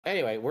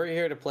Anyway, we're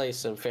here to play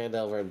some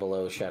Phandelver and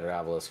Below Shattered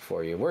Obelisk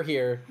for you. We're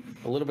here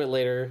a little bit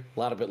later, a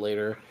lot bit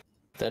later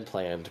than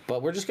planned,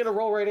 but we're just going to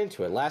roll right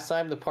into it. Last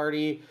time the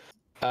party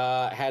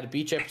had a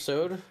beach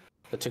episode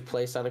that took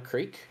place on a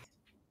creek,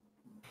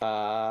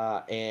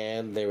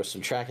 and there was some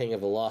tracking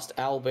of a lost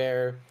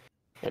owlbear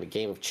and a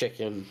game of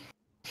chicken,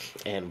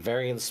 and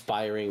very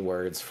inspiring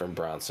words from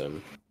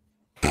Bronson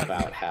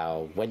about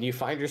how when you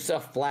find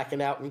yourself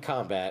blacking out in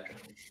combat,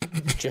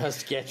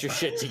 just get your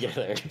shit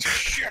together.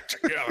 Shit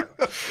together.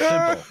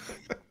 Simple.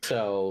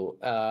 So,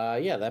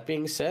 yeah, that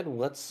being said,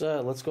 let's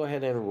go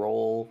ahead and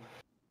roll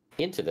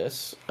into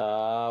this.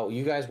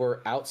 You guys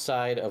were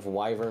outside of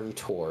Wyvern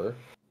Tor.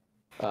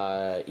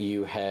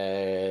 You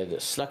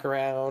had snuck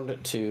around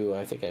to,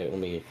 let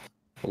me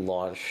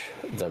launch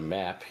the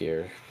map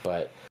here,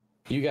 but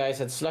you guys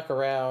had snuck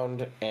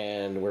around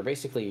and were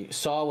basically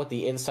saw what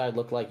the inside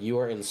looked like. You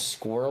are in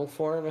squirrel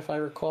form, if I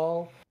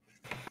recall.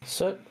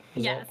 Soot,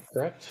 is that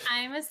correct?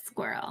 I'm a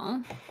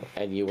squirrel.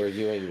 And you were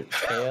doing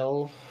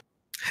tail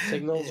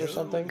signals or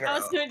something?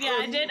 Oh, so yeah,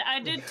 I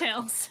did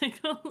tail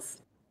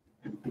signals.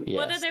 Yes,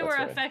 whether they were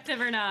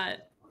effective or not,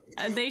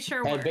 they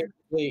sure were.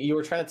 Basically, you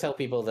were trying to tell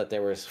people that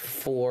there was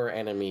 4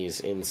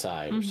 enemies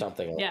inside or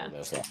something along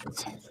those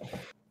lines.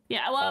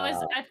 Yeah,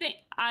 well, I think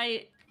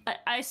I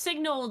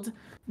signaled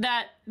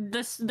that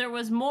there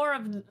was more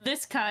of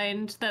this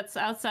kind that's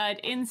outside,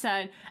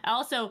 inside.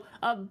 Also,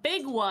 a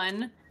big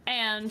one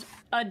and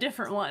a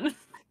different one.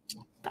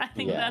 I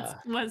think that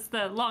was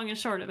the long and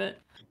short of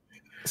it.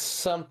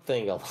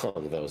 Something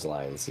along those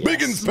lines. Yes.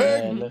 Big and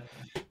spag.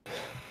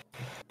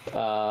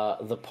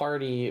 The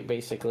party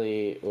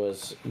basically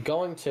was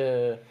going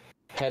to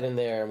head in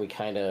there, and we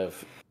kind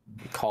of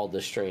called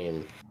the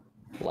stream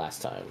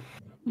last time.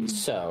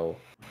 So,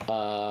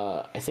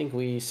 I think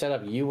we set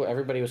up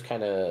everybody was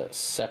kind of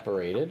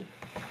separated.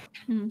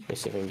 Let me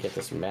see if I can get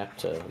this map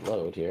to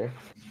load here.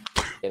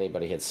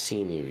 Anybody had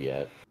seen you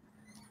yet?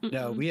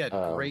 No, we had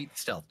great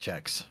stealth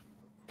checks.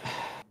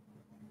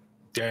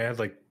 Yeah, I had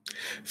like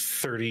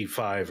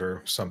 35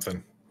 or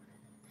something.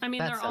 I mean,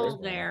 they're all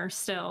there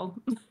still.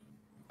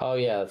 Oh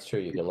yeah, that's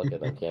true. You can look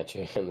at them, can't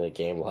you, in the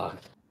game log?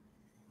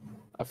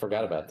 I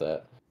forgot about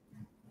that.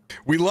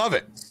 We love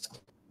it.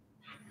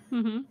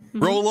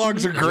 Roll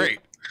logs are great.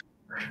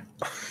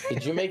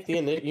 Did you make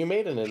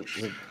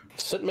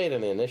Soot made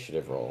an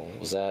initiative roll?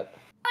 Was that?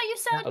 Oh, you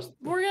said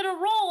we're gonna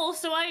roll,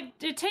 so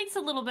it takes a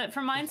little bit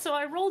for mine, so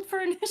I rolled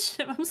for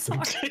initiative. I'm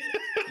sorry.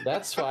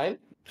 That's fine.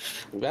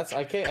 I guess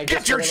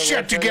get your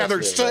shit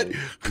together, Soot.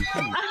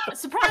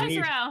 Surprise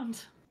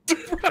round.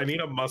 I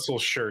need a muscle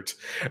shirt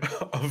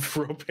of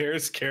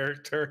Robert's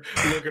character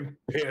looking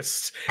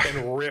pissed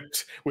and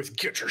ripped with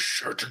 "Get your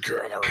shirt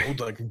together"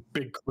 with like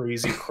big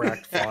crazy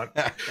cracked font.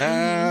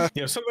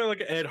 Something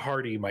like Ed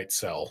Hardy might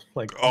sell,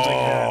 like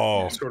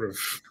that sort of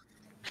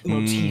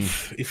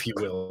motif, if you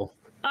will.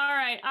 All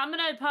right, I'm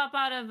gonna pop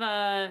out of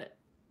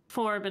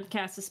form and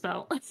cast a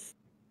spell.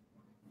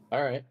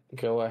 All right,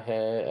 go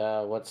ahead.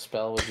 What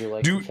spell would you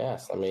like to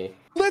cast?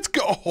 Let's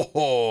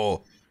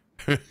go.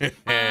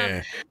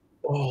 I'm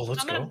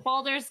gonna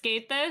Baldur's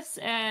Gate this,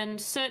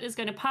 and Soot is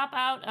gonna pop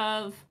out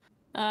of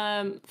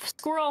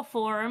squirrel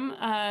form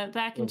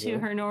back into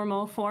her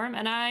normal form,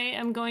 and I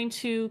am going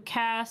to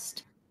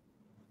cast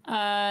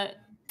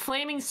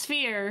Flaming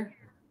Sphere.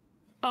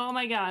 Oh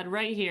my god,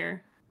 right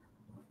here.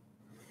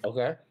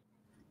 Okay.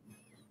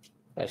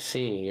 I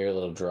see your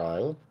little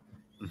drawing.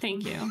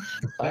 Thank you.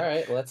 All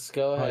right, let's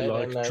go ahead. I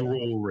like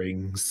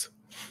drawings.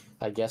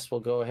 I guess we'll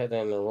go ahead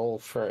and roll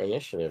for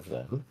initiative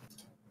then.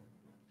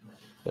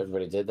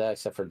 Everybody did that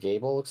except for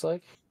Gable, looks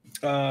like.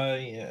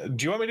 Yeah.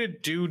 Do you want me to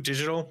do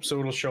digital so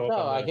it'll show up?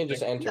 No, I can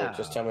just enter it.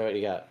 Just tell me what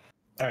you got.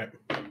 All right.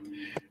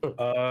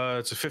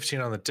 It's a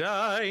 15 on the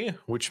die,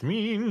 which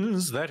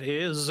means that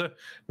is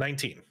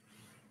 19.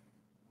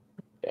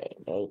 Okay,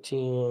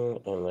 19,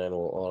 and then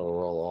we'll auto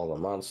roll all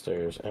the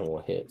monsters, and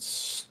we'll hit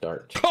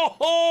start.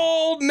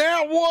 Oh,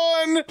 now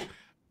one!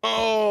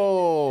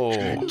 Oh!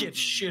 Get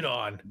shit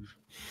on.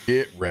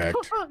 Get wrecked.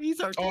 Oh, I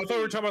thought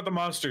we were talking about the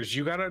monsters.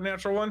 You got a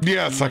natural one?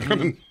 Yes, I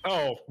couldn't.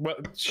 Oh, well,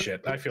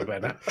 shit. I feel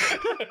bad now.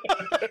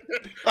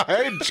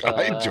 I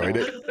enjoyed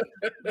it.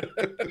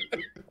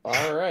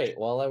 All right.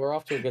 Well, we're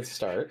off to a good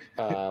start.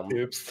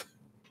 Oops.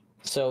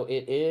 So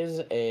it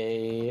is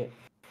a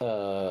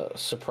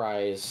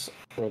surprise,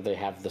 where they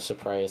have the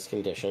surprise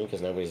condition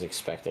because nobody's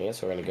expecting it.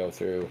 So we're going to go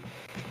through,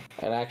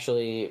 and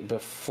actually,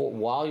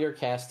 while you're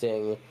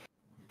casting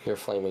your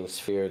flaming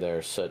sphere,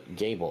 there, so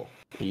Gable,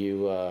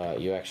 you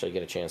actually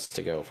get a chance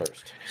to go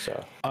first.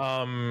 So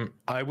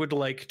I would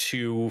like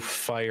to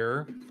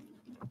fire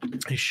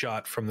a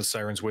shot from the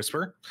Siren's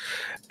Whisper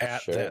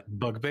at that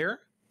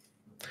bugbear.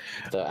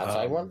 The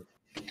outside one?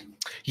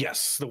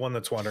 Yes, the one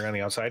that's wandering on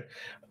the outside.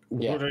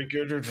 Yeah. Would I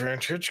get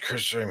advantage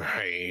because I'm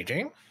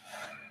hiding?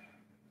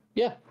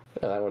 Yeah,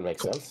 that would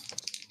make sense.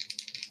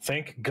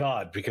 Thank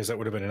God, because that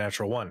would have been a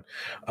natural one.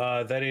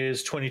 That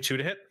is 22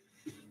 to hit.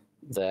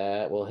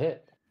 That will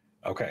hit.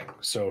 Okay,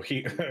 so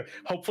he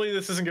hopefully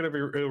this isn't going to be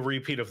a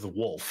repeat of the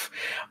wolf.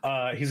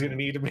 He's going to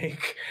need to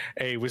make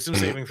a wisdom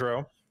saving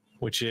throw.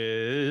 which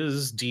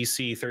is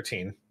DC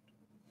 13.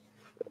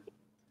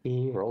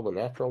 He rolled a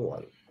natural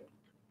 1.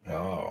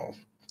 Oh,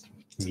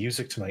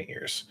 music to my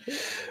ears.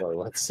 Well,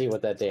 let's see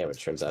what that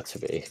damage turns out to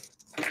be.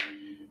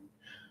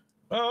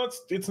 Oh,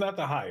 it's not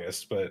the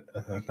highest, but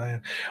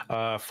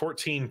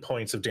 14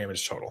 points of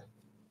damage total.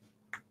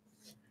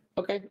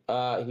 Okay,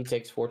 he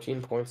takes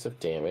 14 points of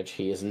damage.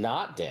 He is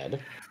not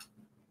dead.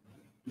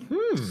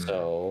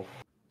 So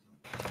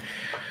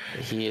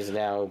he is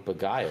now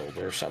beguiled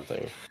or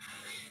something.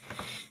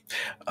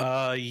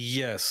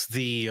 Yes,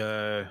 the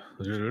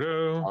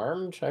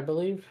Armed, I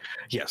believe.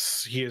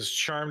 yes, he is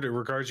charmed. It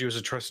regards you as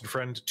a trusted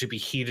friend to be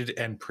heeded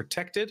and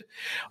protected.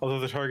 Although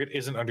the target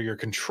isn't under your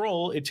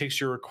control, it takes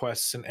your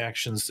requests and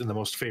actions in the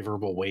most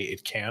favorable way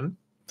it can.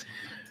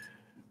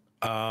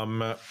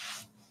 Bonus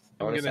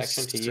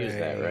action to use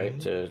that, right?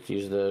 To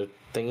use the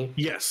thingy?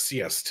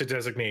 Yes, to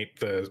designate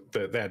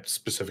that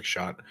specific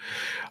shot.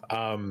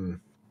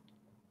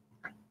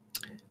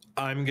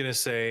 I'm gonna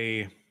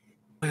say,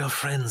 your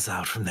friends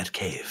out from that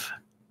cave.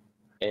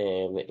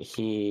 And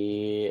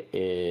he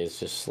is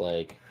just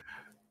like,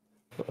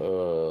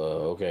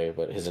 okay,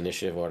 but his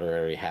initiative order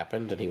already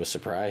happened, and he was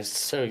surprised,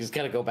 so he's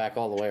got to go back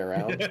all the way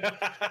around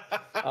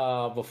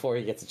before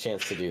he gets a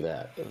chance to do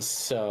that.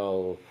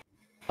 So,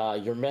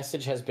 your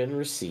message has been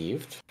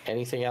received.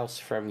 Anything else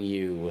from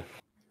you,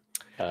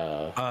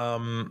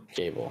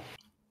 Gable?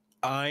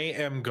 I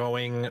am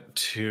going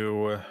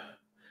to.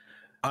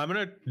 I'm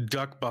going to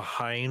duck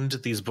behind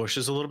these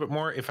bushes a little bit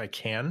more if I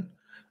can.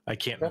 I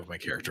can't move my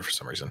character for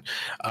some reason.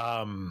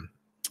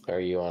 Are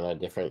you on a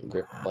different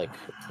grip, like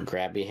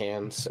grabby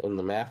hands in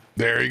the map?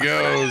 There he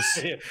goes.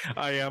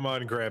 I am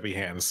on grabby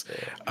hands.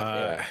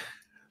 Yeah.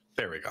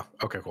 There we go.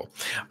 Okay, cool.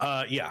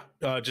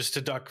 Just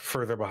to duck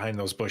further behind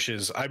those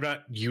bushes. I'm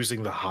not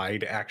using the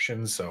hide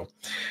action, so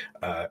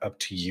up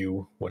to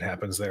you what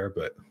happens there.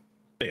 But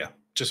yeah,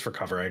 just for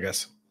cover, I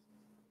guess.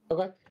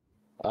 Okay.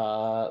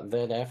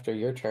 Then after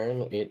your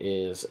turn, it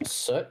is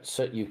Soot.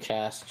 Soot, you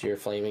cast your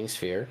flaming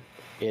sphere.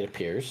 It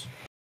appears.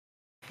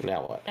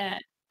 Now what?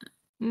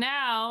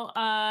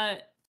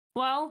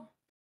 Well,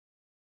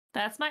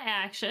 that's my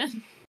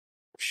action.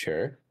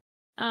 Sure.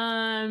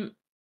 I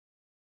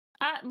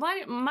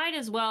might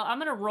as well. I'm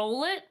gonna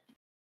roll it.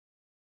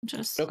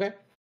 Just Okay.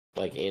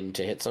 Like in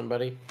to hit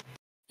somebody?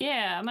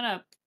 Yeah, I'm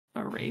gonna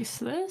erase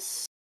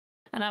this,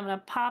 and I'm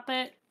gonna pop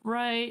it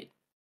right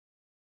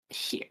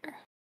here.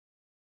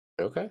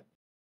 Okay.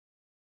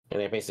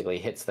 And it basically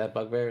hits that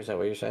bugbear, is that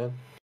what you're saying?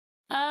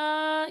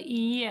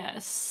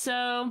 Yes.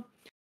 So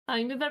I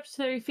can move up to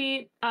 30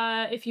 feet.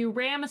 If you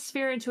ram a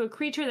sphere into a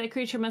creature, that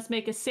creature must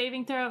make a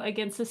saving throw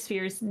against the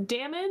sphere's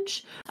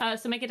damage.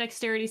 So make a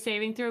dexterity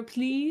saving throw,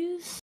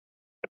 please.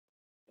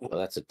 Well,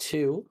 that's a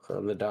 2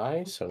 on the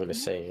die, so I'm going to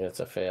say that's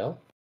a fail.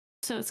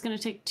 So it's going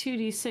to take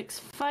 2d6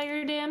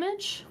 fire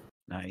damage.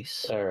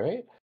 Nice. All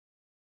right.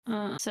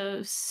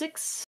 So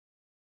 6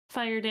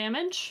 fire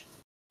damage.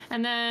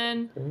 And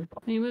then when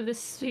you move the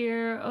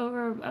sphere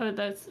over,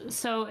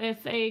 so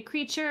if a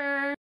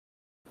creature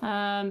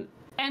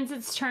ends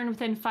its turn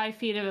within 5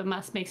 feet of it,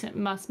 must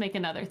make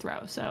another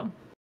throw. So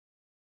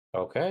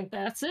Okay.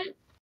 that's it.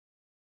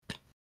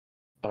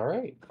 All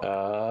right.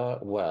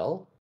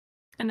 Well.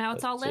 And now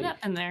it's all lit up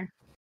in there.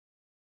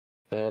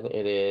 Then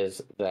it is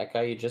that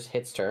guy you just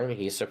hit's turn.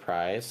 He's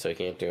surprised, so he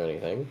can't do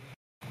anything.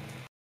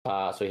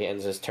 So he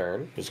ends his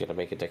turn. He's going to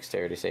make a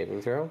dexterity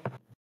saving throw.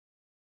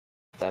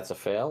 That's a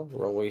fail.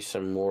 Roll me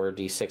some more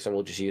d6, and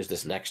we'll just use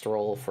this next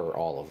roll for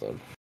all of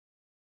them.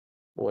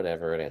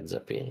 Whatever it ends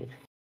up being.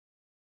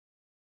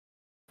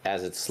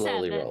 As it's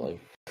slowly 7. rolling.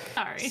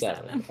 Sorry,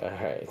 7. All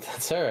right.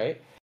 That's all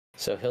right.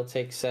 So he'll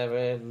take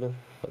 7.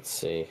 Let's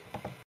see.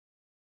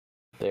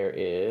 There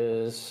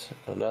is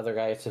another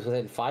guy. It's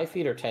within 5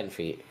 feet or 10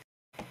 feet.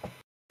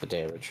 The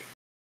damage.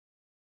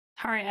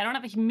 All right, I don't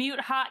have a mute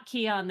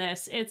hotkey on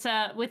this. It's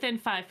within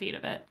 5 feet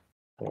of it.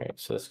 All right,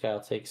 so this guy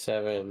will take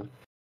 7.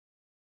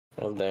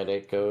 And then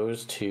it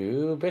goes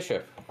to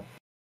Bishop.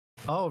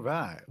 All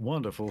right,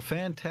 wonderful,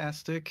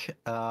 fantastic.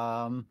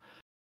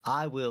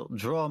 I will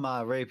draw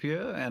my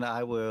rapier and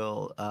I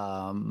will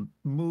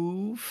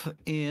move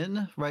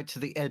in right to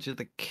the edge of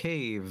the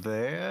cave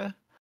there.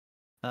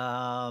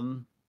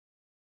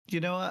 You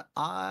know what?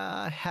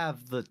 I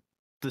have the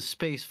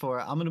space for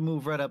it. I'm going to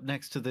move right up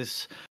next to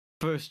this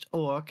first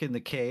orc in the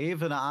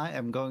cave, and I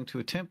am going to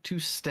attempt to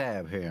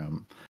stab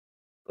him.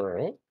 All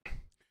right.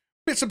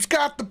 Bishop's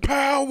got the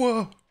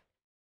power.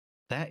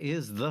 That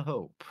is the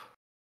hope.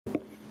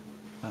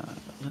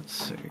 Let's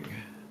see.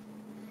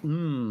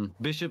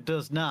 Bishop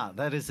does not.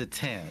 That is a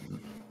 10.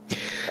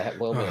 That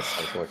will miss,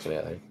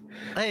 unfortunately.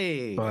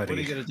 Hey, Buddy. what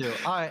are you going to do?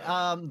 All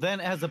right, then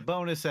as a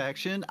bonus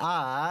action,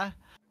 I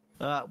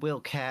will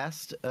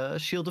cast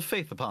Shield of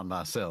Faith upon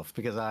myself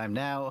because I'm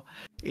now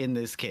in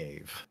this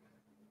cave.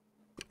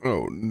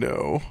 Oh,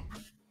 no.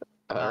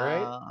 All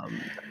right.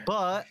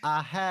 But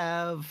I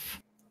have,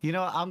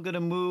 I'm going to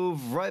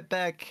move right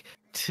back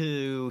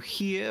to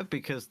here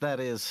because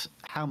that is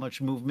how much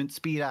movement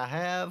speed I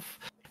have.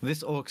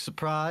 this orc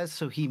surprised,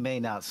 so he may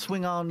not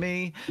swing on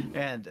me.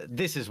 And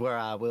this is where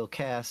I will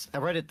cast,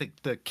 right at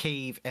the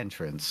cave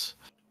entrance,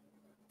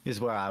 is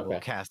where I will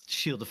cast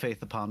Shield of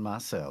Faith upon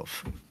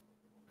myself.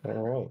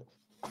 All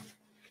right.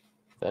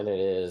 Then it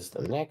is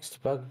the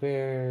next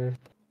bugbear.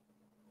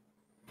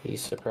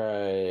 He's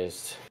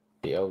surprised.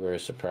 The ogre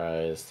is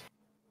surprised.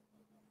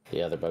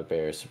 The other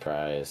bugbear is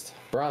surprised.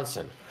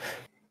 Bronson.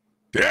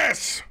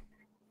 Yes!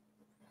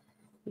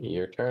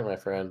 Your turn, my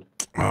friend.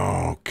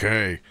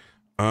 Okay.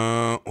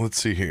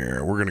 Let's see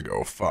here. We're going to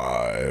go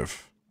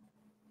 5,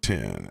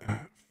 10,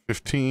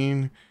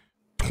 15,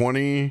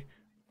 20.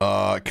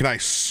 Can I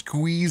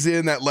squeeze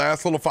in that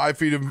last little 5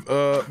 feet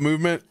of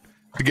movement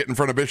to get in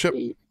front of Bishop?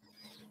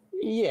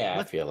 Yeah,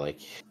 I feel like.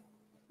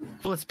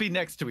 Let's be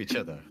next to each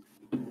other,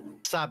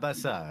 side by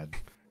side.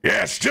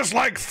 Yes, just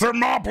like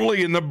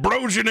Thermopylae in the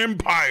Brosian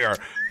Empire.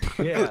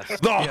 Yes,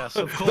 yes,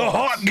 of course. The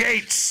hot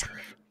gates.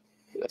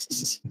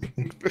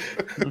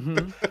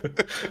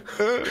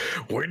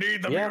 We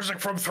need the music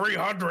from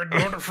 300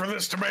 in order for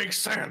this to make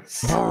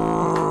sense.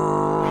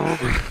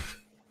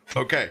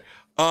 Okay.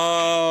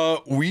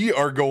 We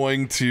are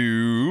going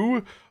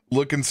to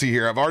look and see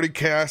here. I've already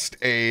cast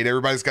aid.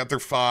 Everybody's got their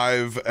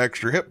 5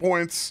 extra hit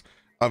points.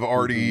 I've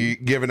already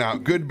given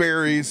out good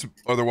berries.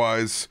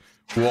 Otherwise,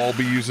 we'll all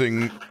be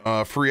using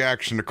free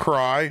action to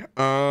cry.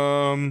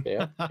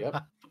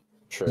 Yep.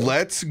 True.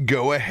 Let's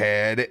go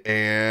ahead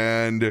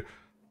and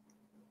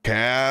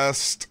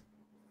cast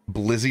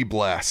Blizzy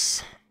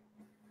Bless.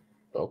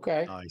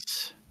 Okay.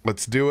 Nice.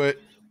 Let's do it.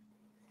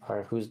 All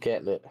right, who's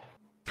getting it?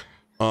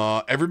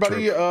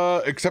 Everybody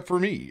except for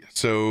me.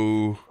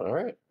 So All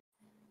right.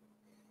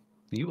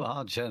 You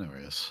are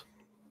generous.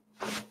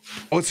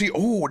 let's see.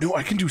 Oh no,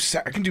 I can do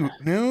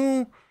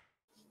no.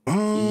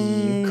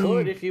 You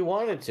could if you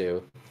wanted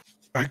to.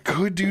 I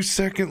could do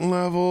second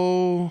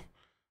level,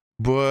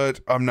 but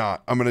I'm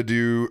not. I'm gonna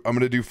do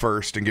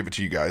first and give it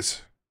to you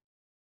guys.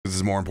 This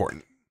is more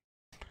important.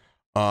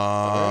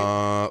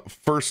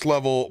 First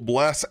level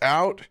bless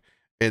out,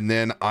 and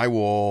then I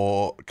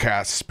will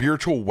cast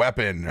spiritual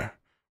weapon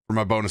for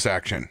my bonus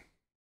action.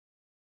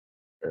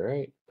 All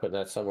right. Put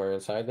that somewhere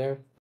inside there.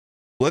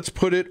 Let's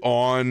put it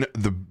on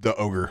the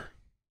ogre.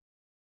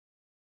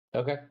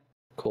 Okay.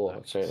 Cool.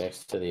 It's right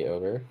next to the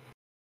ogre.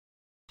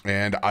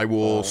 And I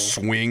will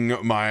swing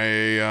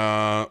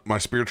my my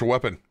spiritual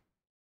weapon.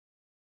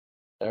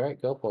 All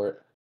right, go for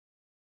it.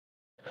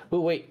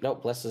 Oh, wait. No,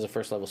 Bless is a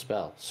first level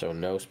spell, so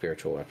no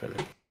spiritual weapon.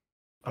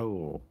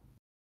 Oh.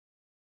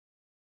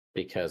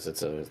 Because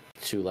it's a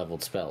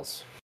 2-leveled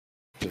spells.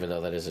 Even though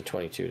that is a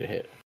 22 to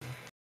hit.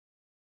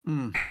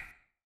 Mm.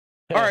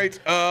 All right,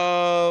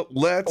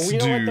 let's you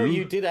know do. What, though?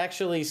 You did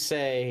actually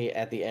say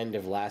at the end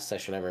of last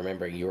session, I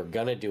remember you were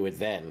gonna do it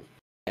then,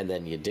 and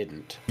then you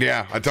didn't.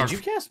 Yeah, I talked.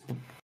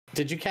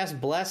 Did you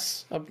cast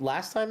Bless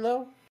last time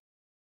though?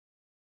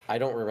 I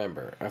don't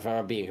remember, if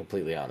I'm being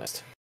completely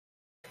honest.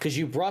 Because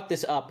you brought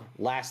this up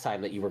last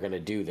time that you were gonna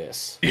do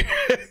this.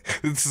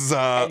 This is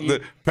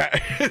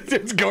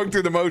it's going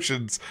through the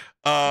motions.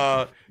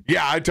 Yeah,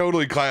 I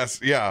totally class.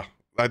 Yeah,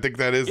 I think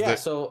that is. Yeah,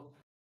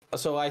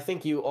 so I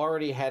think you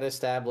already had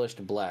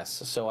established Bless,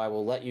 so I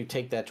will let you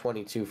take that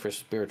 22 for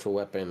spiritual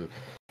weapon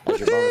as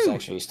your bonus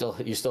action. You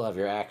still have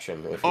your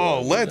action.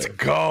 Oh, let's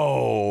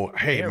go!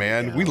 Hey, There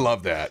man, we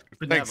love that.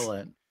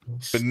 Benevolent.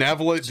 Thanks.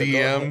 Benevolent So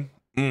DM.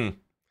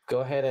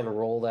 Go ahead and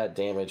roll that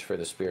damage for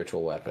the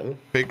spiritual weapon.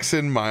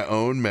 Fixing my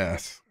own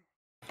mess.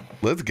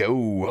 Let's go.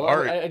 Well, All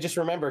right. I just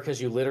remember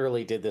because you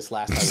literally did this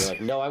last time. You're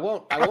like, no, I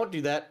won't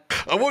do that.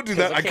 I won't do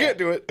that. I can't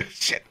do it.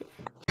 Shit.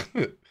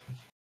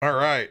 All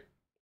right.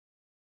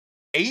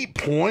 8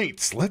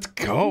 points. Let's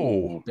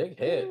go. Ooh, big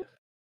hit.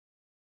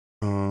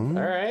 All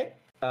right.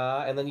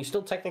 And then you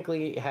still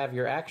technically have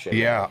your action.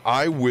 Yeah,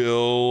 I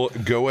will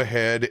go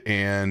ahead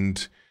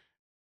and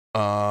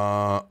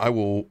I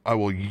will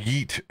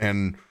yeet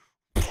and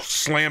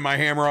slam my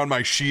hammer on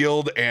my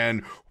shield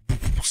and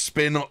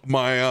spin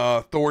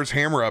my Thor's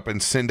hammer up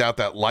and send out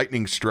that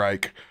lightning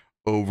strike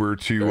over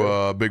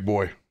to Big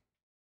Boy.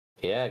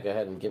 Yeah, go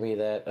ahead and give me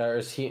that. Or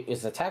is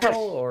the attack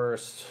roll or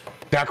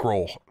Attack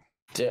roll.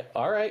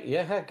 All right,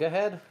 yeah, go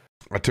ahead.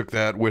 I took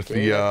that with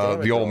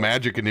the old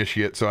magic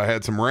initiate, so I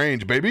had some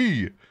range,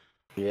 baby.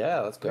 Yeah,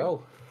 let's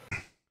go.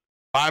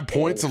 5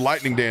 points of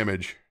lightning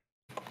damage.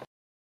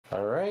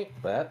 All right,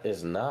 that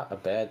is not a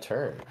bad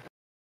turn.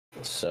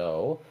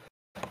 So,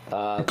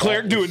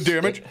 Cleric doing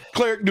damage.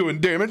 Cleric doing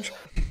damage.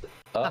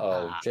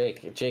 Uh-oh,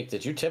 Jake,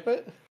 did you tip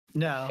it?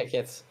 No.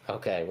 Heck,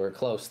 okay, we're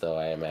close though,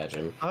 I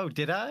imagine. Oh,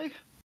 did I?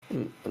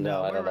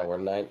 No, I don't know. We're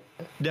 9.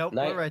 Nope,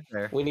 we're right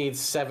there. We need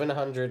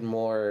 700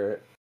 more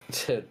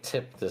to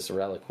tip this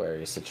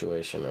reliquary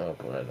situation. Oh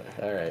boy!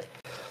 All right,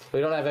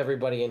 we don't have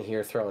everybody in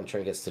here throwing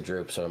trinkets to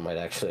Droop, so it might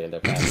actually end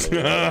up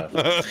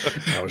happening.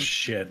 Oh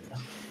shit!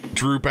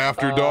 Droop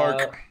after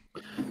dark.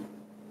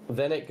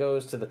 Then it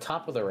goes to the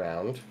top of the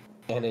round,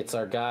 and it's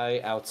our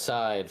guy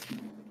outside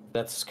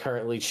that's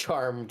currently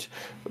charmed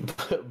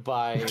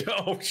by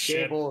Oh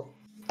shit! Gable,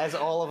 as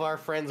all of our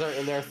friends are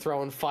in there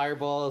throwing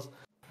fireballs.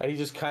 and he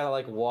just kind of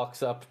like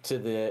walks up to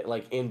the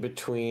like in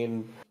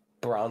between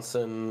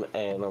Bronson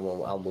and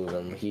I'll move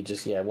him. He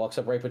just walks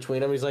up right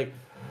between them. He's like,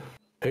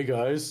 "Hey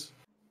guys,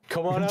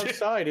 come on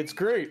outside. It's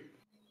great."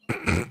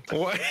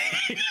 What?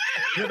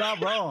 You're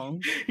not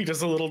wrong. He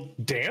does a little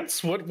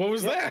dance? What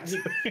was that?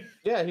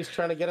 He's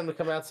trying to get him to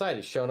come outside.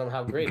 He's showing him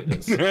how great it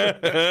is.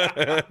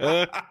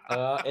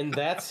 And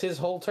that's his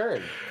whole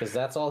turn, because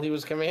that's all he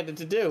was commanded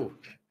to do.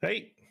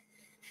 Hey.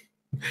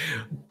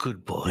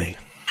 Good boy.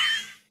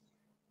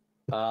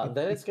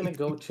 Then it's going to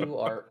go to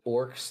our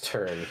orc's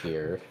turn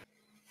here.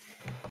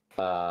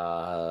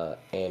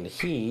 And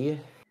he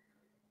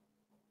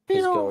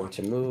is going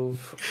to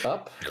move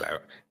up. Hello.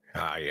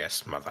 Ah,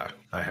 yes, mother.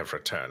 I have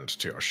returned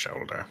to your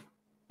shoulder.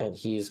 And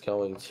he's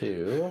going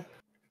to...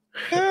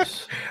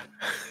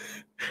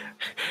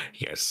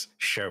 Yes,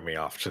 show me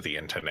off to the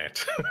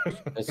internet.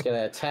 It's going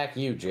to attack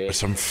you, Jake.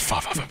 Some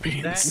fava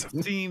beans. That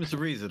seems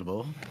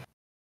reasonable.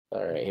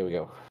 All right, here we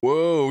go.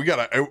 Whoa, we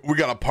got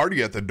a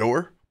party at the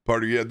door.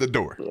 Party at the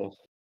door.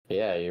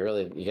 Yeah, you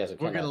guys are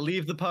We're going to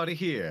leave the party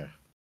here.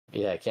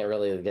 Yeah, I can't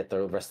really get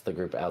the rest of the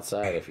group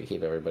outside if you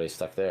keep everybody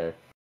stuck there.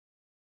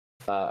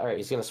 All right,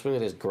 he's going to swing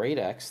with his great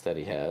axe that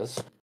he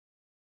has.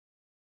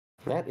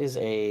 That is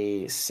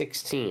a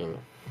 16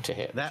 to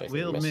hit. That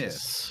will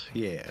miss.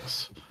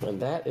 Yes. And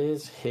that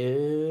is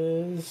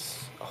his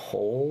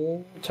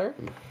whole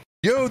turn.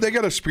 Yo, they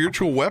got a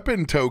spiritual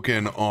weapon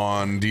token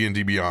on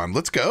D&D Beyond.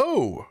 Let's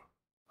go.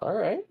 All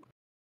right.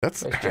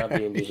 That's nice job,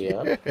 D&D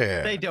Beyond.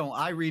 Yeah. They don't.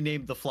 I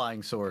renamed the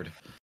flying sword.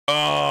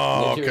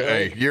 Oh,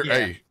 okay.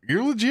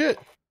 You're legit.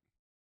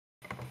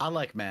 I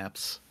like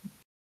maps.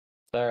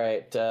 All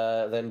right,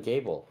 then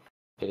Gable,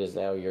 it is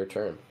now your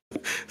turn.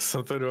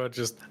 Something about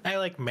I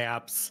like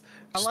maps.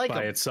 I like by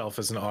them. itself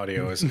as an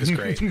audio is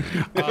great.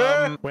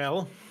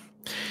 Well,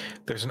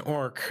 there's an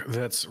orc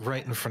that's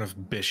right in front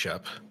of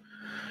Bishop.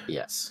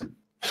 Yes.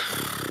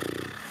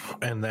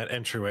 And that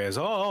entryway is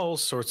all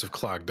sorts of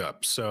clogged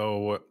up.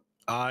 So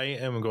I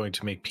am going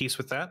to make peace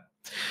with that.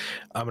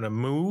 I'm going to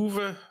move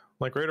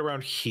like right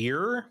around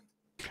here.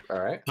 All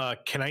right.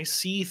 Can I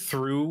see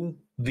through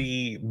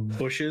the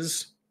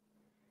bushes?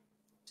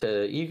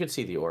 You can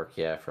see the orc,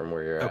 from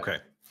where you're at. Okay.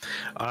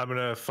 I'm going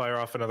to fire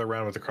off another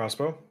round with the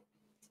crossbow.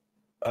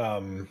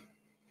 All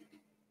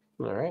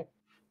right.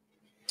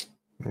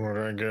 What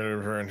do I get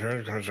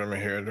advantage because I'm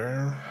here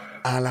there?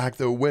 I like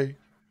the way.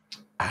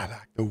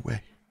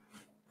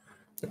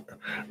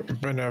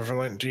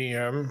 Benevolent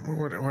DM,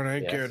 would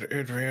I get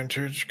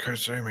advantage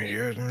because I'm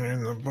hidden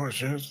in the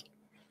bushes?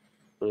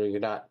 Well,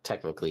 you're not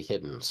technically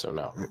hidden, so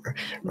no.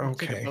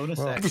 Okay. Bonus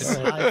well,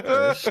 action. Hide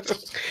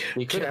first.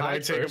 You could Can I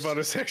hide take first. a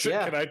bonus action?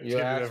 Yeah, Can I you do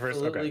that first?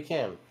 absolutely Okay.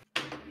 can.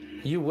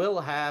 You will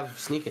have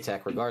sneak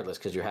attack regardless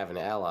because you have an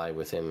ally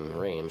within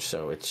range,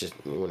 so it's just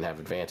you wouldn't have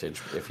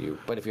advantage if you.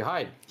 But if you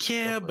hide,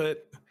 Yeah,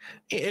 but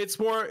it's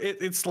more.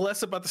 It's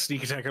less about the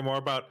sneak attack and more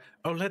about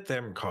let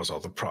them cause all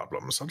the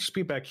problems. I'll just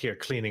be back here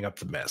cleaning up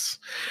the mess.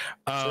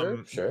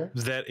 sure.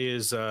 That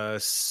is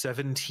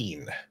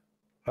 17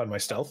 on my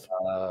stealth.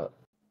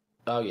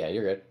 Oh yeah,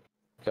 you're good.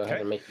 Go ahead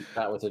Okay. and make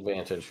that with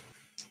advantage.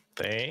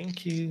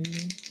 Thank you.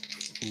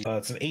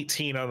 It's an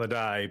 18 on the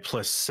die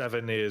plus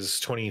 7 is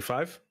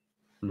 25.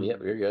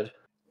 Yep, you're good.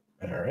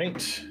 All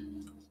right.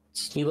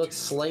 He looks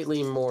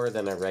slightly more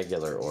than a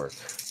regular orc,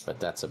 but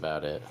that's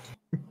about it.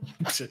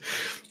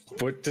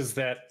 What does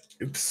that?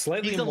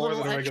 Slightly He's a more than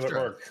little a regular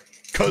extra. orc.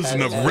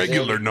 Cousin of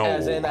regular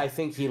As in, no. I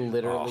think he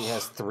literally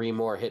has 3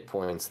 more hit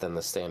points than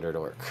the standard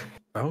orc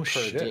Oh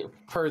shit!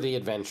 per the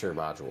adventure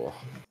module.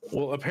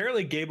 Well,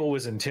 apparently Gable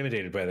was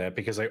intimidated by that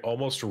because I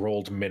almost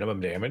rolled minimum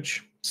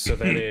damage. So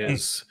that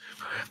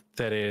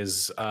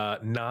is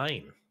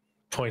 9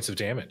 points of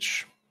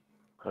damage.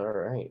 All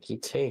right, he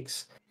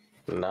takes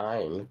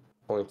 9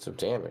 points of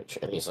damage,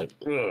 and he's like,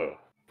 ugh.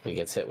 He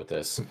gets hit with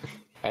this,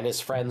 and his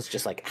friends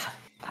just like,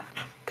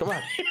 come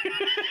on,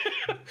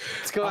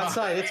 let's go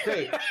outside. It's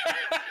great.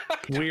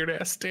 Weird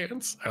ass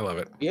dance. I love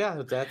it.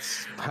 Yeah,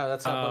 that's how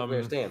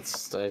bugbears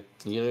dance.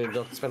 You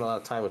don't spend a lot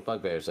of time with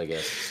bugbears, I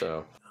guess.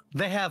 So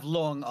They have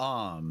long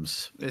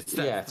arms. It's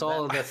that's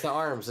the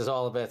arms. It's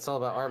all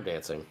about arm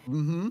dancing.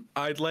 Mm-hmm.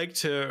 I'd like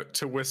to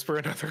whisper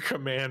another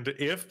command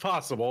if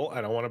possible.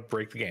 I don't want to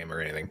break the game or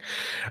anything.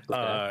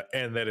 Okay.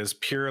 And that is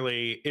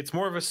purely, it's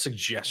more of a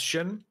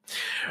suggestion.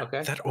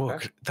 Okay. That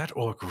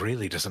orc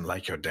really doesn't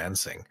like your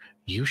dancing.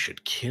 You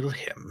should kill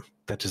him.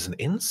 That is an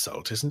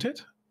insult, isn't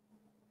it?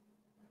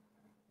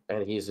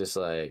 And he's just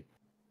like,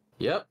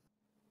 yep.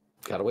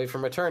 Gotta wait for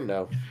my turn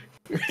though.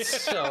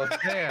 So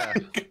There.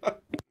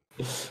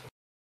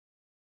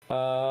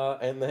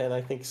 and then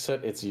I think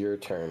Soot, it's your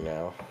turn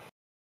now.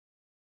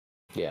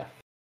 Yeah.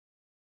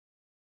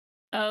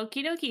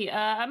 Okie dokie.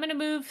 I'm gonna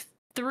move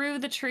through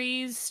the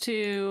trees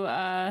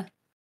to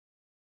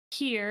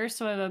here,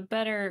 so I have a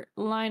better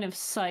line of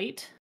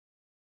sight.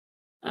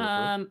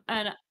 And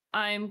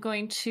I'm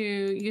going to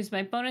use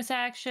my bonus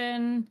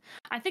action.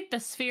 I think the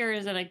sphere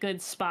is at a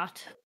good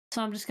spot,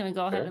 so I'm just gonna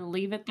go ahead and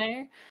leave it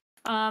there.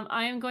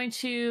 I am going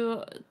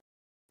to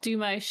do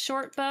my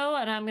short bow,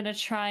 and I'm gonna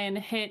try and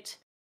hit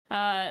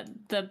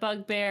the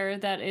bugbear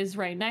that is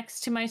right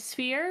next to my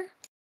sphere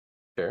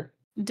Sure.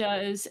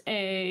 does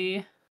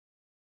a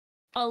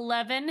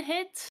 11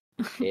 hit.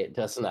 It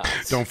does not.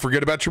 Don't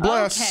forget about your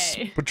bless.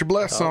 Okay. Put your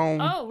bless on.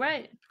 Oh,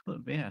 right.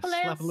 Yeah,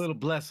 Bless. slap a little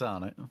bless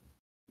on it.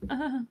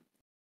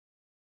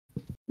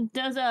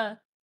 Does a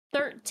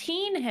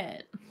 13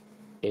 hit?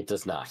 It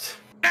does not.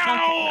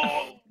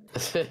 Ow!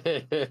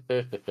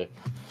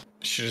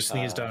 Should have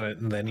sneezed on it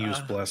and then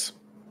used bless.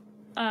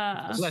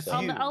 Bless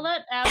you. I'll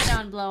let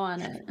Abaddon blow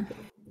on it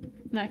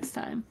next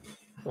time.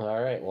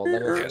 All right. Well,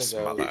 then it's Yes,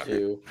 going to go mother.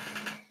 to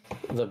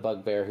the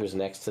bugbear who's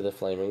next to the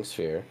flaming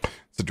sphere,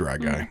 It's a dry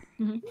guy.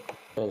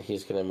 and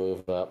he's going to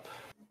move up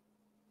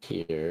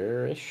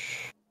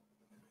here-ish,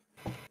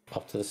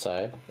 up to the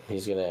side.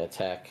 He's going to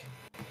attack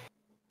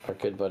our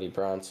good buddy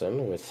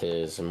Bronson with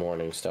his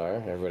Morning Star.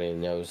 Everybody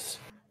knows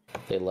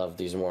they love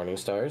these Morning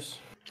Stars.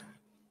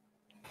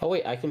 Oh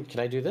wait, can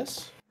I do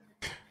this?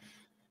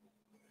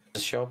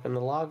 Does it show up in the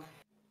log?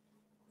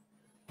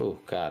 Oh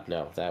god,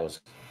 no, that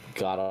was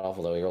god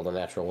awful though. He rolled a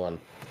natural 1.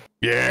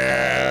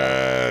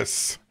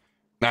 Yes.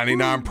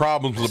 99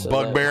 problems with a So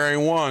bugbear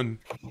ain't one.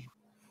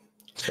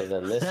 So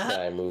then this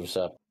guy moves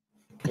up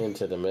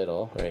into the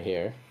middle right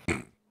here,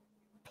 and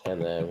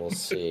then we'll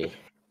see.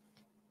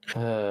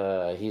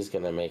 He's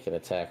gonna make an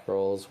attack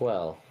roll as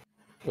well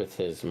with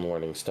his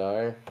Morning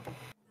Star.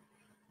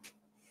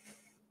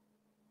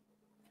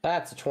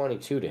 That's a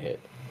 22 to hit.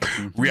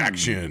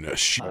 Reaction.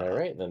 Shit. All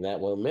right, then that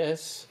will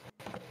miss.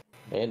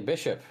 And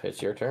Bishop,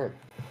 it's your turn.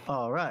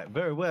 All right,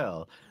 very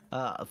well.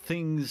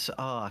 Things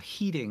are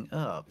heating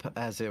up,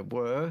 as it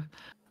were.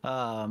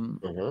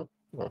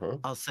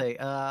 I'll say,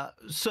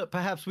 so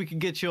perhaps we can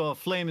get your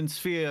flaming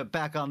sphere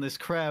back on this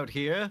crowd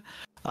here,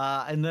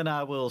 and then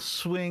I will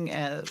swing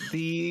at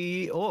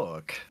the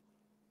orc.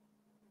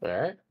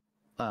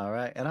 All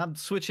right. And I'm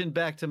switching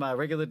back to my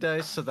regular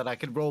dice so that I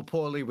can roll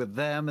poorly with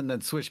them and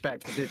then switch back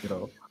to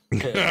digital.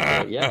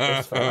 Yeah,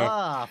 that's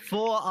fine.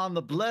 4 on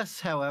the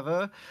bless,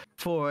 however,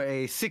 for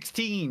a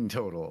 16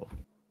 total.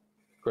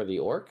 For the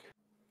orc,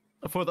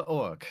 For the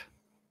orc.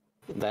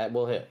 that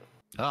will hit.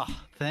 Oh,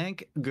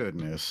 thank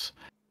goodness.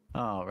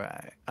 All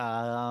right.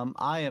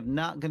 I am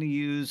not going to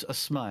use a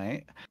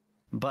smite,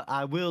 but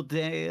I will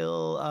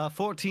deal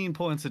 14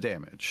 points of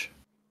damage.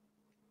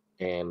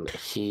 And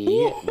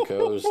he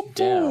goes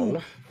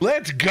down.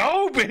 Let's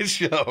go,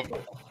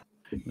 Bishop.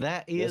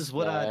 That is This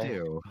what I guy.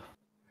 do.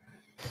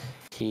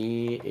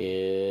 He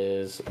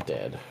is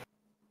dead.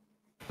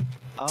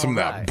 Some of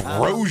that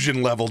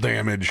corrosion level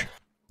damage.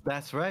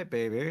 That's right,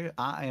 baby.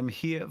 I am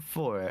here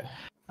for it.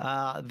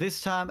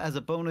 This time, as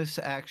a bonus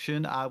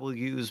action, I will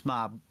use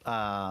my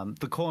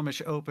the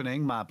Cormish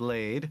opening, my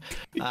blade,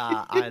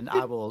 and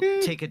I will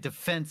take a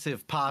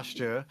defensive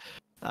posture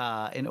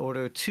in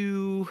order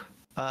to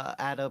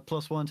add a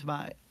 +1 to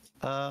my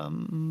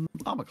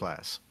armor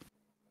class.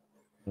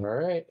 All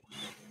right.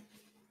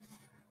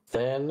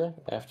 Then,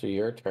 after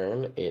your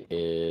turn, it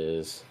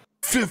is...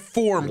 Fifth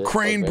form, This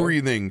crane bugbear.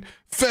 breathing,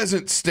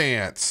 pheasant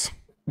stance.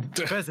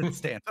 Present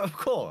stance, of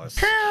course.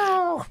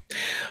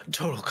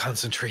 Total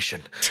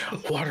concentration.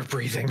 Water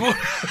breathing.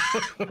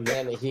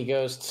 Then he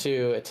goes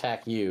to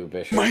attack you,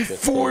 Bishop. My with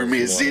his form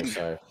Morning isn't-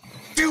 Star.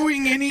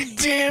 Doing any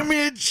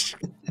damage?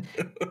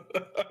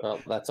 Well,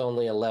 that's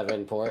only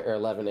 11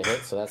 to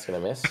hit, so that's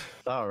going to miss.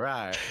 All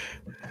right.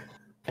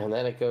 And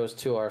then it goes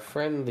to our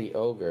friend the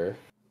ogre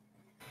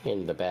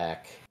in the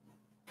back,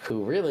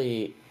 who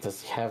really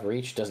does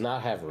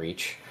not have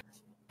reach,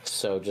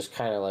 so just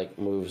kind of like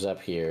moves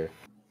up here.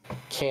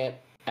 Can't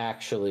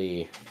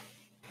actually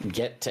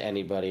get to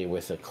anybody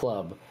with a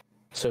club,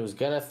 so he's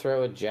gonna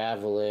throw a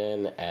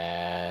javelin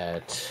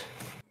at,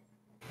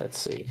 let's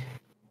see,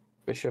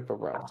 Bishop or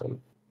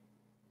Bronson?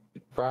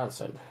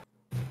 Bronson.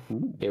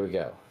 Here we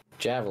go.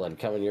 Javelin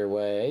coming your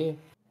way.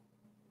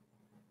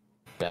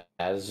 That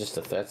is just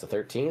that's a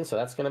 13, so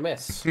that's gonna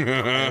miss.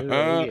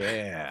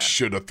 Yeah.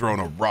 Should have thrown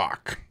a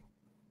rock.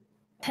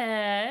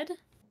 Ted,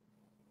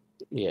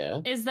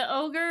 Yeah. is the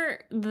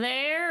ogre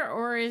there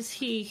or is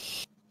he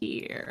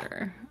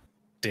here?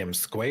 Dim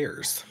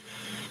squares.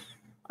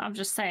 I'm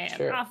just saying,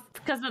 Sure.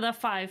 because of the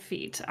 5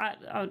 feet.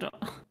 I don't.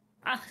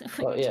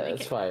 Well, yeah,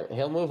 it's fine.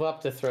 He'll move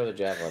up to throw the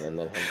javelin, and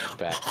then he'll move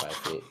back 5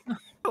 feet.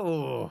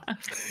 Oh,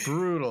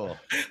 brutal.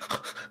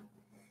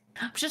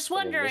 I'm just And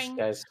then wondering.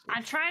 This,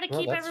 I try to No,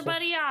 keep that's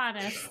everybody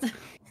honest.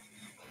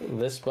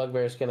 this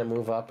bugbear is going to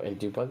move up and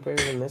do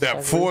bugbears in this. That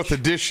have fourth reach?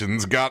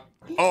 edition's got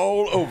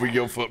all over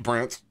your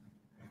footprints.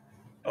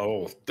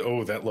 Oh,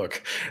 that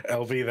look.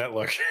 LV, that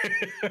look.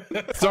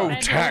 So I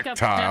had to look up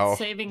tactile. death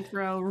saving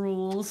throw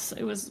rules.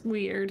 It was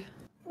weird.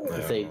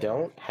 They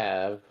don't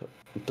have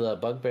the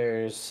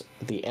bugbears.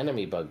 The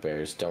enemy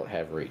bugbears don't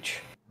have reach.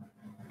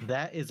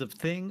 That is a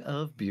thing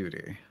of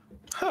beauty.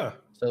 Huh.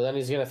 So then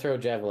he's going to throw a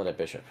javelin at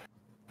Bishop.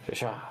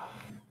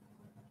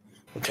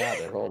 God,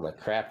 they're rolling like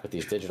crap with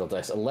these digital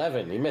dice.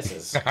 11, he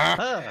misses.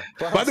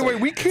 By the way,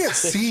 we can't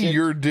see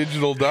your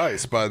digital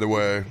dice, by the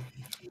way.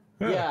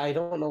 Yeah, I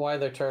don't know why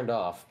they're turned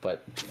off,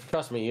 but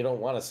trust me, you don't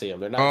want to see them.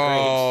 They're not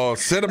Oh,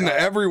 set them to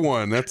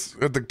everyone. That's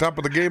at the top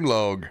of the game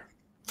log.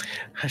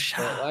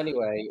 Well,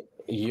 anyway,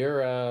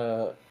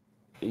 your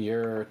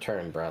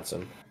turn,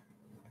 Bronson.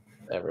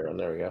 Everyone,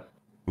 there we go.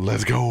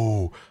 Let's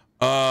go.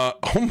 Oh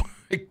my!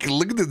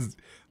 Look at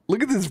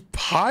this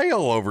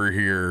pile over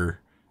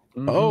here.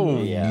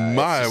 Oh Yeah,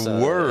 my it's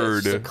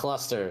word! It's a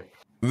cluster.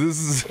 This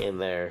is in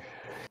there.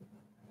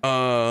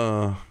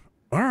 All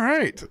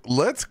right.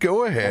 Let's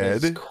go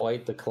ahead. It's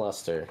quite the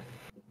cluster.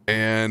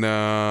 And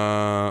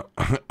the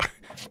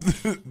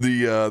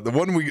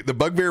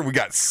bugbear we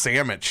got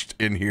sandwiched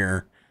in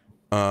here.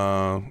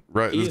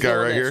 Right, He's this guy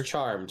right here.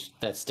 Charmed.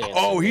 That's dancing.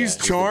 Oh, he's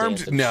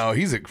charmed. No,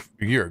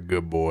 you're a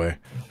good boy.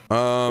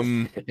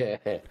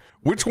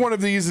 Which one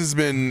of these has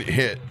been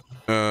hit?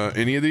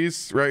 Any of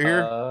these right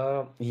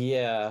here?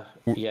 Yeah.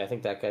 I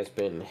think that guy's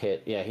been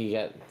hit. Yeah, he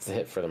got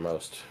hit for the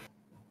most.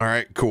 All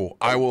right, cool.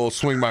 I will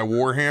swing my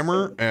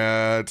warhammer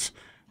at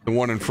the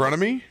one in front of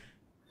me.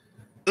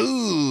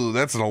 Ooh,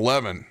 that's an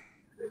 11.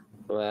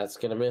 Well, that's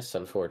gonna miss,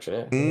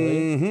 unfortunately.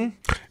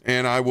 Mm-hmm.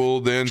 And I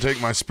will then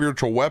take my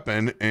spiritual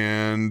weapon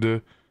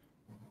and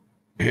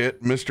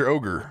hit Mr.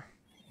 Ogre.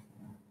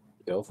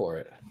 Go for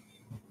it.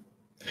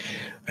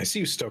 I see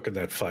you stoking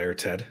that fire,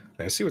 Ted.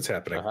 I see what's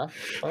happening. Yeah,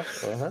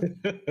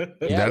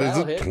 that is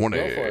a hit. 20.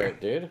 Go for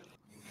it, dude.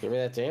 Give me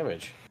that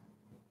damage.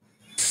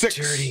 6.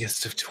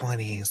 Dirtiest of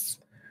 20s.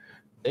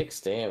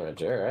 6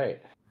 damage. All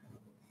right.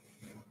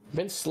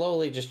 Been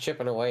slowly just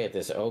chipping away at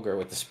this ogre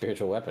with the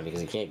spiritual weapon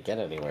because he can't get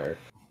anywhere.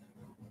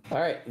 All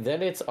right,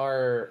 then it's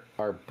our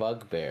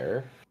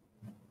bugbear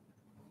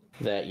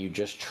that you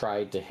just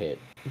tried to hit,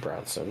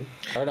 Bronson.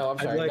 Oh no, I'm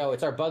sorry. No,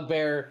 it's our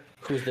bugbear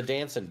who's the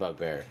dancing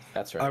bugbear.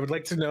 That's right. I would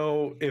like to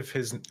know if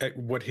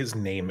what his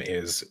name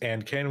is,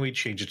 and can we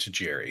change it to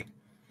Jerry?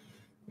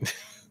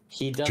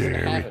 He doesn't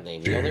have a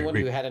name. The only one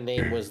who had a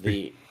name was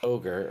the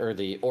ogre, or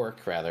the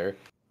orc rather.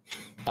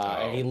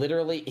 And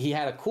he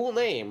had a cool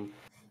name.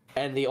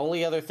 And the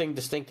only other thing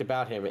distinct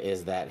about him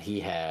is that he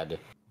had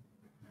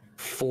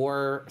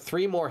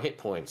 3 more hit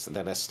points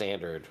than a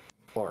standard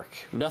orc.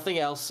 Nothing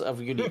else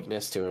of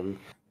uniqueness to him.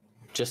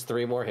 Just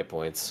 3 more hit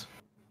points.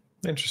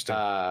 Interesting.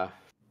 Oh,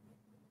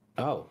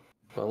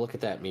 well, look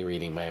at that, me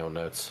reading my own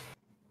notes.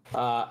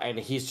 And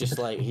he's just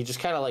like, he just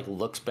kind of like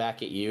looks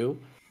back at you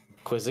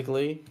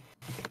quizzically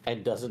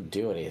and doesn't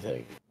do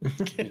anything.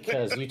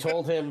 Because you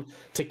told him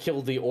to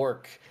kill the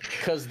orc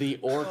because the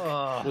orc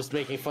was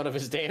making fun of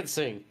his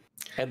dancing.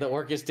 And the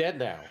orc is dead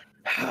now.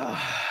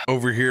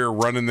 Over here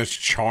running this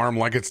charm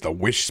like it's the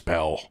wish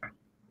spell.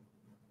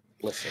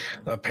 Listen.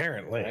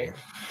 Apparently. Right?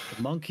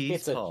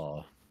 Monkey's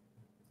paw.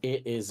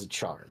 It is a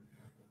charm.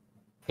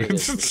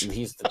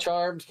 He's the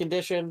charmed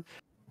condition.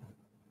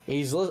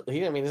 He's not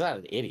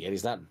an idiot.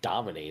 He's not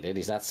dominated.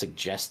 He's not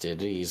suggested.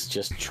 He's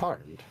just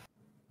charmed.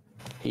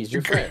 He's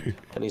your friend.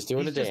 And he's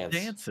doing a dance.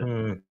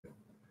 Dancing.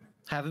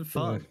 Having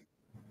fun.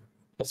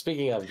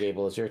 Speaking of,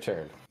 Gable, it's your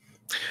turn.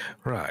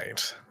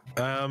 Right.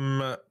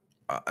 I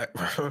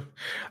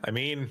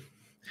mean,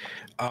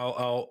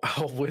 I'll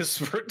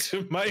whisper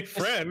to my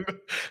friend.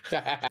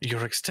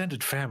 Your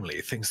extended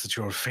family thinks that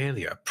your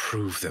failure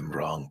proved them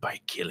wrong by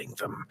killing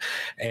them,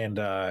 and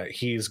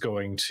he's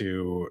going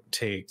to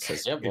take.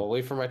 Says, yep. We'll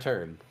wait for my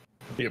turn.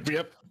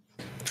 Yep.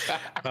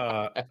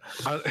 And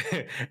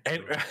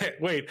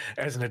wait,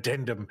 as an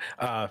addendum,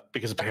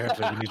 because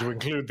apparently we need to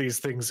include these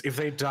things. If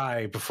they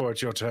die before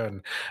it's your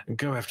turn,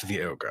 go after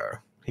the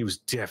ogre. He was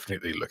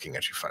definitely looking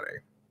at you funny.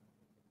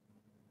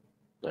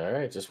 All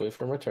right, just wait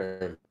for my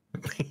turn.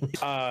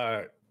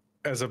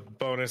 As a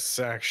bonus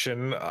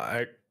action,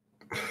 I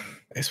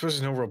suppose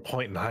there's no real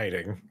point in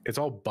hiding. It's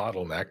all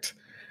bottlenecked.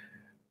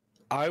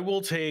 I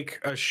will take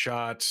a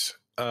shot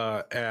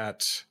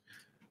at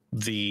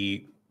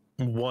the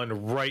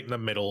one right in the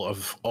middle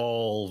of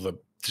all the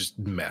just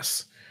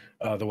mess.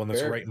 The one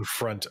that's right in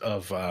front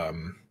of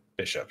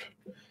Bishop.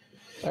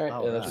 All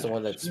right, that's the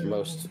one that's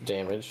most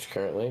damaged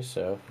currently,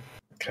 so...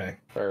 Okay.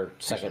 Or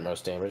second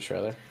most damage,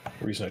 rather.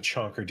 We're using a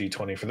chonker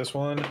D20 for this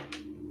one.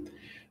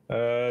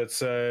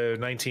 It's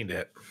 19 to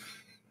hit.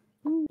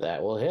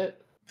 That will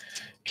hit.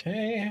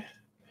 Okay.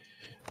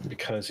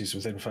 Because he's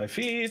within 5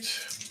 feet.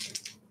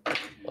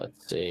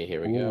 Let's see.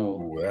 Here we go.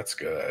 Ooh, that's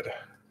good.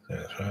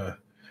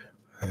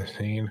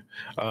 15.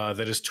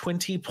 That is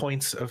 20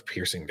 points of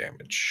piercing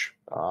damage.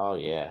 Oh,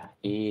 yeah.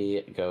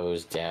 He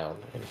goes down,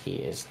 and he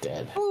is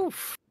dead.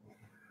 Oof.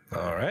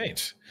 All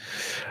right.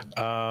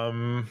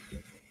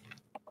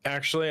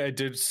 Actually, I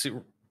did see...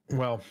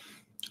 Well,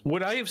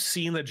 would I have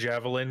seen the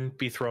javelin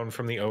be thrown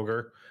from the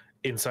ogre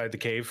inside the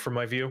cave from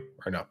my view,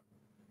 or no?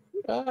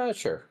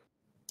 Sure.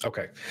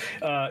 Okay.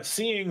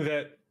 Seeing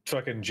that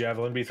fucking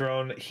javelin be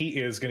thrown, he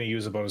is going to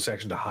use a bonus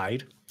action to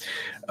hide.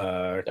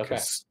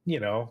 Because, he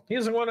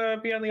doesn't want to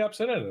be on the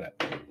opposite end of that.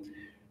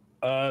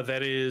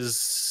 That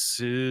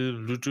is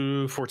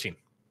 14.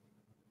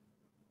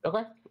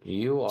 Okay.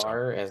 You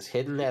are as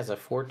hidden as a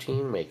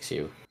 14 makes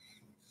you.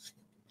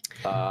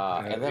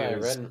 And then I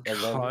read... And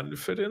then,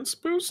 confidence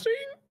boosting?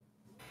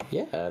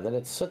 Yeah, and then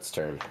it's Soot's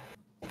turn.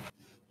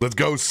 Let's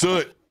go,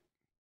 Soot.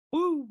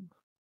 Woo!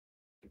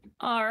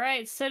 All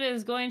right, Sid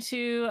is going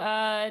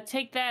to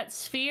take that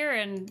sphere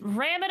and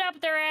ram it up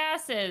their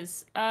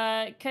asses.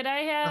 Could I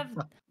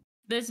have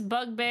this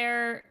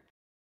bugbear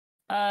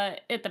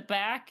at the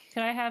back?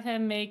 Could I have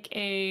him make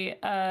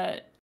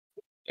a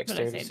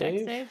Dexterity dex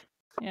save? save?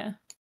 Yeah.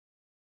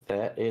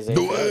 That is a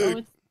Do fail.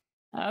 it.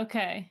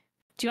 Okay.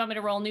 Do you want me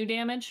to roll new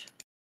damage?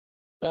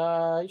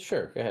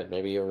 Sure. Go ahead.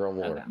 Maybe you'll roll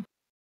more. Okay.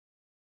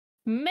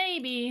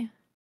 Maybe.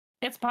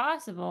 It's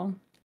possible.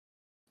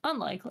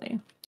 Unlikely.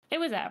 It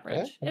was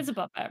average. Yeah. It's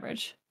above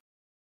average.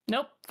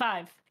 Nope.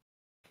 5.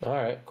 All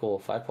right. Cool.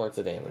 5 points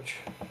of damage.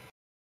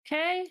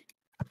 Okay.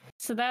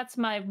 So that's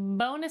my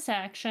bonus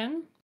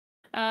action.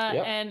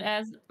 Yep. And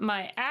as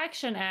my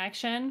action,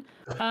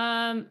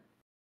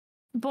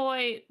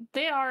 boy,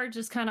 they are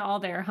just kind of all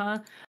there, huh?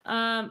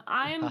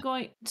 I'm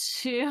going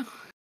to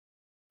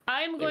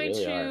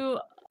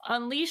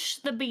unleash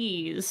the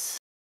bees.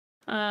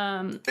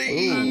 On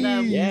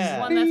the Yeah.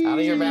 one that's Out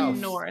of your to the mouth.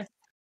 north.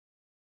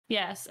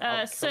 Yes. Out come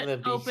the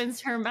Soot bees.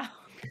 opens her mouth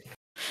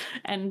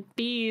and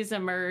bees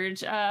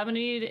emerge. I'm gonna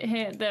need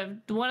hit the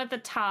one at the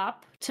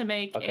top to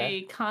make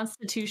a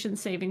Constitution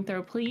saving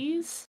throw,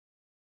 please.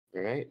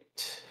 Right.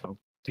 Oh,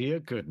 dear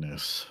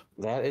goodness.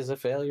 That is a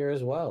failure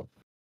as well.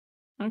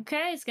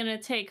 Okay, it's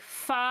gonna take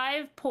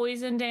 5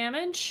 poison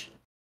damage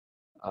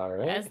All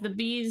right. as the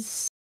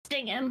bees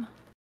sting him.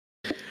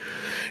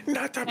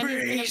 Not the And he's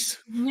gonna-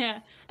 breeze. Yeah,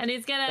 and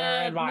he's gonna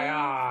They're in my move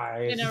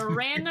eyes. in a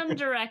random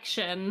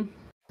direction,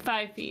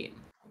 5 feet.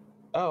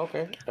 Oh,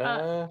 okay.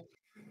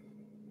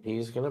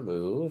 He's gonna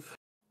move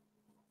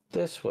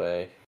this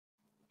way.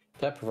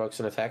 That provokes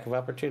an attack of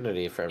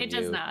opportunity from you. It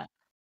does not.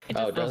 It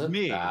Oh, does does not. it?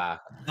 Me.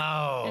 Ah,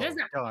 Oh, It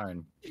doesn't.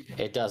 darn.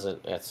 it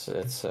doesn't. It's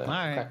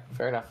right. okay.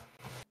 Fair enough.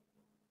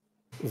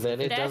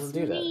 Then it doesn't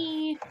do that.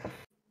 Me.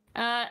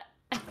 I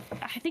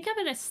think I'm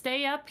gonna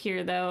stay up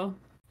here though,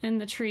 in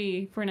the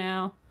tree for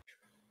now.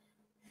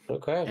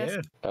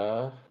 Okay.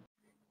 Yeah.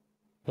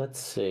 Let's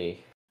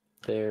see.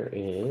 There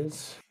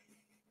is.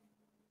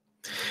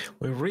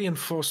 We're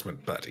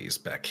reinforcement buddies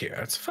back here.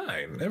 It's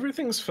fine.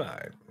 Everything's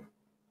fine.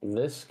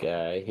 This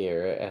guy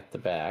here at the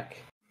back.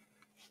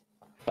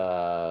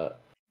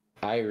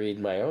 I read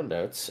my own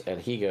notes,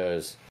 and he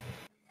goes,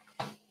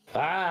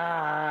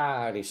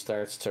 "Ah!" And he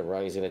starts to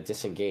run. He's going to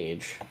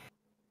disengage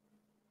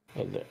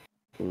and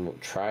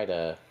try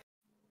to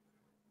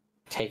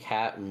take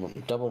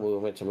double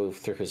movement to move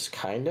through his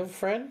kind of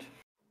friend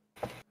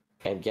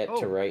and get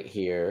to right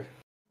here.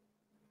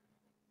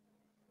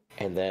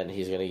 And then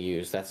he's going to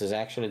use, that's his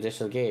action to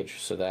disengage.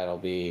 So that'll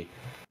be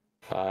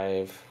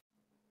 5,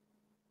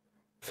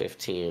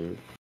 15,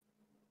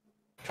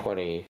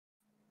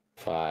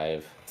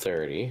 25,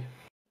 30.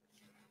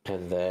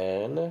 And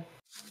then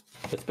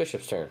it's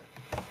Bishop's turn.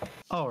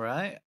 All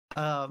right.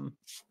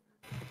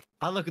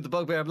 I look at the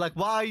bugbear. I'm like,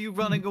 "Why are you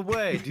running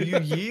away? Do you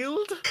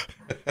yield?"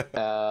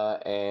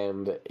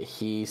 And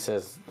he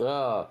says,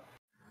 "Oh,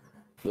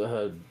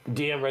 the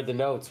DM read the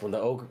notes. When the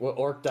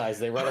orc dies,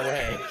 they run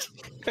away."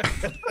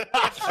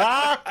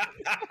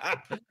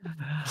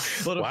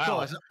 But of Wow.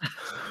 course.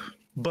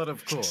 But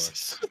of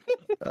course.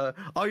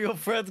 Are your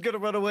friends gonna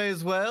run away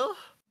as well?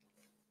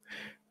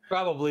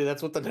 Probably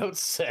that's what the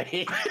notes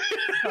say.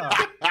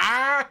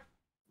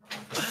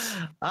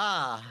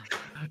 Ah,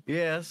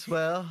 yes.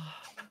 Well,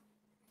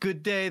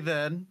 good day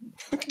then.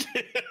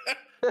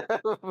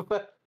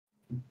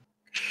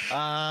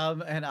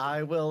 And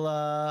I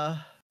will.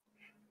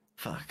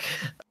 Fuck.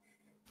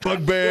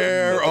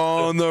 Bugbear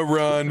on the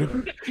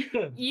run.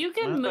 You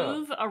can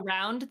move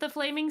around the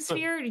flaming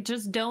sphere,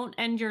 just don't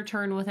end your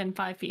turn within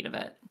 5 feet of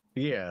it.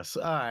 Yes.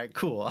 All right.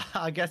 Cool.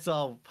 I guess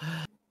I'll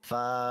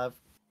 5.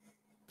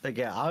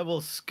 Again, I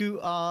will scoot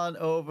on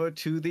over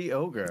to the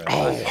ogre.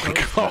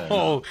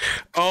 Oh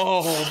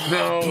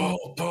no.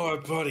 Oh, boy,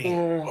 buddy.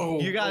 Oh,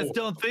 You guys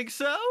don't think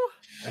so?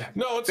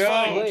 No, it's No,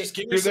 fine. wait, Just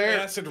give me you're some there.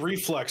 acid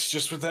reflex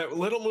just with that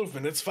little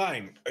movement. It's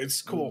fine.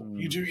 It's cool.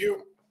 You do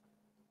you.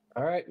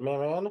 All right,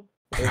 man.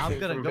 I'm Anything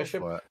gonna from go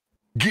Bishop? for it.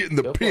 Get in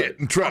the Go for pit it.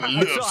 and try to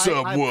So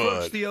love I someone.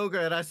 approach the ogre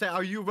and I say,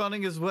 "Are you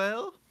running as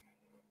well?"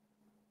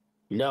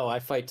 No, I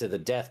fight to the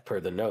death per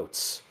the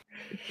notes.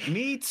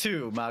 Me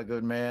too, my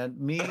good man.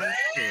 Me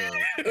too.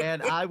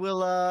 And I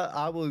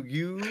will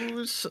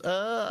use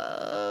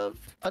an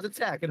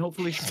attack and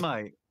hopefully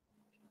smite.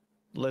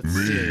 Let's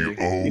see.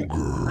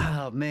 ogre.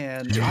 Oh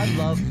man, I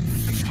love.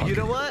 You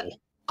know what?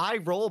 I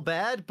roll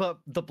bad, but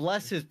the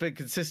bless has been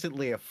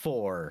consistently a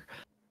 4.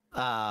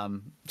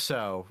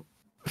 So,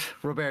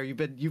 Robert, you've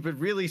been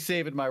really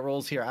saving my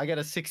rolls here. I got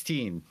a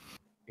 16.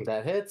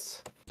 That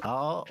hits.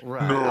 All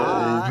right. No,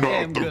 I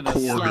am not the gonna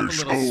slap a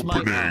Cornish little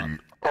smite on. opening.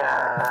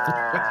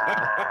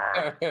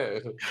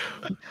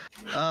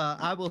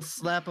 I will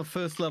slap a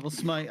first level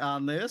smite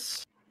on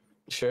this.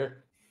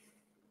 Sure.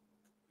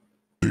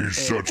 He's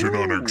such an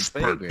Ooh,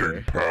 unexpected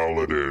baby.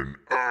 paladin.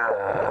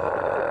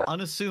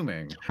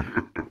 Unassuming.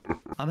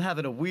 I'm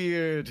having a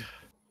weird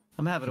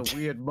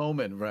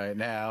moment right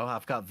now.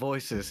 I've got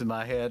voices in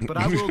my head, but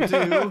I will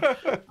do.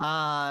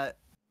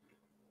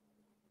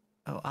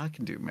 Oh, I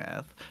can do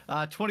math.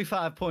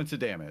 25 points of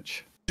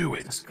damage. Do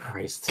it. Jesus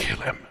Christ. Kill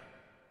him.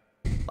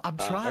 I'm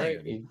All trying.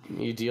 right,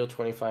 you deal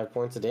 25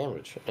 points of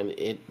damage, and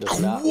it does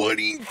not look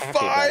happy about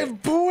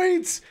 25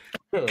 points?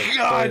 it.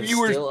 God, But it's you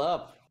were still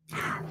up.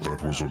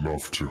 That was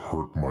enough to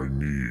hurt my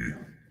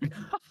knee.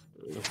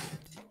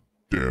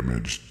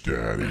 Damaged,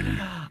 Daddy.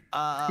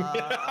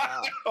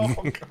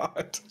 Oh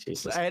God.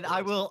 Jesus. And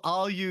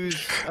I'll use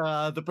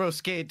the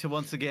broscade to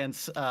once again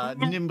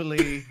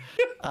nimbly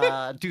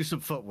do some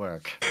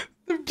footwork.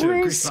 the to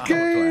increase my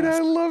armor broscade. class. I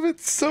love it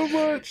so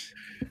much.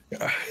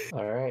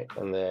 All right,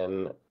 and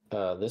then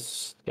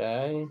this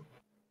guy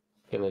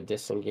gonna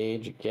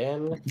disengage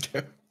again.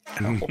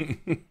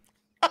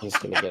 He's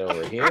gonna get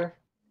over here.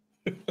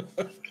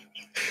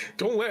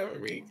 Don't laugh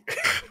at me.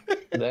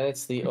 Then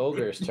it's the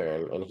ogre's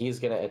turn, and he's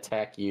gonna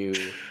attack you,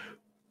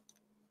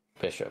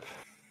 Bishop,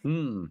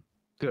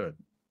 Good.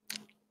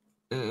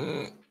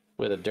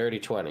 with a dirty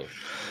 20.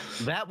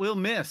 That will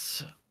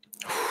miss.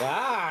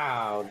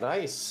 Wow,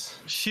 nice.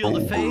 Shield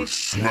of Ogre Faith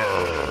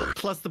smack.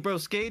 plus the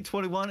broscade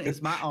 21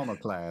 is my armor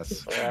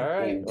class. All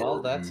right,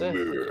 well that's it.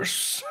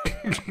 Miss.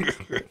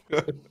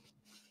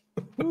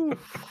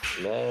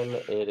 Then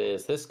it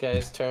is this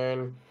guy's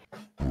turn,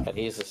 and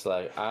he's just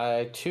like,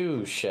 I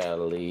too shall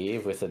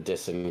leave with a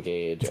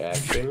disengage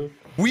action.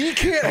 We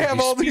can't have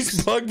all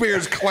these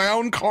bugbears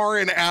clown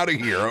carring out of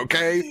here,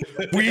 okay?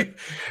 We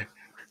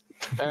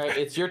All right,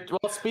 it's your.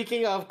 Well,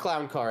 speaking of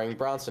clown carring,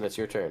 Bronson, it's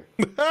your turn.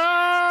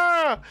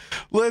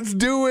 let's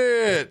do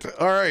it.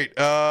 All right.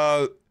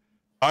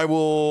 I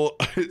will,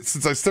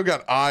 since I still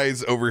got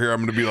eyes over here, I'm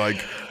gonna be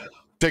like,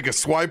 take a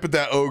swipe at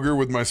that ogre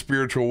with my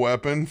spiritual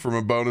weapon from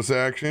a bonus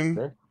action.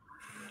 Sure.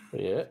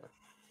 Yeah.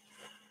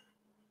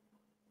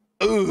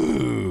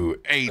 Ooh,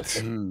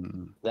 8.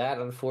 That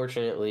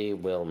unfortunately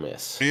will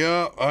miss.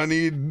 Yeah, I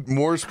need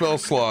more spell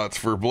slots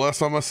for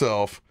bless on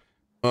myself.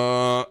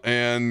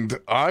 And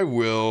I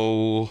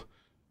will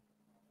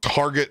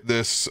target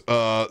this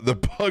the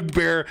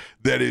bugbear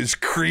that is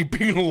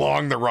creeping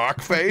along the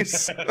rock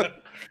face.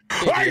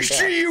 I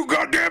see you,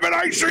 goddammit,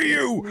 I see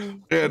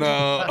you. And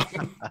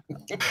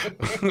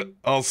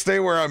I'll stay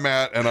where I'm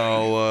at, and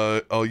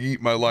I'll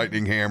yeet my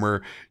lightning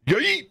hammer.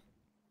 Yeet.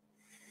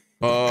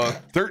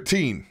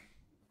 13.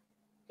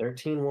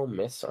 13 will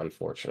miss,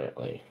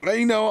 unfortunately.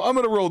 You know, I'm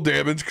gonna roll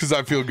damage because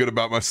I feel good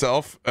about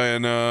myself,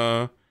 and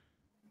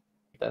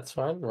That's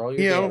fine. Roll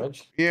your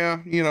damage. yeah,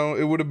 you know,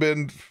 it would have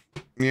been,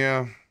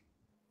 yeah,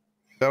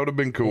 that would have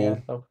been cool.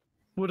 Yeah. Oh,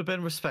 Would have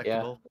been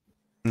respectable.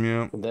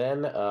 Yeah.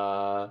 then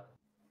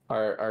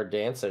our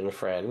dancing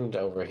friend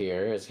over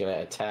here is gonna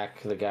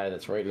attack the guy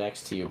that's right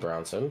next to you,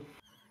 Bronson,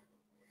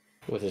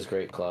 with his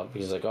great club.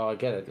 He's like, "Oh, I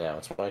get it now.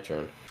 It's my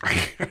turn."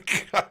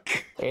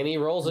 And he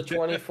rolls a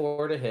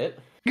 24 to hit.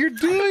 You're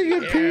doing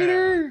it,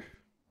 Peter.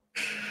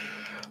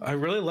 I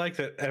really like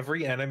that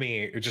every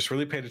enemy just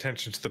really paid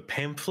attention to the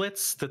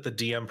pamphlets that the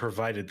DM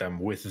provided them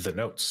with the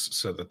notes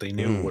so that they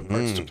knew what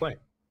parts to play.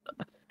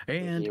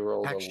 And He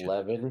rolls action.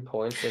 11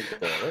 points of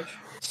damage.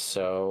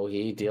 So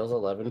he deals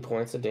 11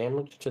 points of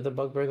damage to the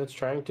bugbear that's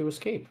trying to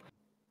escape.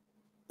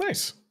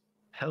 Nice.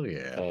 Hell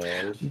yeah.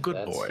 And Good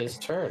that's boy. his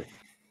turn.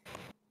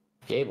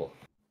 Gable.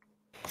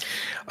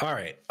 All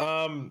right.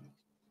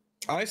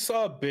 I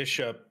saw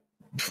Bishop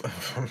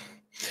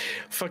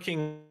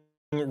fucking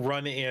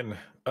run in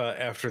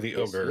after the Yes,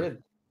 ogre.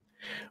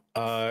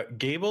 good.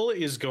 Gable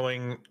is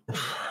going.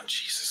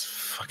 Jesus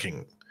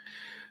fucking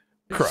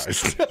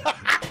Christ.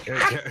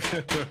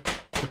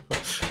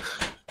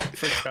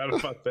 Forgot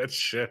about that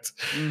shit.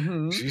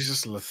 Mhm.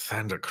 Jesus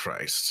Lathander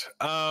Christ.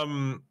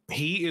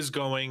 He is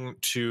going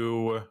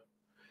to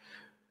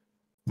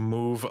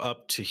move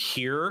up to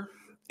here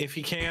if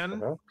he can.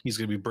 Uh-huh. He's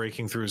going to be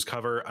breaking through his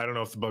cover. I don't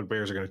know if the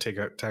bugbears are going to take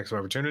attacks of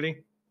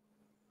opportunity.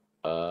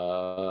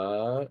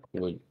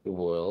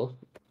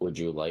 Would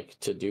you like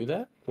to do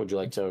that? Would you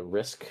like to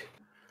risk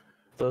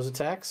those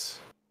attacks?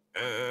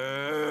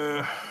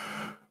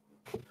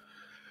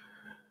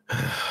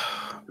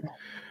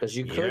 Because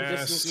you could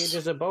Yes. disengage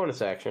as a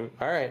bonus action.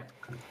 All right.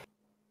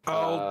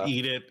 I'll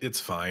eat it. It's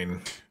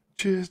fine.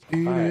 Just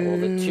eat All right. Well,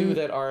 the two it.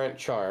 that aren't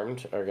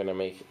charmed are gonna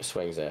make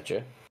swings at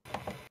you.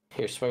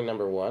 Here's swing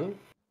number 1.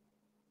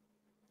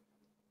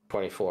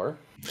 24.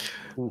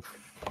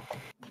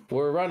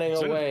 We're running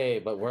Is it- away,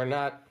 but we're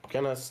not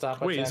gonna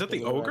stop. Wait, is that the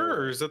attacking you ogre or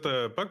anyway. is that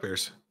the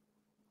bugbears?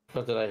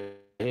 What did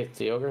I hit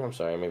the ogre? I'm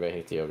sorry. Maybe I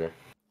hit the ogre.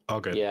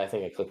 All good. Yeah, I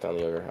think I clicked on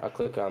the ogre. I'll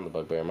click on the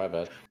bugbear. My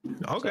bad.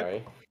 All good.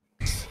 Sorry.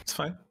 It's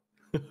fine.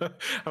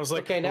 I was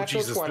like, Okay, oh,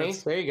 natural Jesus, 20.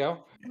 that's- There you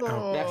go.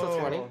 Natural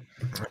 20.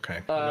 Okay.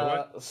 You know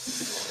what?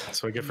 S-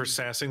 That's what I get for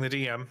sassing the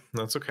DM.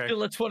 That's okay.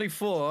 Still a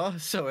 24,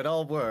 so it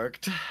all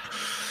worked.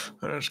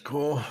 That's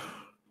cool.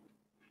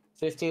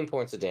 15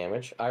 points of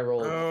damage. I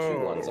rolled 2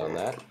 ones on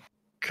that.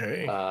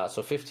 Okay.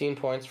 So 15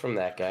 points from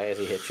that guy as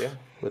he hit you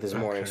with his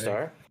Morning Okay.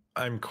 Star.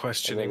 I'm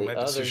questioning my the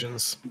other-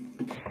 decisions.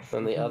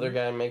 Then the other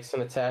guy makes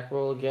an attack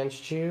roll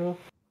against you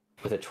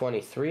with a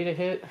 23 to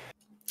hit.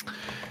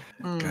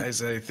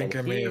 Guys, I think I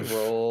And may he have.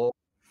 rolled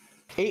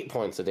 8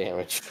 points of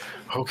damage.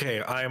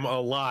 Okay, I'm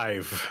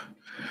alive.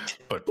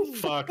 But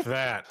fuck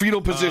that.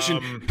 Fetal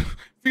position.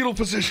 Fetal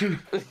position.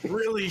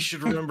 Really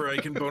should remember I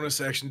can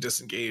bonus action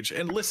disengage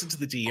and listen to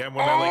the DM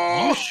when they're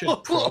like, you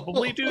should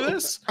probably do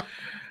this.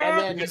 And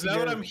then Because now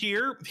that I'm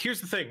here, here's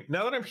the thing.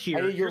 Now that I'm here,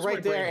 you're here's my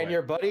right there, brain and went.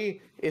 your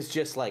buddy is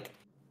just like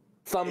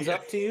thumbs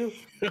up to you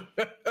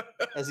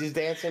as he's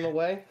dancing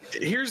away.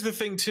 Here's the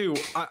thing, too.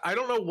 I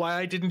don't know why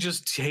I didn't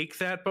just take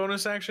that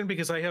bonus action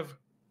because I have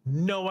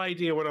no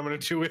idea what I'm going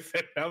to do with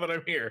it now that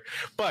I'm here.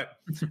 But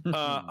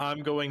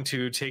I'm going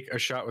to take a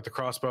shot with the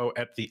crossbow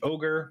at the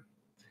ogre.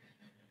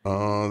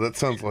 That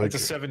sounds like It's a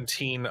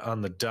 17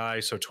 on the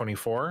die, so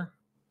 24.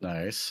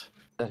 Nice.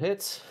 That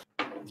hits.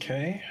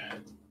 Okay.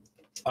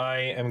 I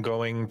am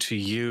going to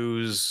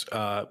use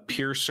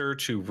Piercer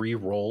to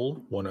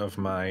re-roll one of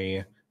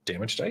my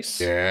damage dice.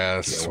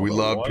 yes, Yeah, we well,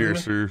 love one.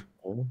 Piercer.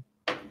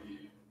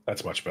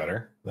 That's much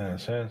better.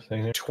 That's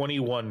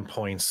 21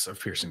 points of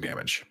piercing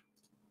damage.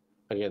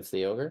 Against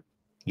the ogre.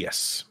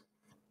 Yes.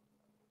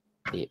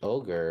 The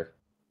ogre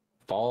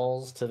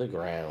falls to the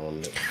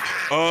ground.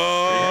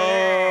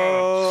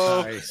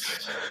 Oh,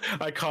 Nice.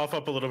 I cough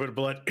up a little bit of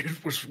blood.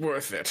 It was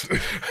worth it.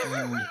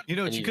 You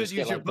know, And you you could just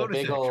use get, your like, the bonus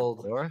big action,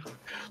 old- Laura.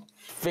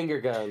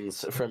 Finger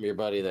guns from your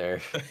buddy there.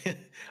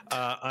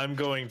 I'm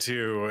going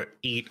to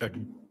eat a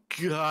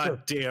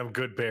goddamn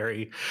good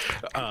berry.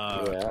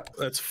 Yeah.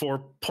 That's 4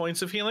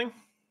 points of healing.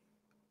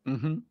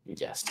 Mm-hmm.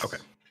 Yes. Okay.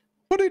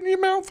 put it in your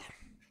mouth.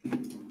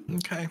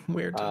 Okay,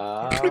 weird.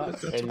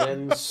 And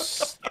then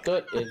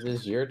Soot, it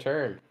is your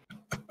turn.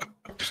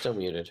 Still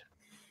muted.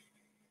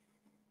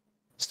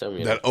 Still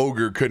muted. That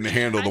ogre couldn't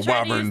handle I the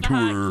tried to use Wyvern the Tor.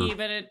 hotkey,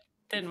 but it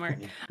didn't work.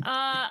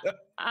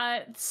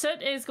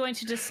 Soot is going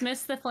to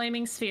dismiss the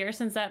flaming sphere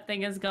since that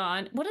thing is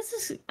gone. What is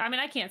this? I mean,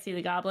 I can't see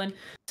the goblin,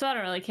 so I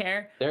don't really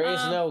care. There is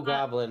no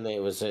goblin. It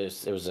was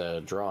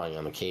a drawing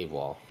on the cave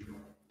wall.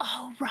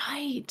 Oh,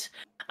 right.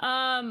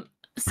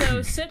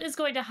 So Soot is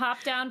going to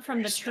hop down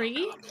from the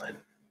tree.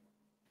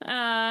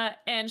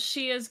 And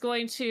she is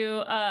going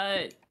to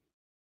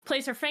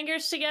place her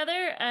fingers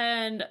together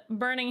and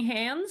burning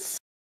hands.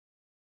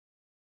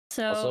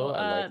 So Also,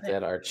 I like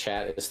that our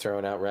chat is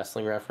throwing out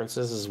wrestling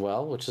references as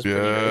well, which is pretty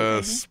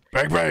Yes,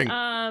 bang bang.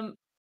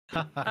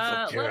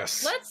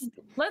 Yes.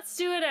 Let's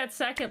do it at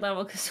second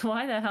level, because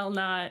why the hell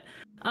not?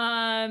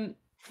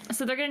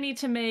 So they're gonna need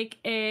to make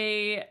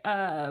a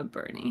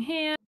burning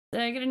hand.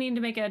 They're gonna need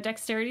to make a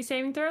dexterity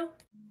saving throw.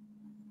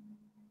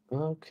 great.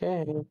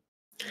 Okay.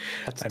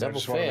 That's a And I double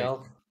just wanna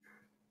fail.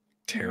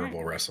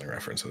 Terrible wrestling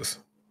references.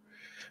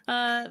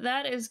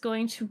 That is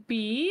going to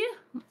be,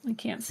 I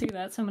can't see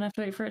that, so I'm gonna have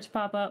to wait for it to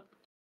pop up.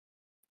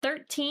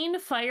 13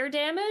 fire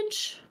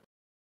damage.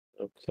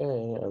 Okay,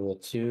 on the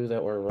two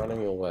that were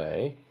running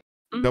away.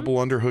 Mhm. Double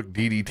underhook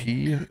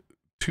DDT,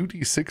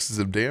 2d6s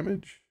of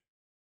damage.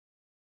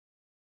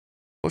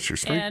 Plus your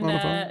strength And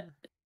modifier.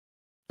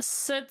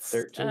 Soot's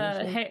 13, you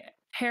said?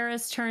 hair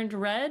is turned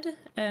red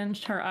and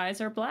her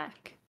eyes are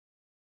black.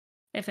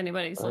 If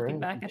anybody's looking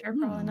Alright. back at her,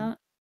 probably not.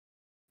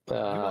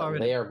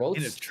 They are both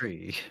in a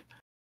tree.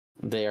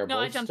 They are No,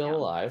 I both jumped still down.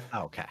 alive,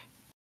 Okay.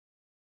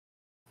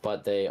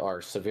 but they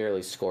are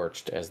severely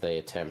scorched as they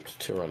attempt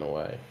to run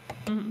away.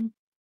 Mhm.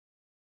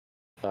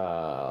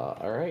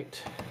 All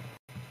right.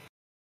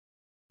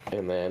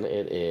 And then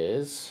it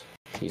is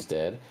he's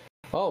dead.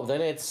 Oh,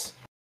 then it's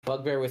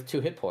Bugbear with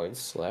 2 hit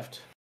points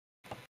left.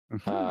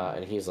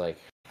 And he's like,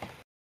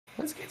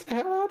 "Let's get the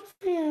hell out of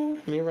here!" And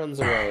he runs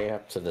away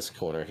up to this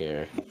corner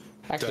here.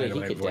 Actually, he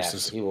Dynamite could dash.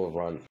 voices. He will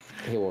run.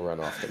 He will run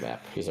off the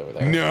map. He's over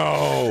there.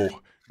 No.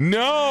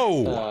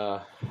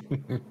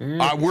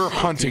 We're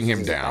hunting him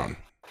he's- down.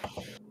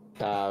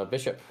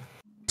 Bishop.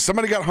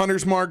 Somebody got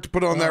hunter's mark to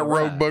put on that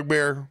rogue Alright.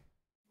 bugbear.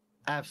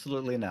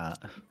 Absolutely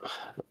not.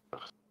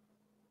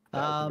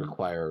 That would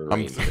require a I'm-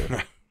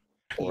 ranger.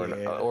 Or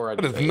an, Yeah. or a,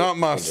 That is not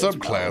my a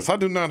subclass. I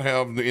do not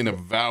have in a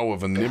vow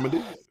of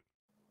anonymity.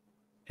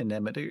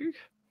 Anemone.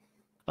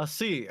 I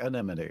see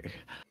anemone.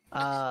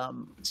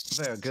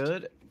 Very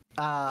good.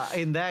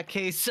 In that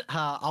case,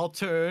 I'll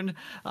turn,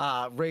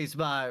 raise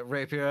my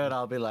rapier, and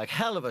I'll be like,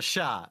 hell of a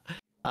shot,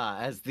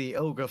 as the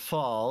ogre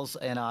falls,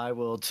 and I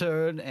will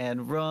turn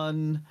and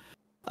run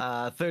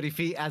 30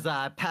 feet. As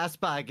I pass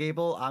by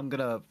Gable, I'm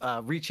gonna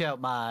reach out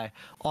my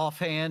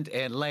offhand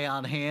and lay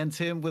on hands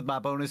him with my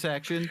bonus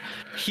action,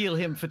 heal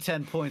him for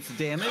 10 points of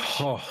damage.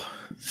 Oh,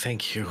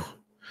 thank you.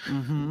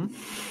 Mm-hmm.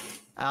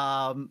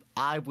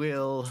 I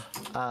will.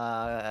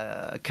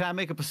 Can I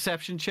make a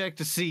perception check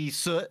to see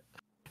Soot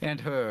and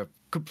her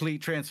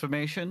complete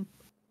transformation?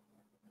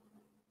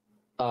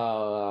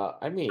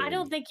 I mean, I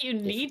don't think you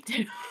need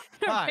to.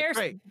 Her Alright, hair's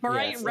great.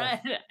 bright Yes,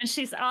 red and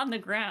she's on the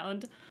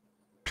ground.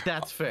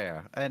 That's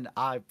fair, and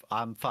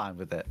I'm fine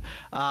with it.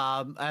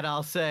 And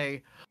I'll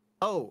say,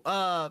 "Oh,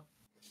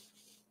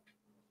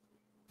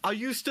 are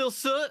you still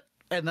Soot?"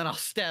 And then I'll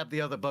stab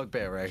the other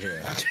bugbear right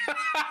here.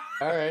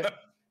 All right.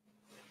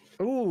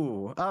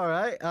 Ooh, all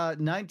right.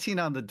 19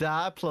 on the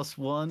die,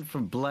 +1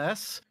 from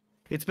Bless.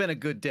 It's been a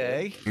good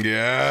day.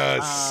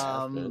 Yes.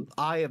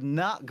 I am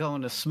not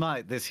going to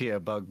smite this here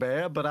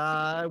bugbear, but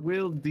I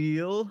will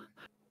deal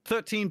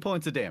 13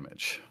 points of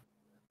damage.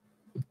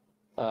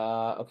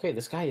 Okay,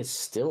 this guy is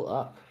still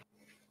up.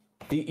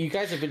 You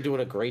guys have been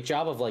doing a great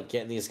job of like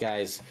getting these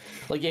guys.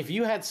 Like if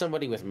you had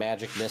somebody with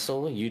magic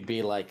missile, you'd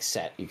be like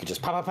set. You could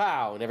just pow pow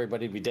pow and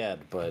everybody'd be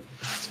dead. But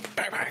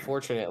Bang, bang.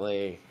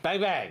 fortunately,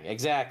 bang bang,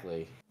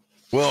 exactly.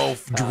 Well,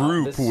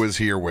 Droop was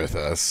here with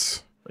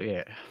us.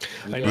 Yeah.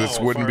 This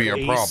wouldn't be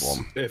a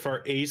problem. If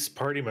our ace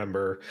party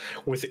member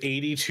with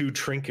 82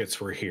 trinkets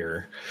were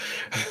here,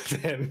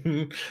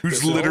 then Who's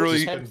this would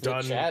literally have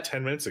been done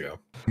 10 minutes ago.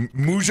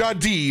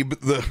 Mujadib,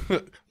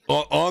 the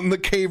on the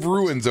cave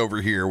ruins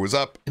over here, was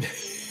up.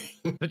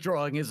 The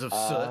drawing is of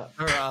Soot,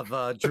 or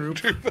of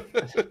Droop.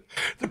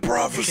 The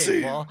prophecy.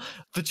 Okay, well,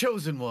 the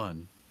chosen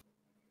one.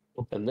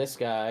 And this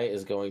guy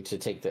is going to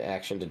take the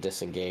action to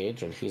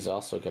disengage, and he's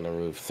also going to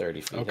move 30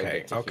 feet.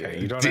 Okay. Here.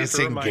 You don't have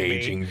to remind me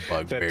Disengaging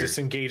bugbear. that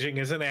disengaging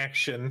is an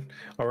action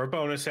or a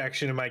bonus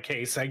action in my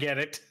case. I get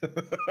it.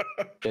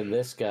 And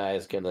this guy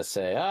is going to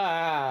say,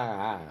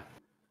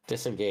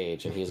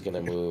 disengage, and he's going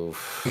to move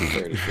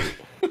 30 feet.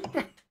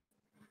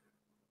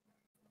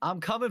 I'm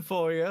coming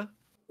for you.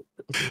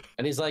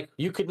 And he's like,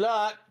 you could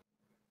not,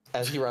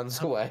 as he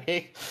runs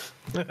away.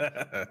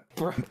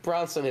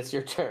 Bronson, it's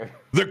your turn.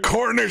 The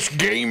Cornish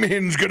game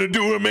hen's gonna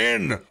do him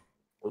in.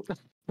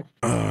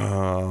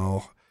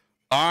 Oh,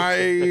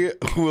 I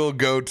will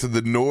go to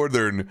the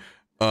northern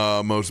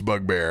most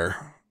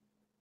bugbear.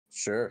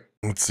 Sure.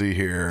 Let's see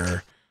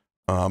here.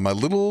 My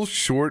little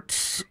short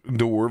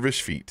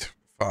dwarvish feet.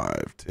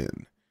 5,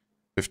 10,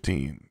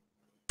 15,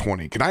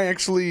 20. Can I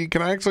actually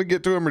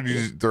get to him, or do you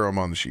just throw him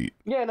on the sheet?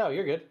 Yeah, no,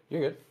 you're good.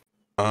 You're good.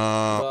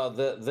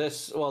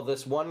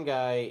 This one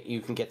guy,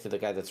 you can get to the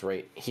guy that's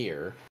right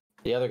here.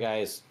 The other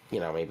guy's,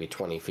 maybe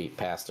 20 feet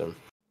past him.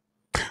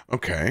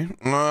 Okay,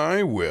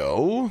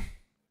 I'll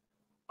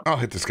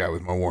hit this guy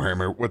with my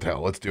warhammer. What the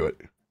hell? Let's do it.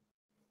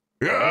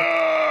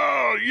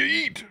 Yeah,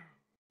 yeet.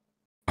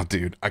 Oh,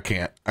 dude, I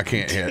can't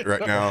hit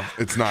right now.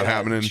 It's not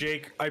happening.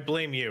 Jake, I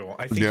blame you.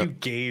 I think you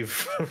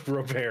gave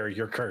Robert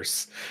your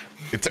curse.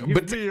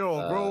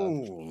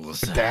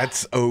 Rolls.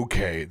 That's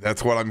okay.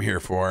 That's what I'm here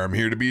for. I'm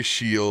here to be a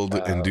shield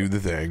and do the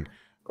thing.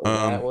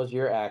 That was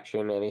your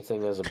action.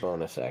 Anything is a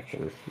bonus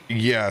action.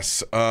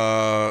 Yes.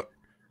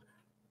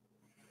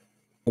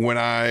 When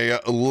I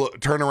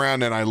turn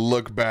around and I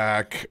look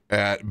back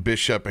at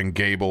Bishop and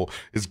Gable,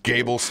 is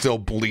Gable still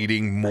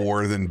bleeding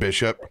more than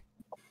Bishop?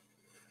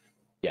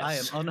 Yes. I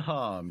am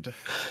unharmed.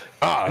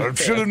 I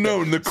should have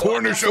known. The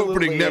Cornish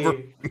opening never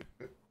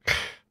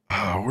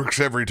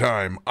works every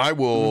time. I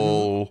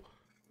will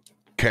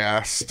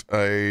cast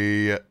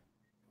a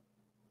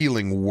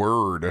healing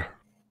word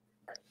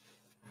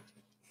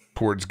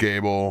towards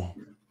Gable.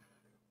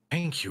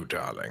 Thank you,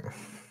 darling.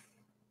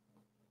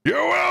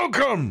 You're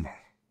welcome.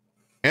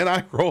 And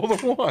I rolled a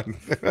 1.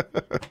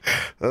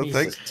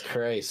 Jesus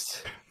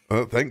Christ.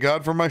 Thank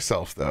God for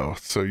myself, though.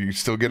 So you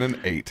still get an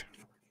 8.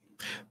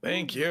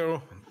 Thank you.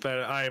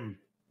 That I'm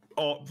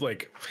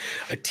like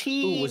a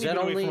teeny was that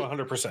only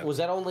 100%? Was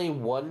that only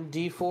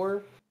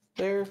 1d4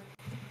 there?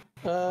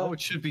 It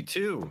should be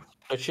 2.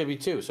 It should be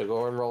 2. So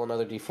go and roll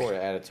another d4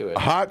 to add it to it.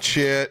 Hot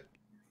shit.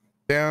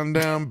 Down,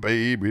 down,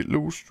 baby.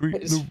 Low street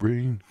in the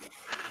rain.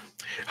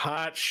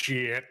 Hot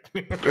shit.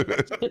 I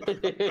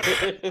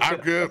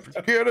can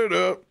get it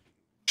up.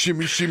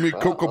 Shimmy, shimmy,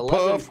 Cocoa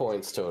 11 Puff.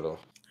 points total.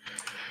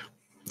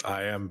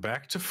 I am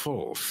back to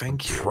full.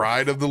 Thank you.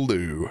 Pride of the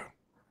Lou.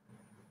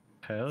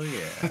 Hell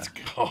yeah. Let's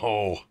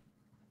go.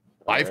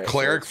 Life right,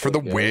 cleric so for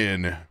the go.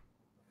 win.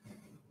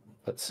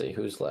 Let's see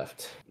who's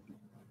left.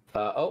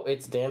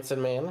 It's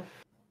Dancing Man.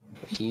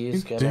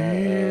 He's gonna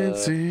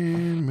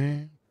Dancing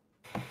man.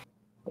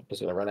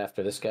 He's gonna run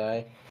after this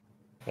guy,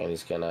 and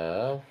he's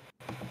gonna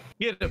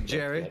Get him,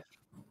 Jerry. Jerry,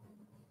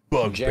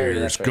 Bugbear's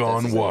that's right,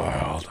 gone that's his name.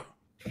 wild.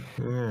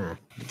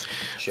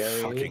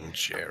 Jerry. Fucking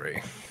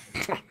Jerry.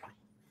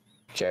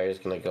 Jerry's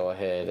gonna go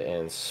ahead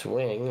and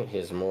swing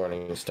his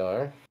Morning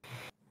Star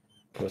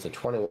with a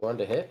 21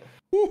 to hit.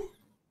 Woo.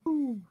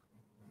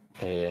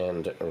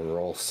 And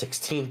roll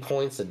 16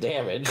 points of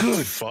damage.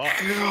 Good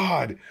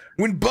God.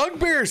 When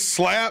bugbears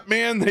slap,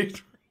 man, they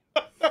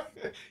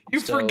you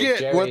So forget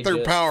Jerry what they're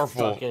just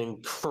powerful.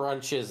 Fucking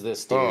crunches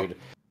this Oh. dude.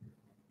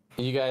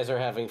 You guys are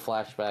having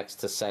flashbacks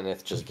to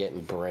Seneth just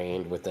getting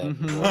brained with that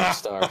Morning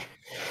Star.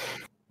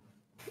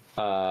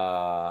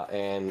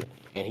 And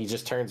he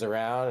just turns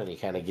around and he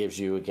kind of gives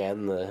you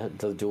again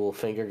the dual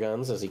finger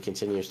guns as he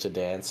continues to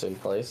dance in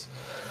place.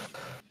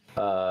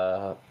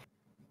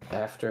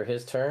 After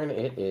his turn,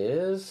 it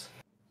is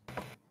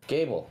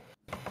Gable.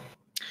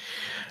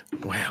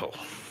 Well,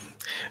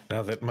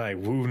 now that my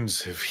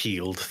wounds have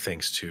healed,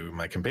 thanks to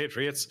my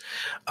compatriots,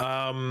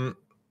 how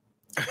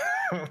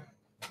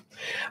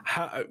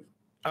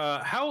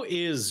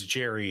is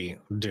Jerry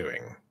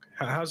doing?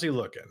 How's he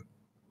looking?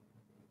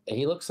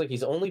 He looks like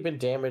he's only been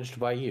damaged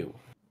by you.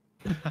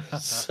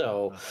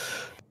 So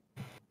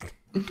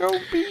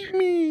Don't beat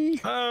me.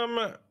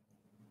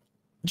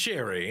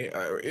 Jerry,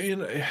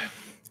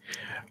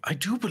 I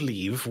do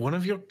believe one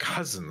of your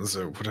cousins,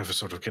 or whatever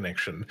sort of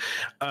connection,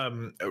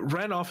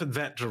 ran off in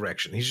that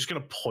direction. He's just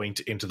going to point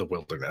into the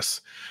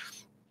wilderness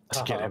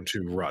to get him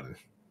to run.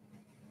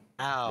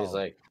 Ow. he's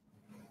like,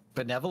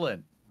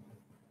 benevolent.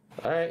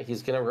 All right,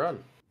 he's gonna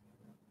run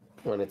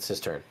when it's his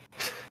turn.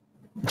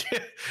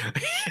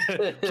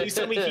 Please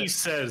tell me he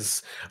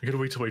says, I gotta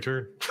wait till my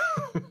turn.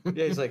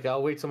 Yeah, he's like,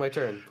 I'll wait till my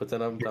turn, but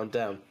then I'm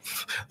down.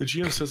 The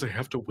GM says I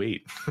have to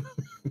wait.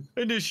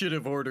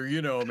 Initiative order,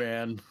 you know,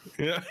 man.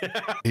 Yeah.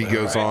 He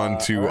goes on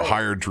to all right.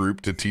 hire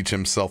Droop to teach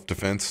him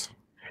self-defense.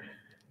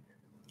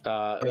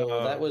 Well,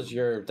 that was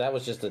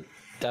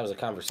a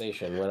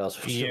conversation. What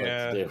else would you like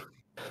to do?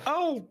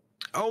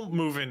 I'll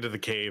move into the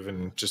cave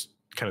and just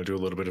kind of do a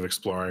little bit of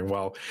exploring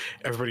while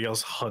everybody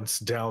else hunts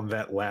down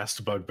that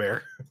last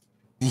bugbear.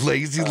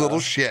 Lazy little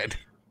shit.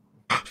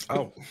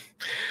 Oh,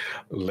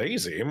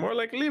 lazy? More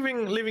like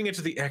leaving it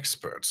to the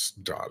experts,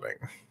 darling.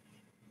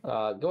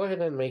 Go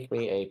ahead and make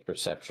me a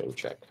perception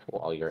check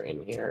while you're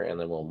in here, and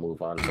then we'll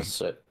move on to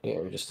Soot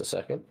here in just a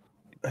second.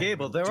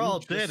 Gable, they're all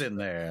dead in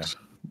there.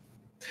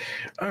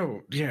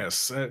 Oh,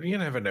 yes. You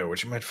never know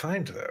what you might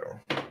find, though.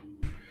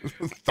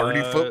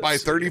 30 foot by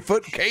 30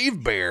 foot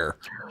cave bear.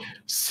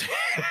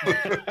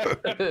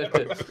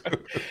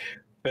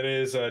 That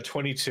is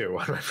 22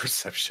 on my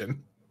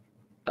perception.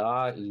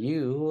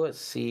 You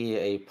see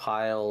a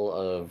pile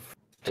of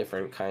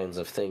different kinds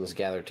of things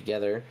gathered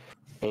together,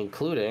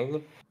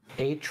 including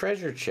a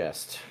treasure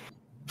chest.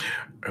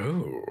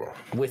 Oh.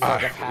 With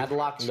like a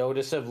padlock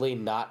noticeably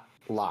not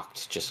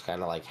locked, just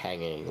kind of like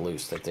hanging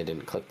loose that they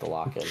didn't click the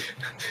lock in.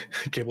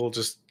 Gable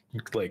just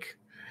like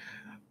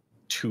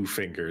 2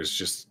 fingers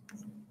just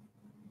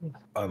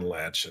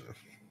unlatch and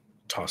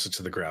toss it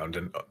to the ground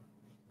and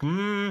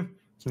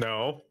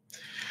no.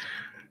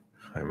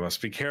 I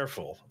must be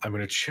careful. I'm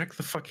going to check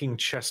the fucking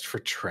chest for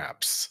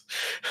traps.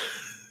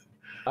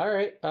 All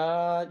right.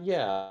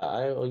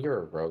 You're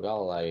a rogue.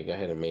 I'll allow you to go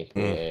ahead and make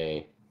me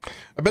a.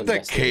 I bet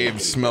that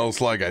cave smells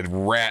like a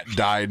rat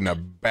died in a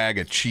bag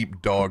of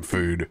cheap dog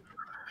food.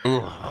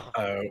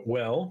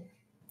 Well,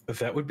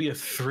 that would be a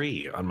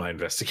 3 on my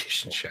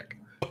investigation check.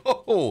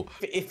 Oh,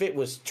 If it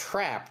was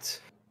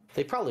trapped,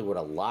 they probably would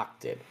have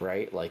locked it,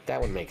 right? Like that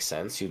would make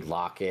sense. You'd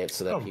lock it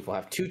so that people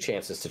have 2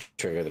 chances to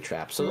trigger the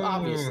trap. So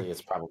obviously,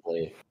 it's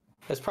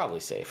probably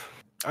safe.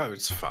 Oh,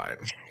 it's fine.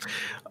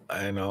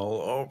 And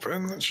I'll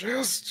open the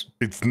chest.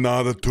 it's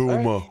not a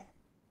tumor.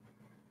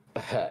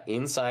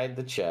 Inside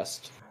the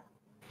chest,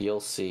 you'll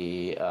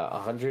see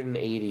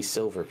 180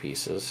 silver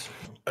pieces,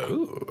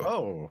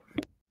 Oh.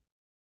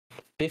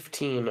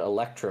 15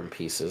 electrum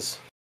pieces,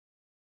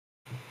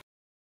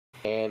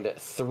 and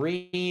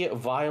 3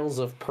 vials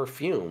of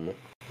perfume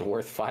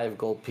worth 5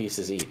 gold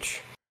pieces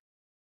each.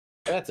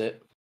 That's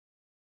it.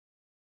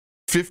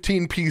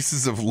 15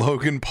 pieces of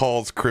Logan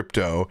Paul's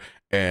crypto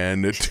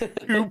and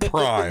 2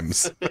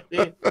 primes.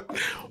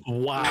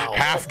 Wow.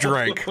 Half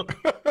drank.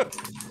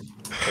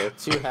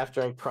 2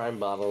 half-drunk prime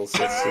bottles.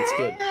 It's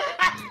good.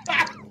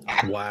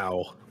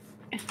 Wow.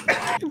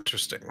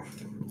 Interesting.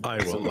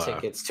 I Some will.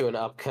 tickets to an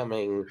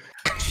upcoming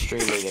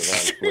streaming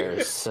event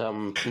where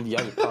some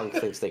young punk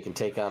thinks they can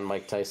take on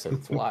Mike Tyson.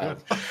 It's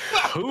wild.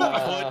 Who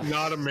put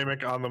not a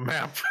mimic on the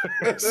map?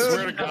 I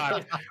swear to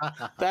God.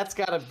 That's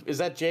gotta. Is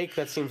that Jake?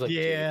 That seems like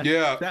Yeah, Jake.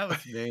 Yeah. that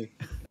was me.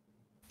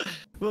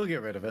 We'll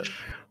get rid of it.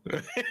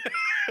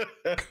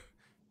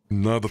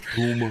 Not a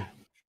tumor.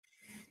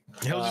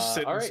 He'll just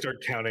sit all and right.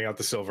 start counting out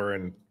the silver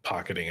and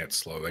pocketing it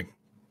slowly.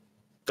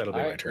 That'll be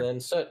All my right, turn. then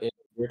Soot, it's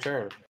your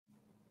turn.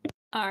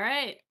 All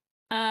right.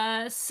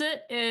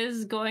 Soot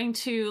is going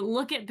to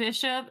look at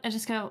Bishop and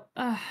just go,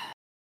 ugh.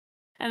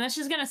 And then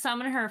she's going to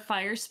summon her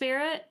fire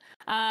spirit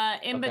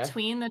in Okay.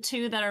 between the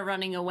 2 that are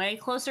running away,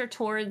 closer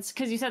towards,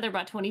 because you said they're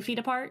about 20 feet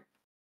apart.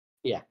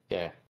 Yeah.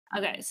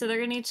 Okay, so they're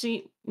going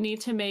to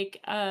need to make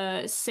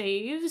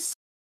saves.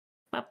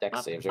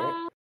 Dex saves,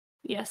 right?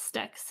 Yes,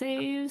 dex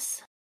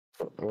saves.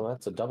 Well,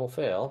 that's a double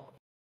fail.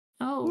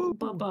 Oh,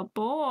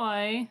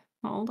 boy.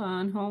 Hold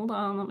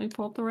on. Let me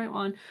pull up the right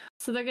one.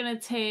 So they're going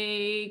to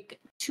take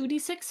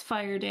 2d6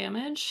 fire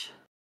damage.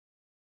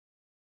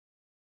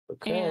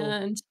 Okay.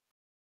 And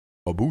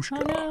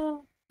Babushka. oh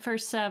no, for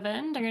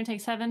 7, they're going to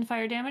take 7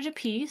 fire damage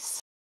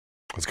apiece.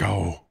 Let's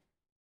go.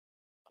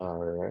 All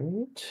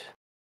right.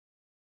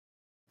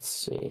 Let's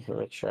see.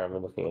 Make sure I'm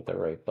looking at the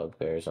right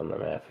bugbears on the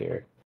map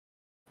here.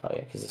 Oh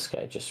yeah, because this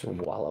guy just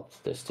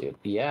walloped this dude.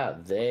 Yeah,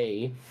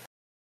 they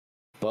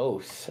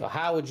both.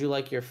 How would you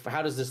like your?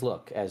 How does this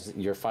look as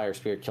your fire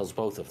spirit kills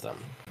both of them?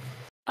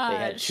 They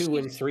had 2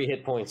 and 3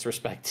 hit points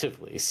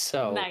respectively.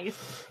 So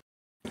nice.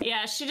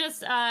 Yeah, she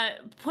just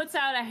puts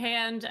out a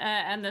hand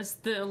and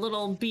the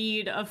little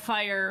bead of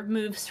fire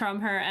moves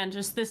from her, and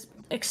just this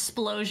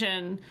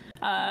explosion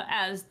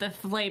as the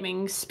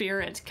flaming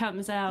spirit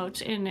comes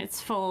out in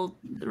its full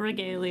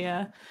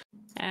regalia,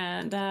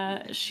 and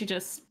she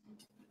just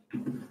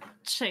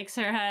shakes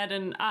her head,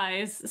 and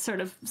eyes sort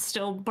of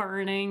still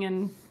burning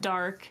and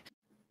dark,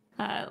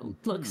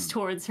 looks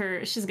towards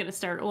her. She's gonna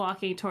start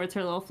walking towards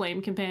her little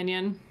flame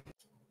companion.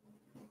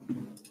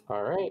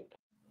 all right.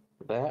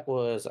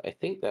 I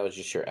think that was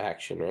just your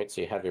action, right?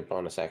 So you have your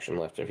bonus action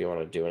left if you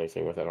want to do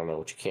anything with it. I don't know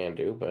what you can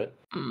do, but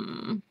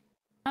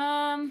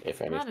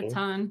if anything. Not a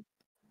ton.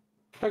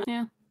 Okay.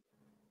 Yeah.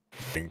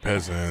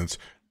 Peasants.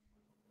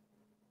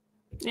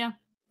 Yeah.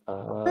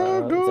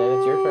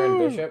 It's your turn,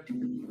 Bishop.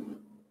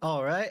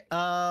 All right.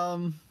 All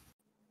I'm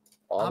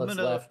that's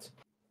gonna- left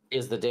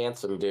is the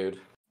dancing dude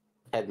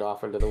heading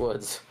off into the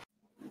woods.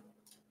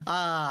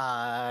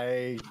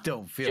 I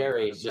don't feel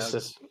Jerry, good just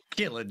about this.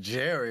 killing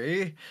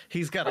Jerry.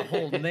 He's got a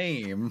whole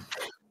name.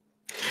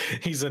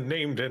 He's a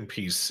named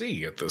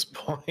NPC at this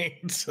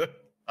point.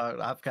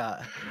 I've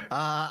got.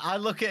 I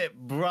look at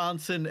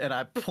Bronson and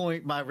I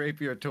point my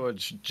rapier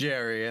towards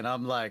Jerry, and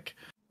I'm like,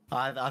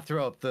 I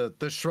throw up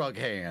the shrug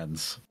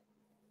hands.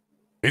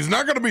 He's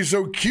not going to be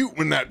so cute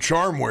when that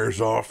charm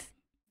wears off.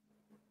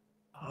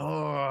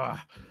 Oh,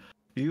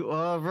 you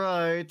are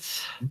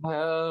right.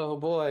 Oh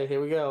boy,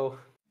 here we go.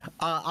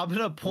 I'm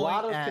gonna A point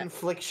lot of at.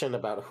 confliction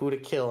about who to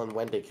kill and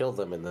when to kill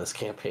them in this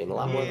campaign. A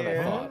lot more than I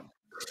Yeah. thought.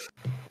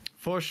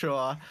 For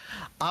sure.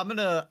 I'm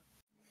gonna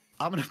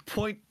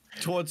point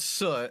towards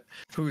Soot,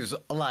 who's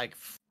like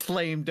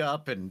flamed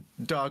up and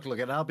dark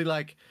looking. I'll be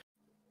like,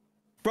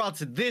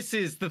 Bronson, this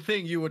is the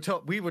thing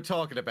we were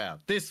talking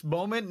about. This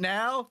moment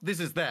now, this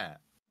is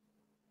that.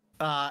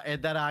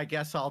 And then I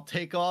guess I'll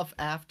take off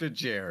after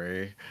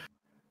Jerry,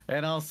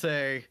 and I'll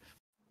say,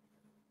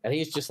 And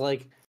he's just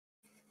like,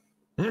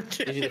 gives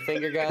you the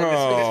finger gun.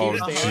 Oh,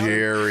 Keeps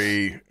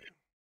dancing.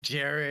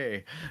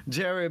 Jerry.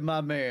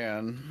 my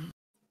man.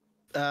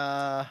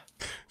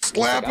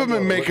 Slap I'm him gonna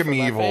and make look for him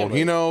my evil. family.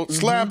 You know,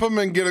 slap him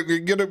and get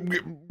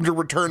to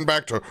return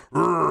back to.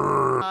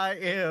 I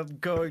am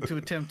going to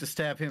attempt to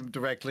stab him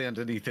directly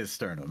underneath his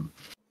sternum.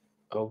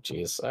 Oh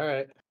jeez. All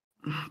right.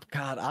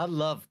 God, I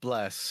love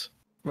Bless.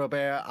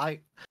 Robert, I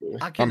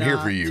I'm cannot here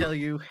for you. tell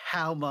you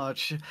how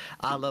much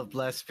I love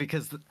Bless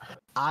because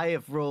I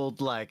have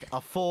rolled like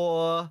a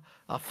 4,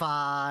 a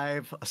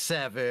 5, a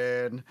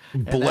 7.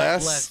 And that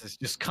Bless is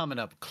just coming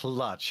up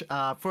clutch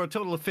for a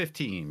total of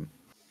 15.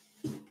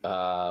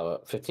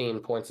 15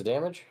 points of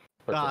damage.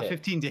 Or to hit?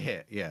 15 to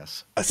hit,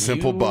 yes. A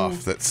simple You-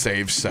 buff that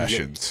saves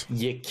sessions.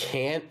 You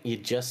can't. You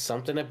just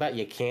something about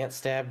you can't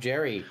stab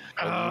Jerry.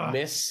 And you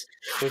miss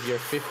with your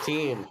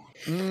 15.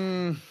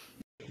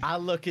 I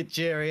look at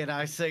Jerry and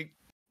I say,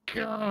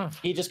 "Gah."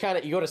 He just kind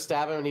of. You go to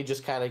stab him, and he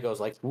just kind of goes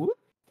like, whoop,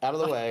 out of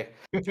the way.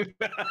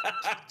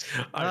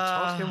 I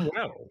taught him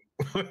well.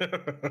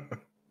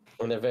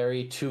 In a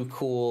very too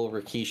cool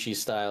Rikishi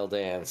style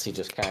dance, he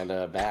just kind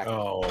of back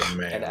Oh and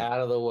man. out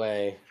of the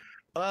way.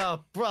 Oh,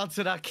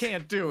 Bronson, I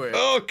can't do it.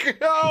 Oh, He's pulling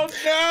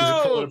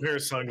no! a pair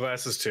of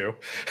sunglasses too.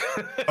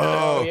 Oh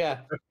Oh, yeah,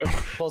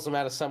 pulls him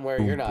out of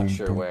somewhere you're not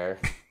sure where.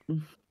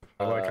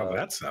 I like how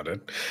that sounded.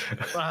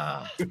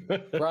 Ah.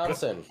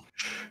 Bronson.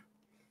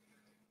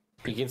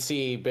 You can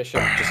see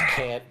Bishop just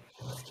can't.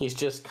 He's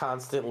just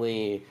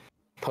constantly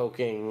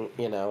poking.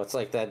 You know, it's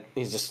like that.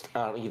 He's just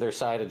on either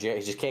side of Jerry.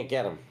 He just can't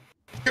get him.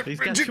 He's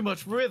got too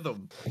much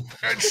rhythm.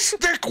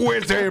 Stick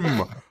with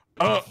him.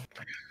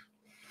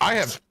 I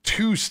have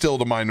 2 still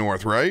to my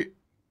north, right?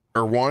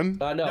 Or 1?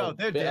 No, No,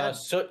 they're dead.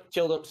 Soot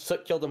killed them.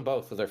 Soot killed them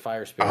both with their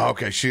fire spirit. Oh,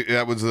 okay,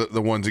 that was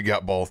the ones that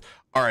got both.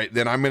 All right,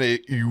 then I'm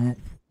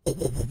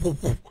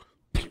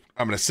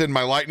gonna send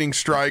my lightning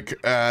strike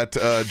at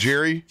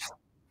Jerry.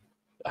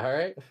 All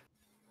right.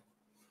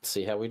 Let's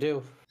see how we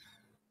do.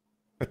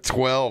 At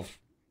 12.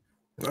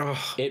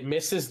 Oh, It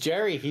misses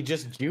Jerry. He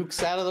just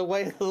jukes out of the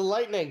way of the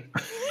lightning.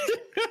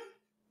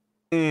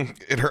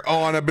 It hurt.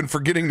 Oh, and I've been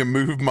forgetting to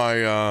move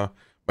my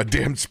my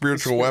damn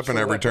spiritual weapon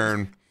every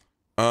turn.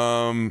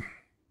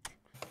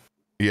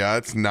 Yeah,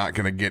 it's not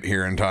gonna get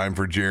here in time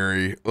for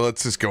Jerry.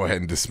 Let's just go ahead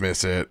and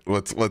dismiss it.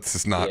 Let's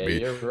just not Yeah, be.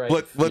 you're right.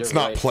 Let's You're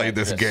not right. play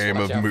this Just game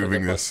watch of out for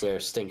moving the this. Bugbear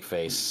stink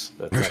face.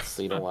 That's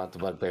you don't want the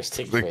bugbear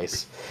stink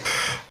face.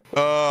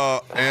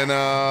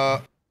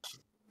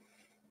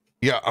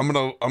 Yeah, I'm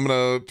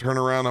gonna turn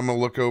around. I'm gonna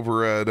look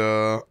over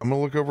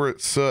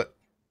at Soot.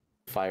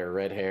 Fire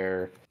red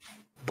hair,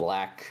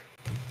 black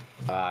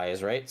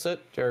eyes, right? Soot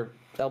or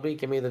LB,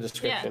 give me the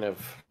description of.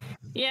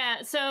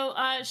 Yeah, so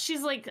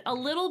she's like a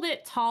little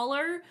bit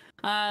taller,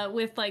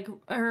 with like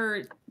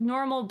her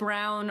normal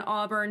brown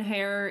auburn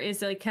hair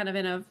is like kind of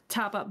in a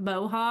top up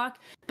mohawk,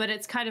 but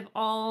it's kind of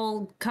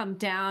all come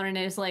down and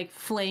is like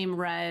flame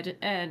red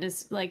and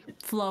is like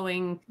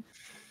flowing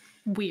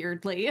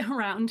weirdly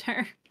around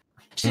her.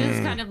 She's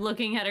just kind of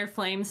looking at her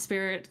flame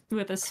spirit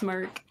with a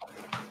smirk.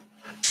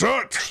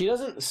 Soot. She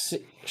doesn't.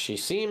 She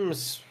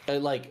seems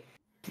like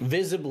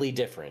visibly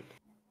different.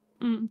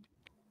 Mm.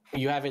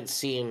 You haven't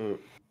seen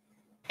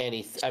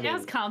anything. She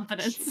has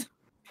confidence.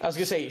 I was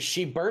gonna say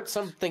she burnt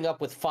something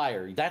up with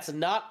fire. That's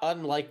not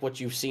unlike what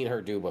you've seen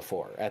her do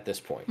before at this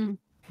point.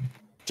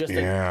 Just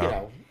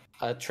a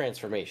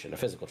transformation, a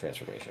physical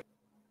transformation.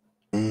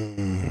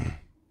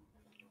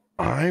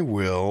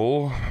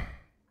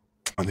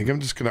 I think I'm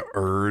just gonna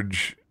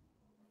urge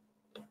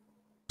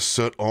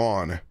Soot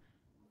on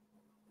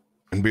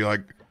and be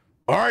like,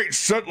 "All right,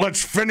 Soot,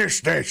 let's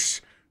finish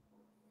this.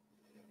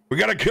 We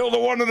gotta kill the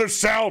one to the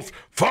south.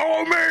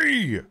 Follow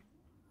me."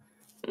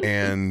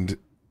 And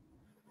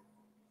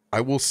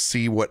I will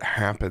see what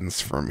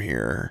happens from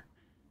here.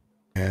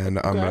 And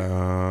I'm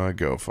gonna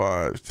go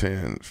 5,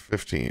 10,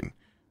 15,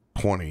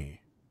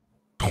 20,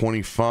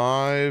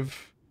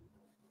 25.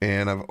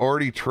 and I've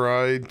already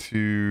tried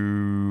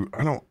to.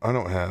 I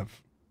don't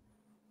have.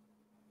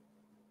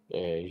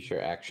 Yeah, use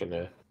your action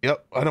to.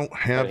 Yep, I don't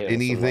have hit him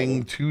with some anything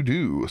lightning. to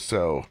do.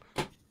 So,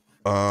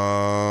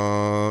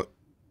 yeah,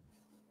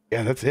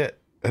 that's it.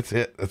 That's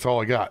it. That's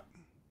all I got.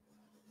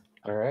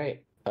 All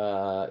right.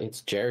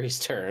 It's Jerry's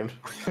turn.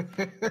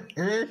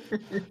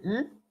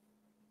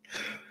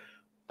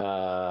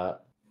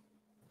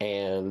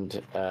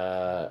 And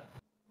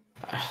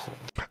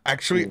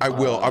Actually, I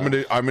will. I'm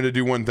gonna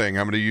do one thing.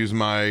 I'm gonna use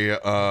my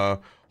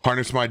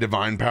harness my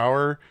divine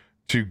power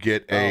to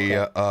get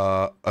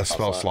a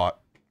spell slot.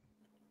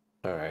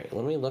 All right,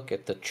 let me look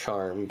at the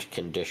charmed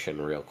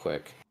condition real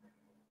quick.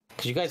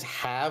 Because you guys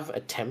have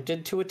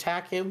attempted to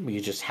attack him, but you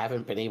just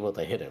haven't been able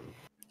to hit him.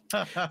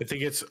 I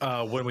think it's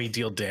when we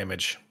deal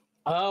damage.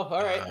 Oh,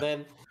 all right,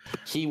 then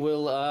he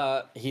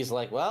will. He's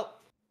like, well,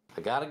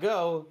 I gotta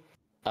go,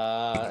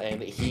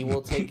 and he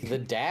will take the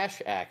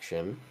dash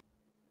action.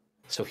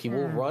 So he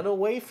will run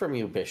away from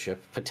you,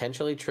 Bishop,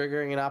 potentially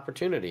triggering an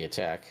opportunity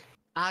attack.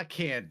 I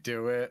can't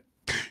do it.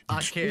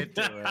 I can't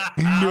do it.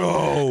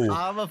 No.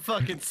 I'm a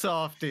fucking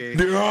softie.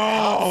 No.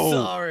 I'm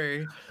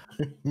sorry.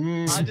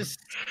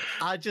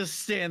 I just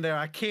stand there.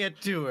 I can't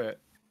do it.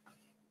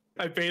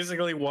 I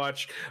basically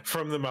watch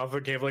from the mouth of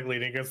the cave, like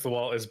leaning against the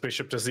wall, as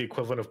Bishop does the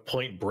equivalent of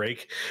Point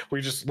Break,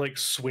 where he just like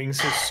swings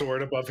his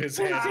sword above his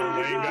head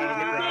and laying down on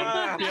the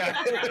ground.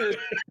 Yeah.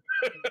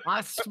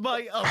 I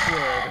smite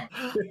upward.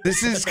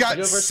 This has got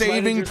ever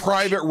Saving smited your-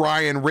 Private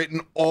Ryan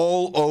written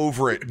all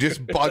over it.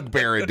 Just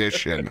Bugbear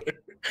edition.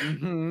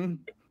 Mm-hmm.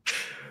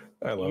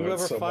 I love You it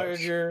ever so fired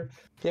much.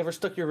 You ever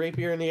stuck your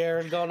rapier in the air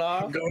and gone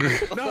off?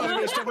 No,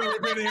 I'm just stepping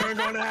right in here and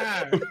going,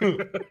 ah.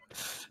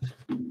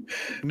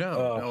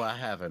 No, I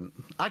haven't.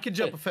 I can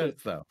jump a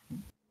fence though.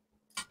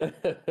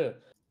 Let's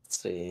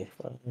see.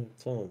 5,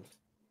 10,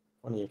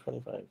 20,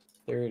 25,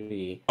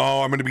 30.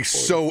 Oh, I'm going to be 40,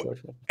 so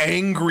 45.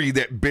 angry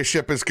that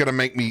Bishop is going to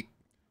make me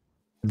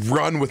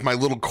run with my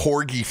little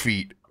corgi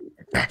feet.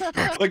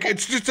 Like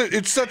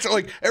it's such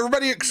like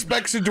everybody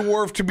expects a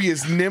dwarf to be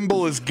as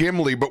nimble as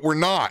Gimli, but we're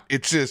not.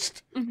 It's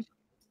just All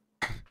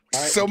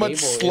right, so much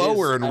Gable, it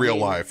slower is- in I real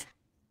mean, life.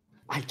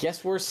 I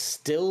guess we're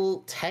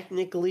still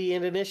technically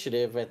in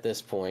initiative at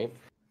this point.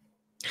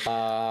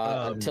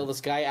 Until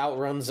this guy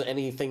outruns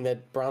anything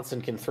that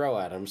Bronson can throw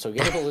at him. So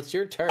Gable, it's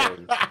your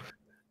turn.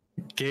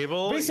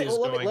 Gable is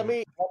Basically, going. let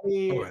me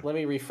Go ahead.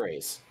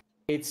 rephrase.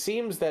 It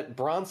seems that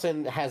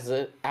Bronson has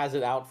it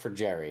out for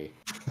Jerry.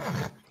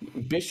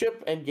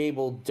 Bishop and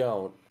Gable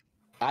don't.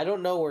 I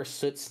don't know where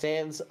Soot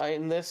stands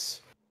in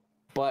this,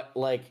 but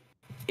like,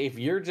 if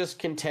you're just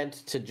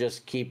content to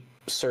just keep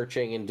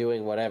searching and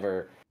doing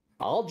whatever,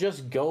 I'll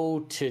just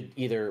go to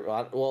either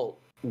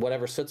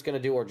whatever Soot's gonna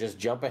do, or just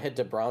jump ahead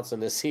to Bronson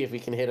to see if he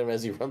can hit him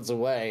as he runs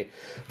away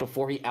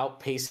before he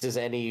outpaces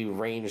any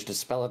ranged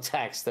spell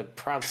attacks that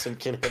Bronson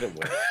can hit him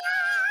with.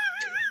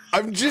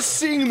 I'm just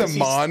seeing the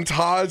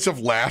montage of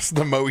Last of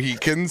the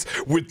Mohicans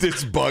with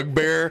this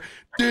bugbear.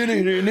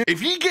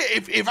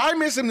 If I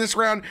miss him this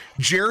round,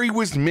 Jerry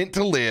was meant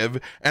to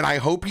live, and I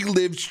hope he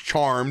lives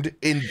charmed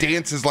and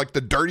dances like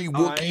the dirty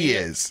Wookiee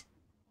is.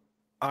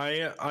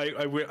 I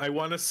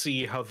want to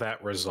see how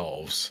that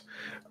resolves.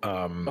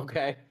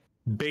 Okay.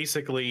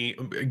 Basically,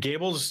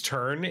 Gable's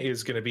turn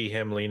is going to be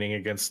him leaning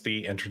against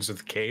the entrance of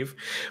the cave,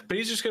 but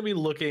he's just going to be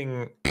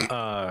looking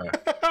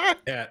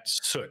at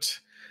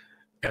Soot,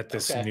 at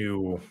this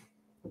new,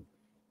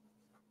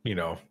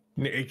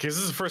 because this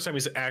is the first time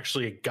he's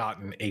actually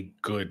gotten a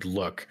good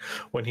look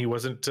when he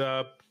wasn't,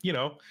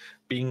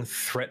 being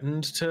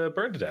threatened to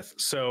burn to death.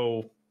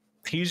 So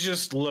he's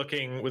just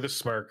looking with a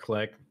smirk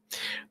like,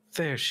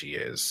 there she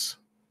is.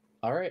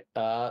 All right.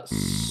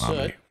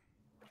 Soot,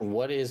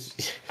 what is...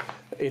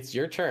 It's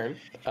your turn.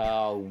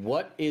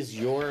 What is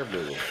your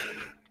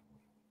move?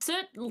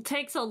 Soot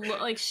takes a look,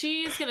 like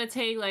she's gonna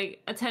take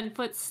like a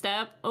 10-foot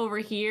step over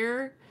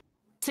here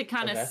to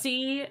kind of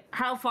see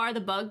how far the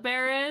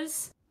bugbear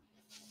is,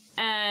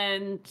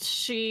 and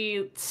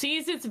she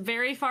sees it's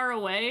very far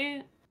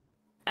away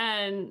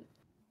and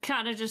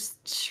kind of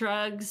just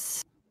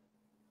shrugs,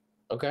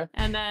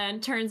 and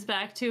then turns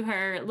back to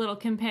her little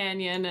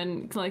companion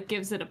and like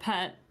gives it a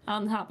pet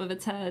on top of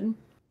its head.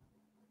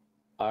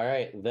 All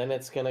right, then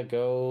it's gonna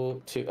go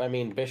to.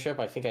 Bishop.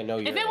 I think I know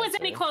your If it was answer.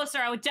 any closer,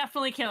 I would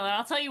definitely kill it.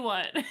 I'll tell you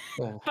what. If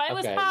it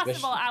was Okay,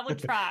 possible, I would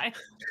try.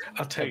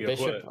 I'll tell you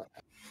Bishop. what.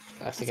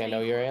 I think I know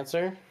your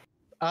answer.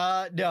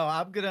 No,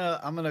 I'm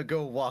gonna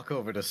go walk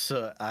over to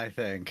Soot, I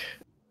think,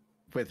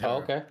 with her. Oh,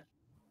 okay.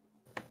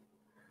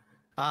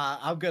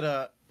 I'm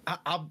gonna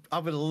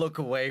look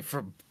away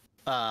from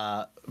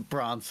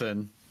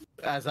Bronson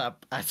as I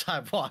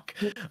walk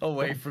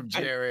away from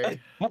Jerry.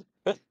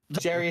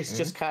 Jerry's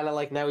just kind of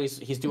like, now he's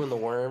doing the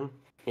worm,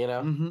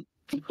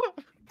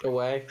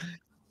 away.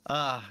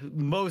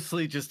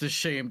 Mostly just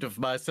ashamed of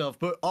myself,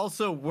 but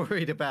also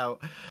worried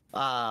about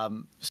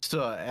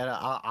Soot, and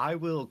I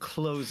will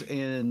close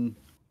in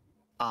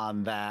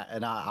on that,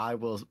 and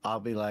I'll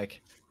be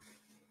like,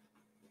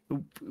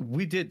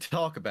 we did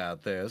talk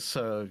about this.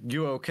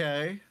 You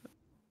okay?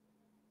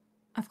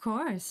 Of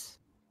course.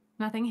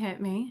 Nothing hit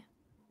me.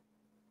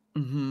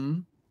 Mm-hmm.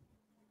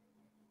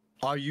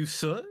 Are you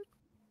Soot?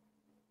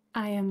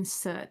 I am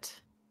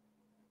Soot.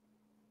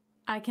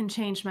 I can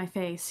change my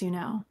face, you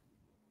know.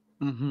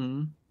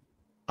 Mm-hmm.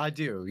 I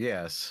do,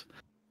 yes.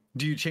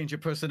 Do you change your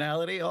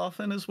personality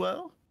often as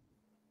well?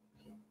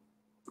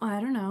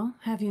 I don't know.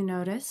 Have you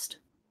noticed?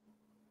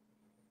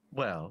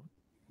 Well,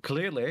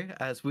 clearly,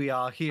 as we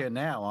are here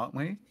now, aren't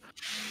we?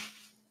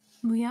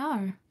 We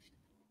are.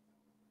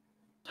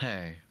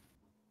 Hey.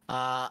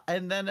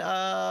 And then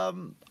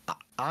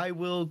I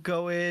will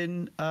go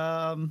in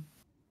I'll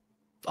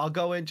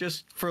go in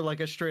just for like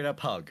a straight up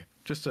hug.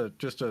 Just a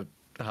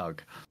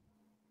hug.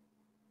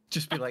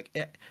 Just be like,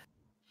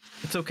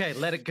 it's okay,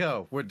 let it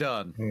go. We're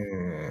done.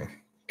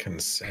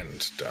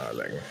 Consent,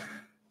 darling.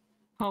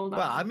 Hold on.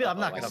 Well, I mean, I'm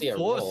not I going see a to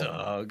force roll. a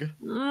hug.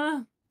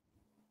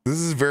 This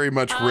is very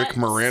much Rick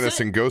Moranis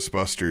Soot- in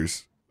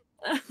Ghostbusters.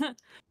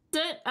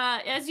 Soot,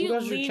 as Who you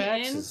does your lean in,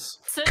 taxes?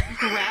 Soot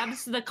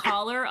grabs the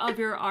collar of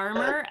your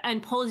armor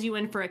and pulls you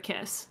in for a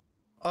kiss.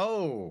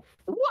 Oh.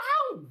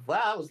 Wow,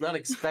 that was not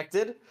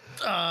expected.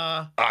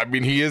 I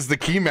mean, he is the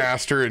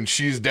keymaster, and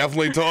she's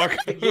definitely talking.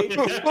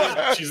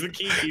 She's the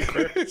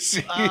keykeeper.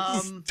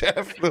 She's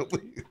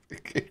definitely the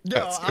keymaster.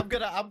 No,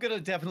 I'm gonna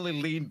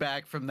definitely lean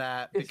back from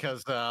that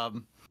because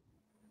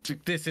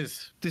this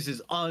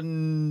is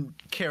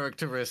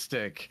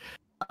uncharacteristic.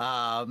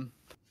 Well,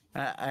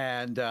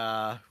 I'm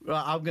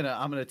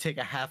gonna take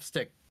a half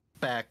stick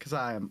back because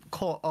I am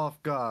caught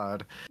off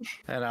guard,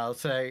 and I'll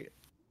say,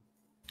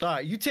 all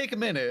right, you take a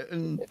minute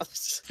and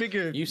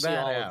figure You see that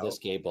all out. of this,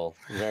 Gable,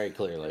 very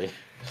clearly.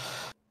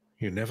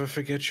 You never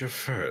forget your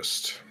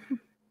first.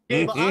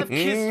 Well, I've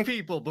kissed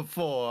people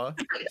before.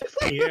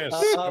 Yes,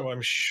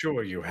 I'm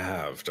sure you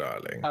have,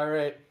 darling. All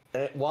right.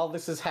 While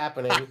this is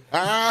happening,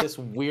 this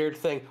weird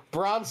thing,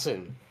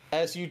 Bronson,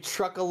 as you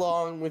truck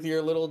along with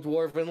your little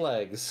dwarven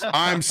legs.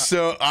 I'm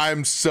so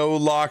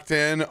locked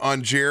in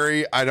on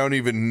Jerry, I don't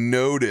even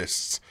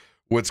notice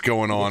what's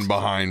going on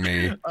behind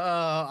me.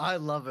 I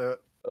love it.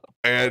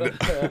 And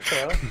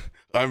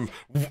I'm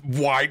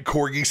wide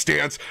corgi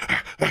stance.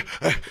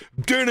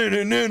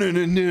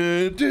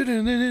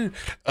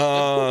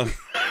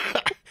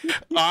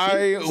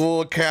 I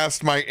will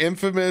cast my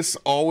infamous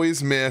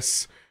always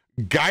miss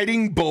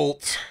guiding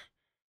bolt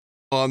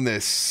on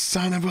this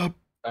son of a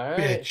All right.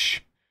 bitch.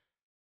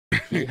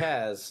 He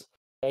has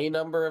a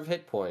number of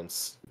hit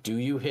points. Do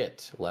you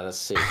hit? Let us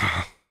see.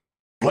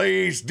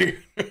 Please, dear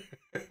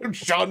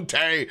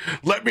Shantae,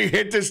 let me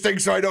hit this thing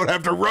so I don't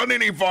have to run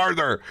any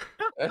farther.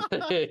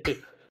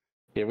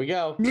 Here we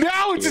go.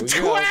 No, it's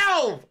Here a we go.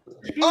 12.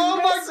 Oh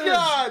my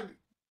god.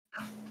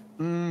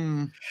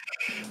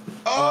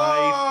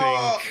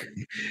 I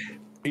think,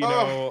 you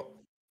know,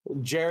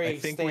 Jerry I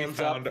think we stands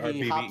found up. our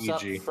He hops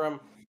up BBEG.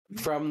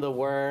 from the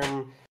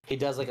worm. He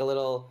does like a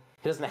little.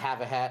 He doesn't have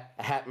a hat.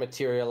 A hat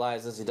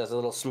materializes. He does a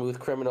little smooth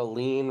criminal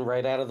lean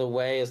right out of the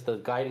way as the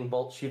guiding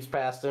bolt shoots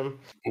past him,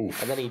 and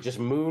then he just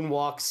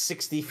moonwalks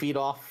 60 feet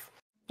off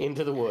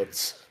into the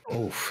woods.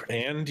 Oof.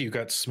 And you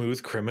got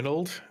smooth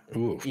criminaled?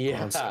 Oof.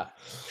 Yeah.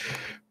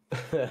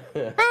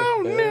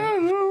 Oh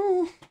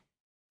no.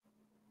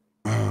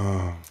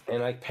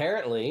 And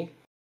apparently,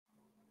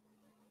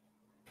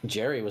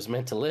 Jerry was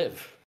meant to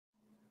live.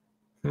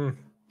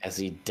 As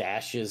he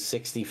dashes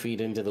 60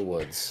 feet into the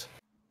woods.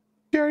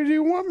 Jerry, do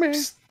you want me?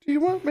 Do you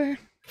want me?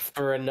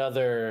 For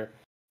another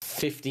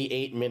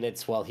 58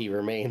 minutes while he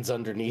remains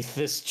underneath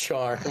this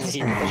charm.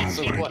 He runs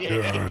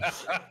away.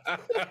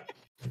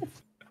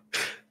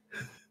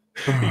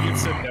 You get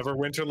to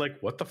Neverwinter, like,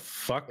 what the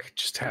fuck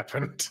just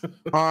happened?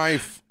 I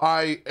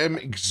am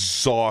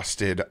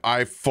exhausted.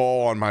 I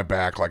fall on my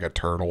back like a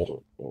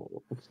turtle.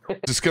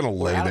 Just gonna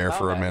lay Out of there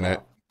for a combat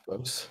minute. now.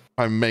 Oops.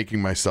 I'm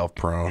making myself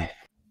prone.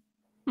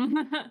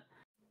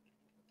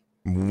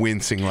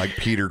 Wincing like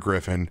Peter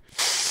Griffin.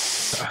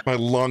 My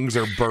lungs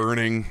are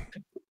burning.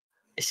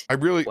 I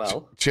really,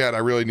 Chad, I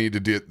really need to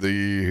get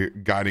the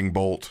guiding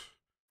bolt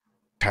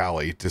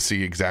tally to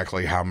see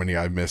exactly how many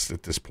I've missed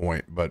at this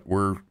point, but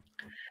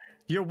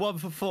You're 1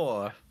 for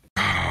 4.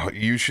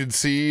 you should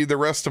see the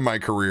rest of my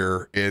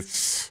career.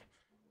 It's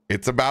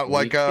about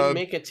like I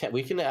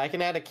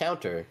can add a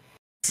counter.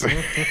 We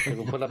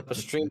can put up a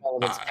stream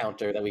elements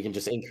counter that we can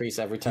just increase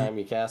every time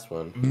you cast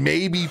one.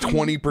 maybe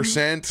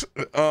 20%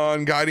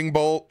 on guiding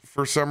bolt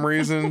for some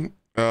reason.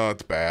 Oh,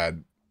 it's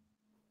bad.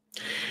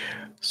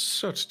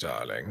 Soot,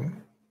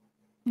 darling,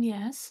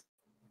 Yes.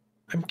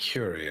 I'm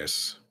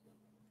curious.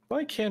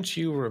 Why can't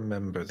you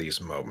remember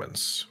these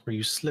moments where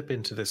you slip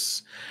into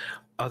this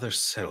other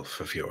self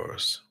of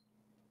yours?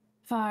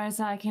 Far as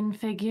I can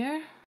figure,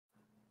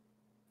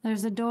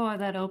 there's a door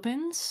that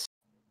opens,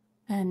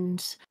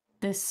 and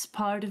this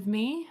part of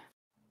me,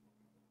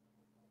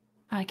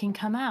 I can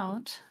come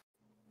out,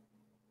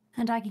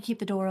 and I can keep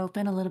the door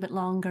open a little bit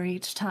longer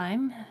each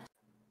time,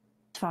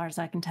 as far as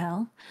I can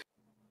tell.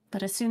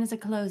 But as soon as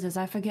it closes,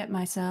 I forget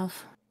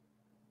myself.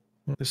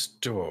 This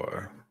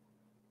door,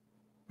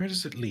 where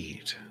does it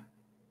lead?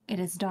 It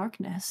is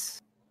darkness.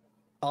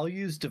 I'll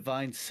use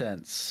divine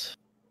sense.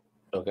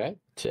 Okay,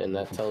 and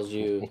that tells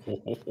you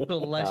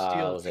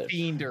Celestial was it-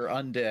 fiend or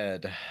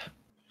undead?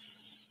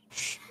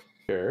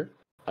 sure.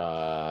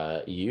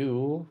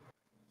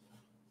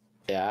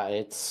 Yeah,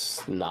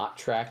 it's not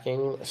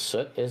tracking.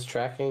 Soot is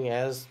tracking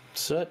as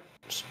Soot.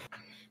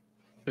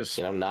 Just,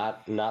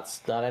 Not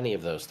any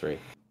of those three.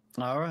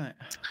 all right.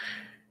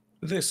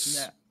 This.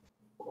 Yeah.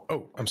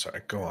 Oh, I'm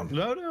sorry. Go on.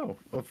 No.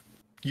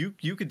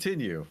 You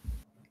continue.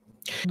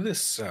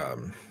 This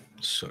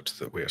Soot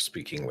that we're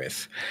speaking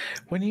with,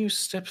 when you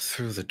step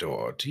through the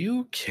door, do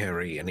you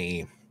carry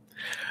any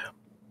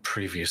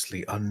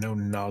previously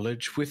unknown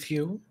knowledge with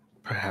you?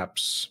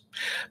 Perhaps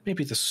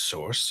maybe the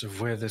source of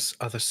where this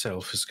other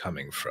self is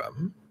coming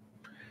from?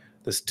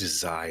 This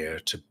desire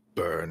to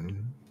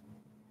burn?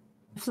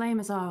 The flame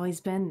has always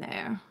been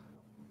there,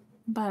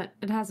 but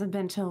it hasn't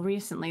been till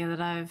recently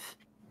that I've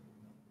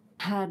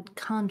had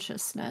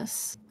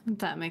consciousness, if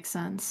that makes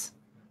sense.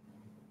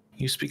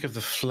 You speak of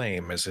the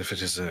flame as if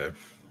it is an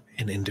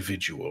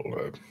individual,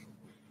 or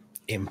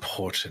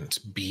important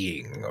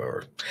being,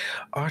 or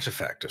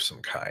artifact of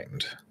some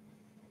kind.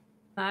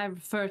 I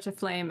refer to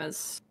flame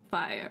as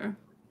fire.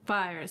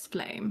 Fire is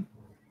flame.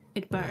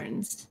 It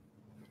burns.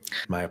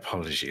 My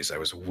apologies, I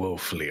was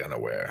woefully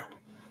unaware.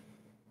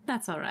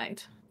 That's all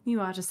right.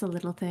 You are just a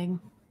little thing.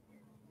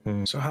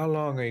 So how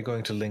long are you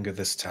going to linger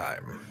this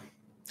time?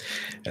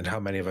 And how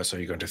many of us are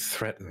you going to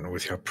threaten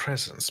with your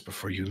presence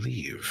before you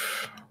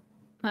leave?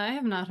 I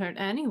have not hurt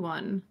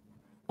anyone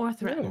or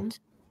threatened.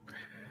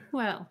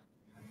 Well,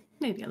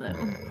 maybe a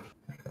little.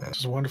 It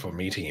was wonderful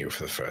meeting you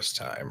for the first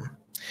time.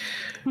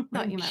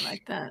 Thought you might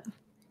like that.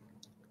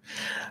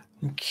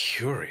 I'm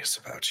curious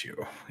about you.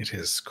 It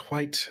is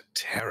quite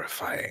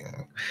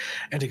terrifying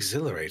and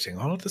exhilarating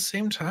all at the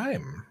same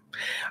time.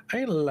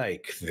 I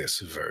like this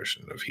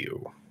version of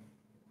you.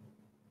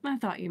 I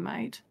thought you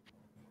might.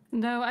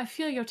 Though I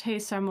feel your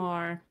tastes are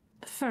more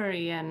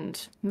furry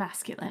and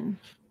masculine.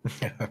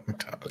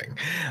 Darling,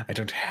 I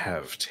don't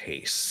have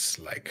tastes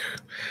like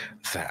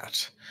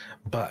that.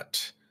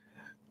 But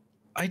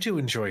I do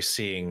enjoy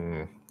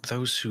seeing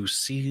those who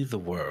see the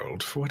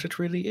world for what it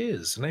really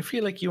is. And I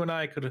feel like you and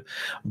I could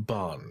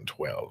bond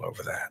well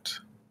over that.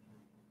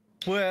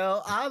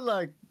 Well, I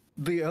like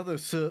the other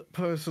Soot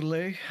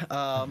personally.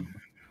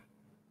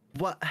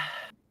 What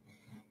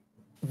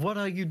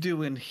are you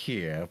doing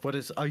here?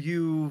 Are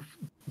you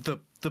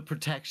the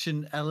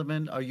protection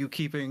element? Are you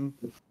keeping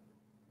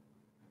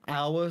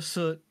our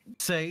Soot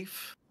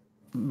safe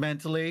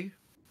mentally,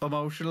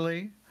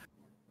 emotionally?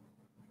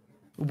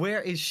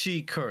 Where is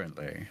she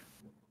currently?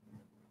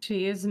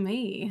 She is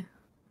me.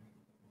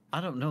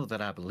 I don't know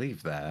that I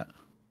believe that.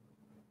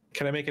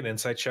 Can I make an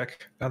insight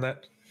check on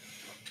that?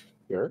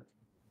 Sure.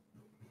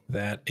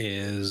 That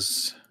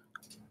is...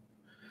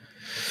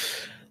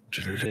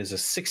 It is a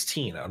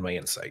 16 on my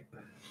insight.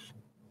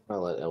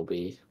 I'll let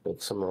LB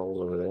make some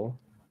rolls over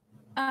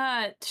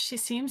there. She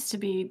seems to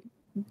be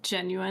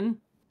genuine.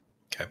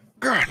 Okay.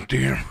 God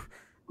damn.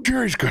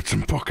 Jerry's got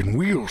some fucking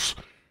wheels.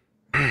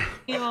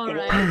 You all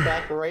right?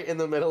 Back right in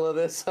the middle of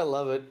this. I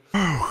love it.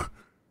 Oh,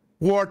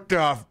 what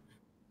the?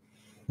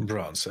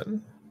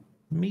 Bronson,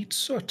 meet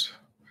Soot.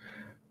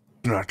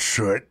 Not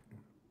Soot.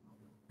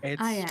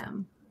 I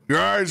am. Your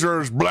eyes are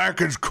as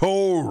black as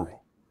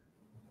coal.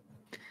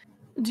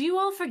 Do you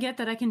all forget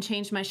that I can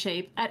change my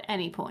shape at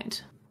any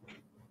point?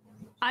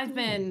 I've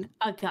been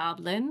a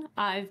goblin.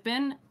 I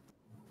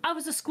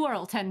was a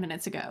squirrel 10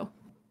 minutes ago.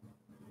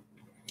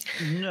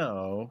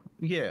 No.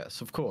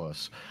 Yes, of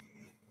course.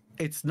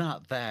 It's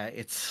not that.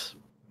 It's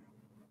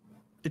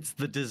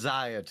the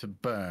desire to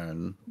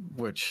burn,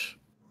 which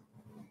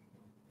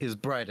is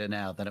brighter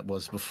now than it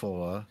was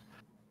before.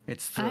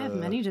 It's the... I have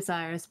many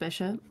desires,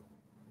 Bishop.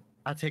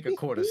 I take a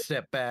quarter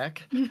step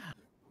back.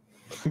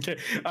 Okay,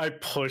 I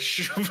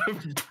push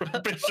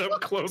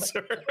Bishop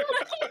closer.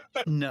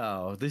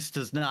 No, this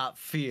does not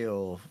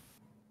feel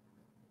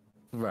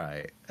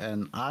right.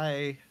 And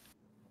I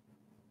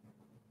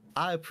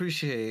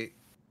appreciate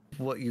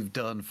what you've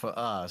done for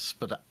us,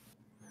 but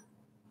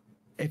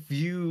if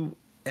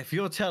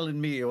you're telling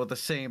me you're the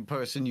same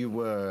person you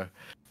were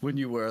when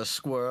you were a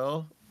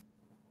squirrel,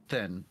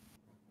 then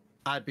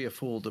I'd be a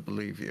fool to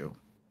believe you.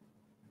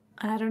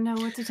 I don't know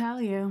what to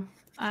tell you.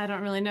 I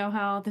don't really know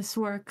how this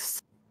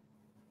works.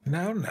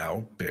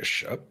 Now,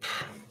 Bishop.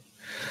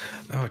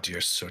 Oh,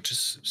 dear Soot,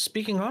 just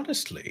speaking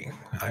honestly,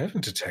 I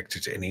haven't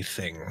detected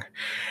anything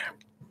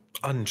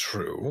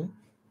untrue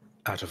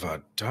out of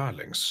our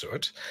darling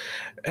Soot,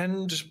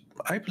 and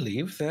I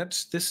believe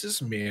that this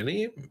is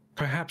merely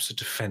perhaps a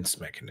defense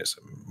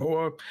mechanism,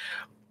 or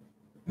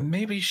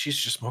maybe she's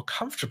just more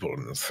comfortable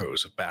in the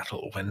throes of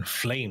battle when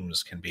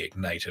flames can be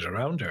ignited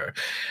around her.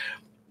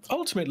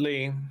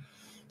 Ultimately,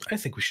 I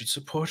think we should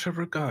support her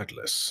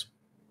regardless.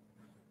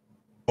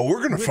 Oh,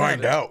 we're gonna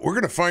find out. We're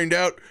gonna find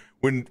out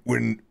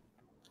when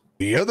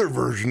the other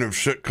version of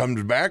Soot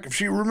comes back if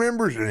she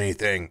remembers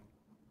anything.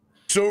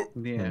 So,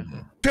 Yeah.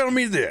 Tell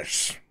me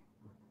this.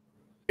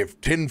 If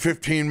 10,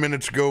 15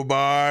 minutes go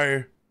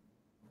by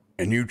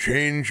and you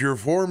change your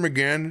form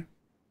again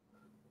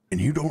and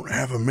you don't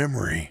have a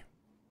memory,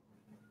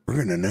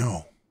 We're gonna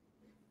know.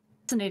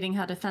 Fascinating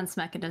how defense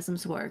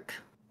mechanisms work.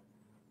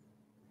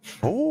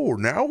 Oh,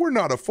 now we're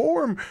not a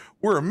form.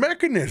 We're a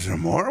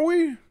mechanism, aren't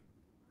we?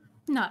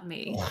 Not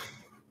me.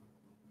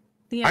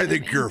 I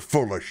think you're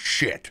full of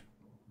shit.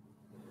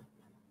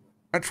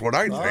 That's what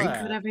I think.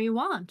 Alright. Whatever you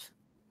want.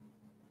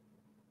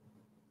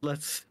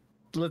 Let's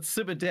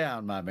simmer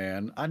down, my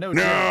man. I know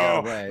Jared got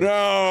away.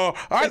 No.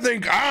 I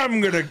think I'm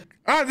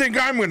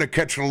gonna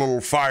catch a little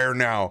fire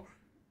now.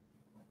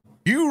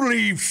 You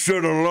leave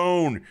Soot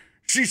alone.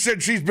 She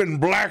said she's been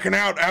blacking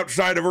out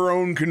outside of her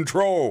own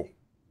control.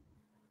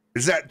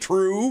 Is that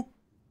true?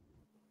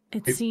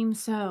 It seems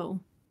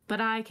so,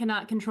 but I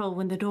cannot control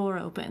when the door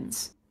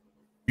opens.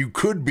 You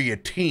could be a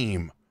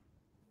team.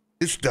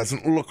 This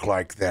doesn't look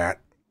like that.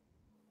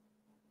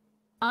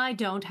 I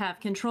don't have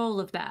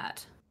control of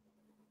that.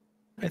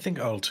 I think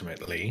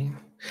ultimately,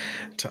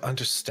 to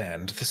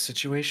understand the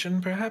situation,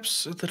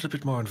 perhaps a little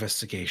bit more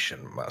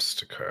investigation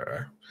must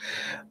occur.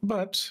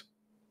 But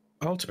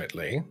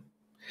ultimately,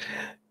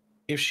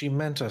 if she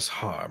meant us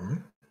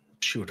harm,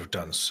 she would have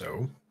done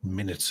so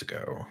minutes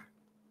ago.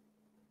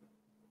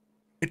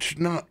 It's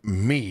not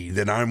me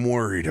that I'm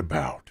worried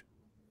about.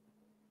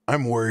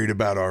 I'm worried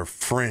about our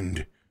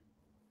friend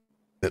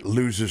that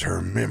loses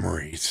her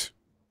memories.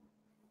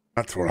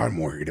 That's what I'm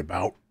worried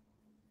about.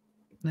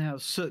 Now,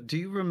 so do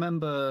you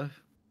remember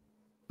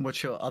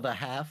what your other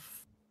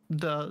half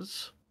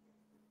does?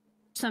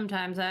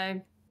 Sometimes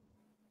I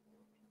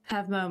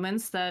have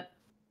moments that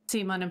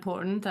seem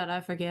unimportant that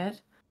I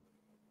forget.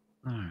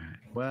 All right.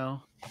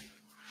 Well, I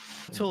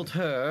told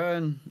her,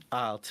 and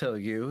I'll tell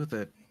you,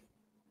 that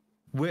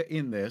we're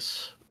in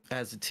this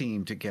as a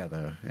team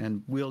together,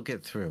 and we'll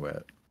get through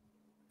it.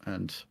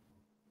 And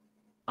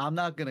I'm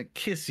not going to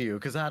kiss you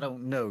because I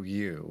don't know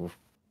you.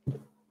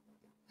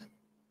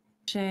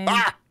 Shame.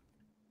 Ah!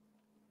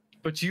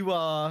 But you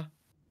are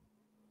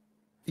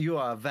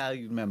a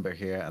valued member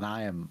here, and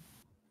I'm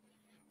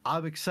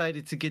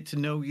excited to get to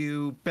know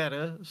you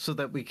better so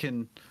that we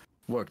can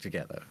work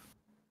together.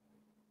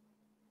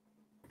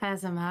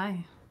 As am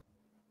I.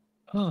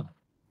 Huh.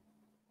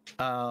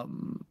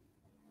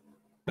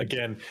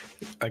 Again,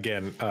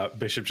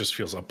 Bishop just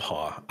feels a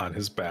paw on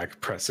his back,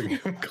 pressing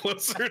him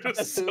closer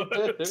to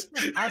Soot.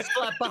 I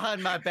slap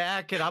behind my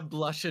back and I'm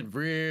blushing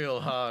real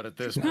hard at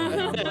this point.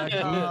 I'm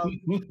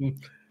like,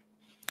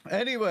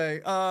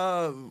 anyway,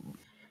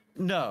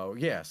 no,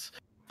 yes.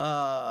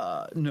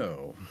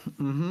 No.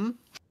 Mm-hmm.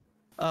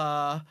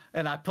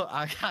 And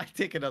I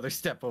take another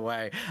step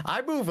away.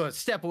 I move a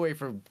step away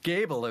from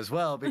Gable as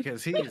well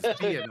because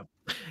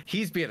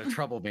he's being a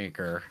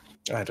troublemaker.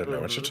 I don't know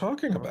what you're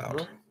talking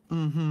about.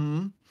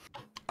 Mm-hmm.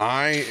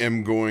 I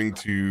am going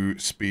to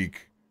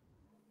speak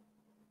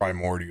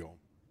primordial.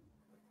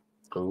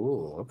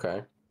 Ooh,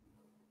 okay.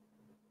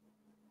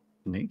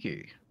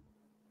 Sneaky.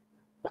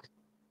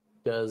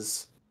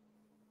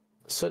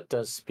 Soot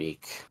does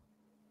speak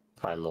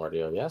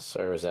primordial, yes?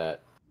 Or is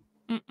that...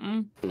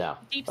 Mm-mm. No.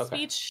 Deep Okay.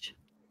 speech.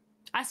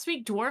 I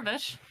speak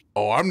Dwarvish.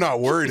 Oh, I'm not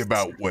worried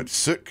about what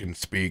Soot can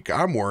speak.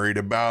 I'm worried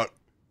about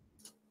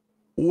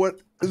what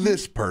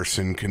this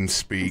person can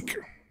speak.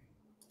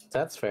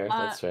 That's fair.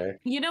 That's fair.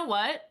 You know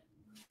what?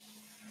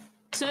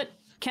 Soot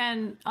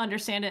can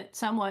understand it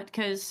somewhat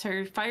because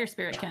her fire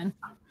spirit can.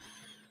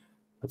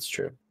 That's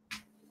true.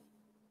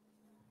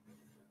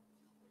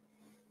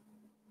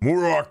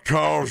 Soot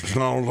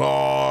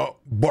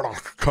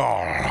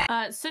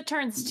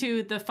turns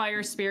to the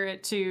fire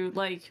spirit to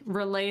like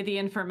relay the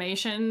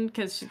information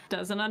because she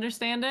doesn't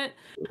understand it.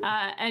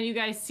 And you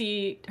guys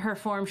see her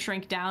form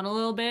shrink down a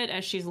little bit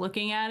as she's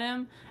looking at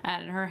him,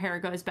 and her hair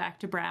goes back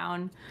to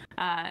brown.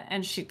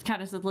 And she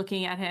kind of is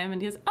looking at him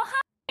and he goes, "Oh,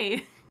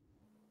 hi."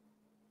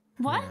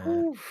 What?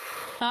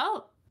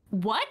 Oh,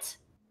 what?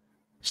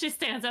 She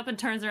stands up and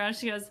turns around.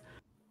 She goes,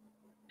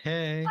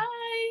 Hey.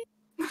 "Hi."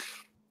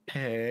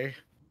 Hey.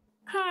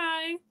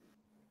 Hi.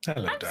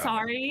 Hello, I'm darling.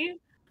 sorry.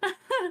 I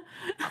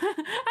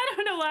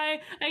don't know why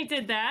I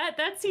did that.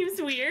 That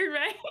seems weird,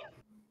 right?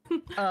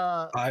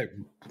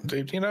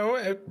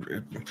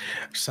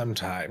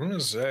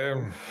 Sometimes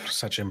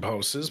such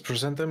impulses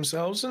present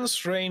themselves in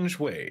strange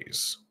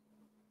ways.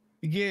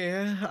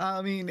 Yeah,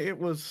 I mean, it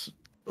was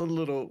a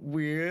little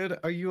weird.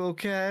 Are you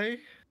okay?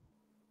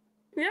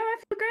 Yeah, I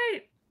feel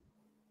great.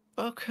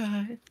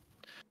 Okay.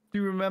 Do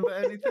you remember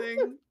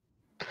anything?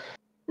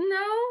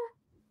 No.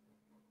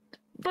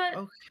 But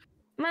Okay.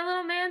 my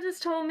little man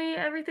just told me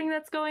everything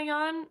that's going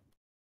on.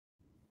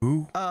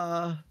 Who?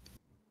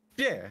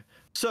 Yeah.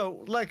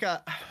 So, like,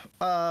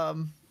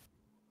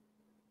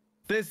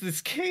 there's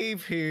this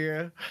cave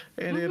here,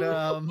 and it,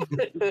 Yeah, you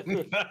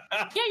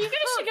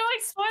guys should go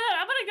explore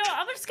that.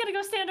 I'm just gonna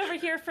go stand over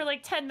here for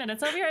like 10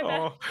 minutes. I'll be right back.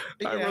 Oh,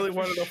 I Yeah. really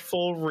wanted a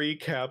full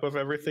recap of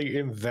everything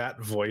in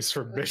that voice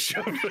from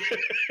Bishop.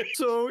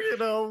 So,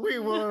 we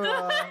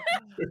were,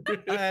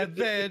 and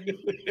then,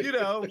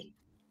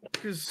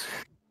 because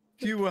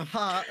you were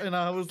hot, and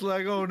I was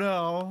like, oh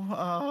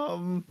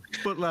no,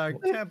 but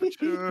like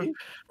temperature,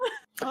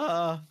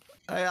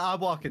 I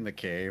walk in the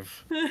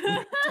cave.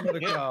 I'm gonna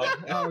go.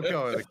 I'll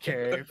go in the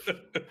cave.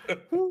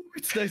 Ooh,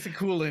 it's nice and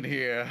cool in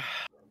here.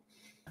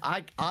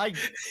 I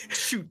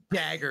shoot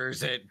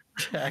daggers at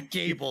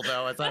Gable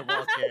though as I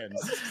walk in.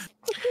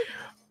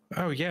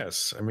 Oh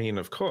yes, I mean,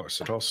 of course.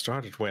 It all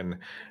started when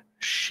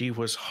she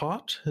was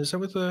hot. Is that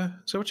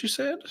what you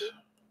said?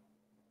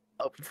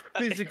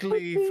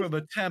 Physically, from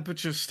a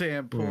temperature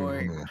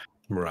standpoint.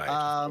 Right.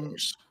 Of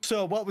course.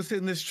 So what was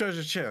in this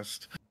treasure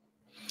chest?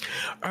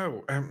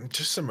 Oh,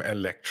 just some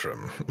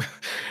electrum.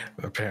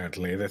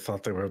 Apparently, they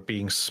thought they were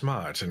being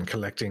smart and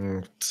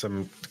collecting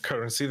some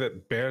currency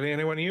that barely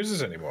anyone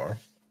uses anymore.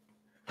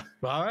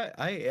 All right.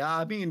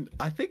 I mean,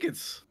 I think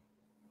it's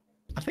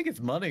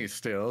money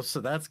still,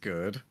 so that's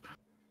good.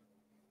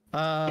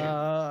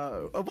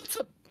 What's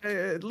up?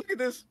 Look at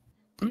this.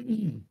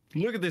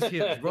 Look at this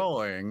here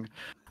drawing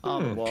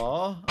on the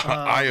wall.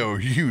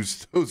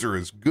 IOUs, those are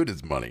as good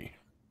as money.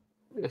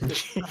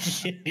 This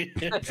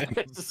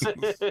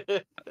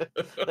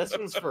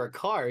one's for a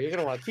car. You're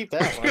gonna want to keep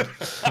that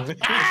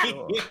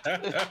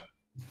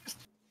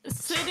one.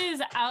 Sid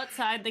is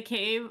outside the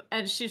cave,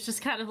 and she's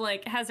just kind of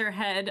like has her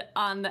head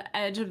on the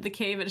edge of the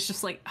cave, and it's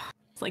just like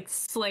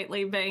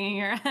slightly banging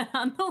her head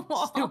on the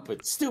wall.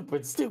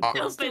 Stupid. Why'd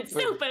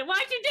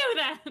you do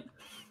that?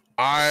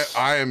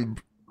 I am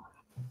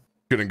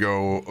gonna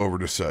go over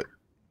to Soot.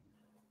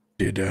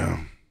 Did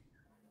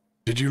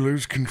you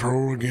lose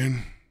control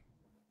again?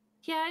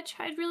 Yeah, I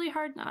tried really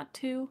hard not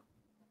to.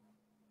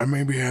 I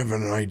maybe have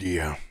an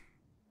idea.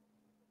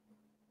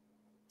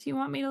 Do you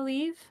want me to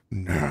leave?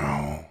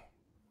 No.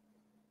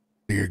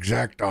 The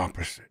exact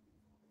opposite.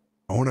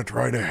 I want to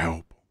try to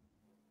help.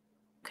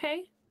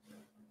 Okay.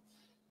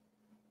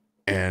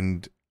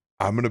 And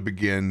I'm going to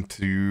begin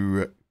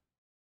to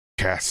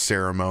cast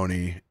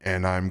ceremony,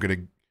 and I'm going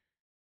to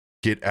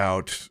get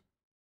out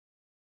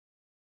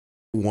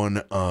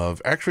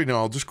actually, no,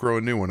 I'll just grow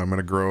a new one. I'm going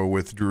to grow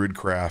with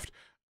Druidcraft.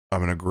 I'm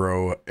going to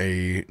grow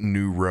a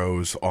new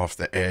rose off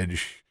the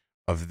edge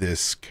of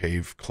this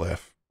cave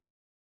cliff.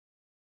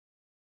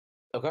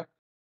 Okay.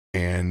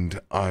 And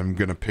I'm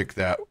going to pick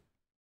that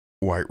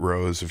white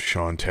rose of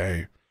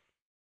Shantae.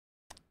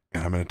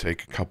 And I'm going to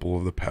take a couple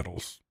of the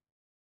petals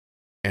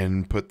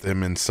and put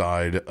them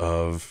inside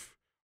of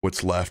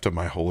what's left of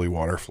my holy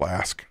water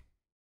flask.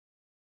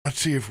 Let's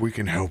see if we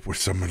can help with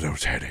some of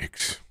those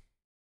headaches.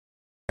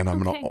 And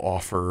I'm going to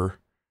offer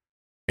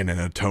in an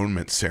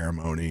atonement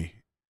ceremony.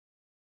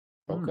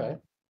 Okay.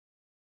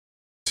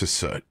 To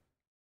Soot.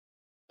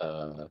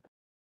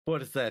 What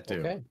does that do?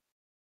 Okay.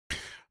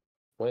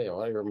 Wait, I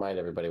want to remind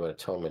everybody what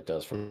atonement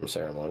does from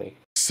ceremony.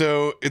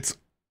 So it's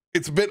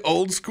a bit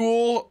old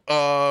school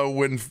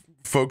when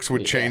folks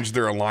would change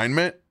their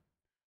alignment,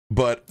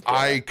 but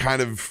I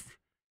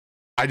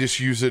just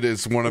use it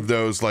as one of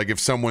those, like if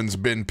someone's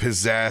been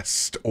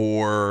possessed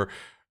or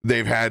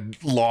they've had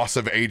loss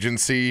of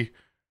agency,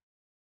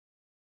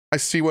 I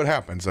see what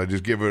happens. I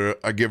just give it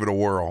a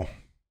whirl.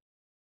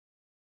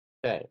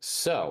 Okay,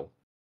 so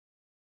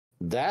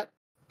that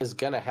is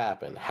gonna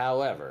happen.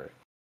 However,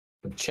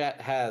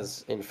 chat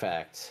has in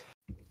fact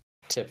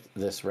tipped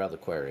this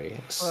reliquary.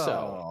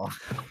 So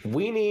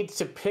we need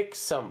to pick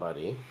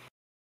somebody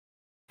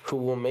who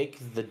will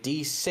make the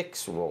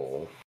D6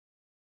 roll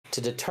to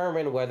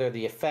determine whether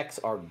the effects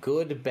are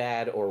good,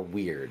 bad, or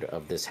weird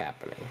of this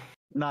happening.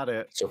 Not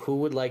it. So who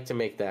would like to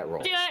make that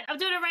roll? Do it. I'm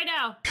doing it right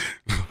now.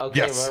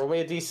 Okay, yes. Roll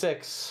me a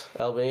D6,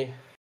 LB.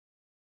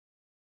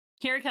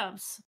 Here it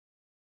comes.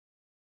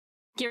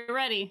 Get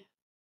ready.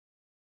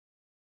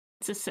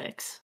 It's a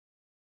 6.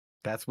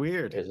 That's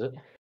weird. Is it?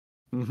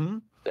 Mm-hmm.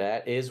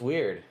 That is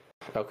weird.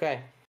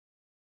 Okay.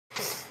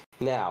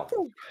 Now,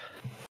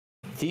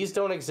 these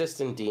don't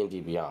exist in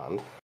D&D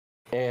Beyond,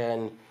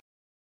 and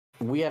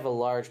we have a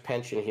large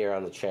penchant here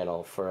on the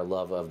channel for a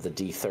love of the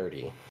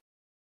D30.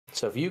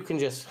 So if you can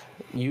just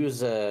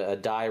use a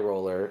die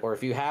roller, or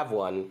if you have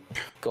one,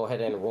 go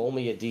ahead and roll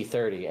me a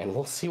D30, and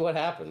we'll see what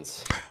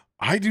happens.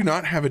 I do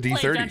not have a D30.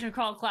 Play Dungeon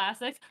Crawl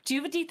Classics. Do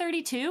you have a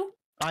D30 too?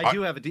 I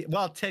do have a D.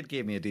 Well, Ted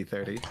gave me a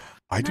D30.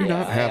 I do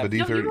not have a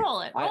D30. No, you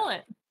roll it. Roll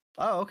it.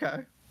 Oh,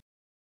 okay.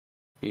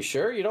 You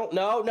sure? You don't?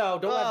 No,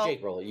 don't let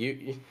Jake roll it.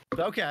 You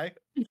okay.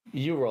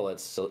 You roll it.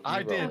 So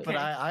I did, but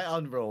I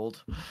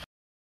unrolled.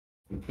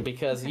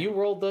 Because you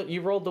rolled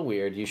the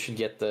weird. You should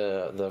get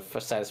the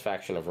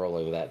satisfaction of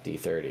rolling that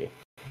D30.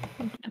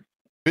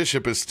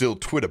 Bishop is still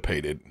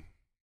twittipated.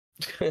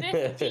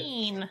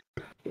 15.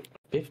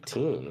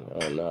 15.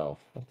 Oh no,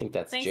 I think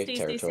that's Thanks, Jake DCC.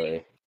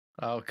 territory.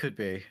 Oh, it could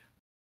be.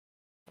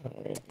 All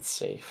right, let's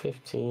see.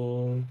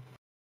 15.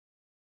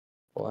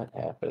 What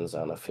happens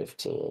on a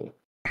 15?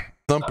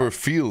 Thumper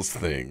feels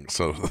things,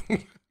 so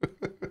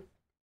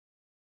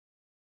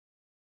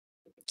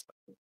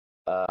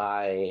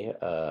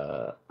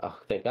oh,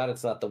 thank God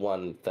it's not the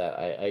one that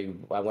I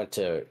went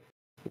to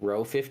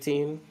row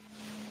 15.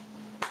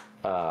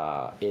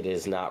 It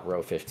is not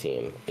row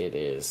 15. It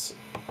is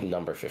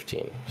number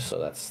 15. So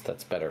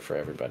that's better for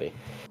everybody.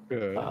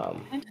 Good.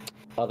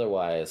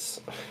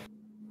 Otherwise,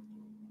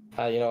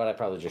 You know what? I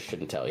probably just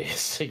shouldn't tell you,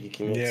 so you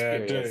can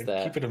experience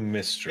that. Keep it a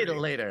mystery. Get it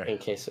later. In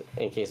case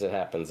it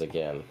happens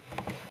again.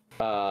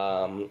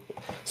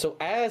 So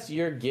as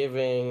you're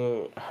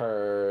giving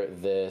her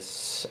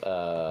this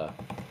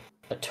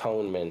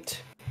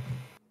atonement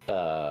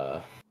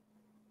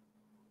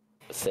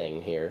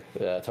thing here,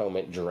 the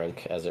atonement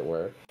drink, as it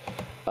were,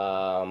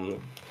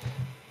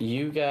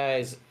 you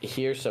guys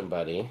hear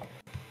somebody,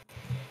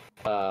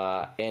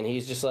 and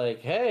he's just like,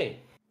 "Hey,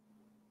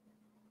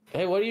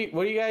 what are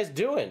you guys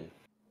doing?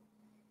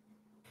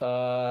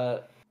 Do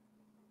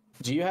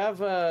you have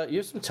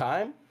some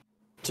time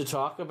to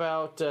talk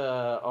about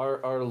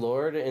our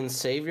Lord and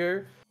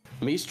Savior,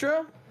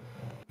 Mistra?"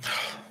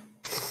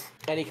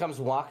 And he comes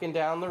walking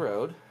down the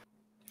road.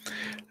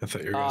 I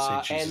thought you were going to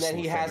say Jesus. And then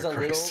he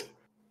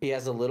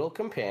has a little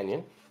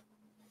companion,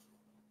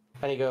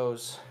 and he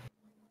goes,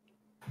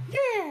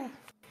 "Yeah,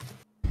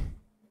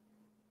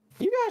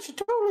 you guys should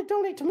totally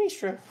donate to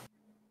Mistra.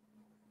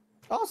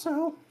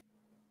 Also,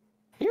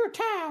 your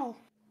towel."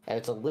 And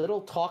it's a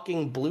little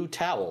talking blue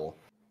towel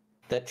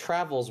that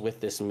travels with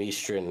this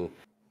Mistran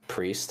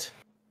priest,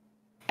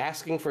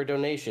 asking for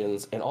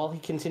donations, and all he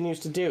continues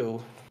to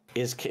do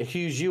is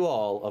accuse you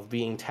all of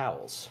being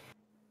towels.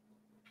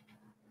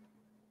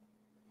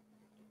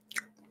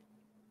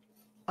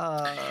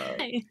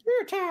 Hey.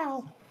 You're a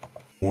towel.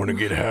 Want to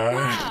get high?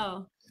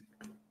 Wow.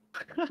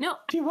 No.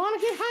 Do you want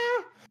to get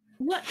high?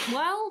 What?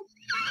 Well,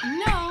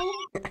 no.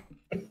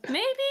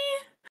 Maybe.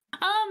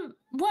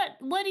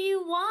 What do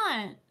you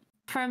want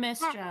from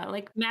Mistra?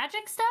 Like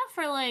magic stuff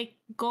or like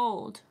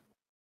gold?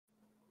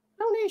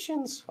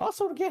 Donations.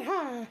 Also to get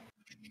high.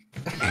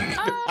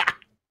 I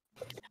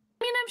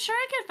mean, I'm sure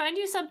I could find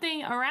you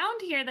something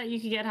around here that you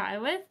could get high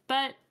with,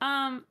 but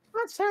That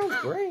sounds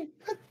great.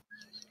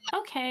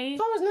 okay.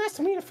 It's always nice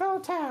to meet a fellow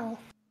towel.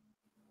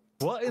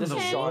 What in This the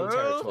is Sean world?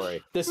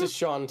 territory. This is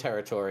Sean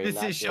territory. This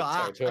not is your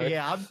Sean. territory.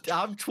 Yeah,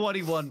 I'm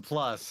 21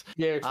 plus.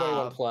 Yeah, you're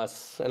 21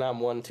 plus, and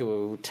I'm 1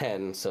 to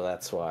 10, so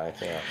that's why.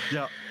 Yeah.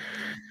 Yeah.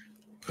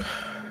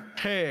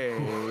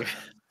 Hey.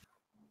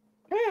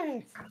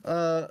 Hey.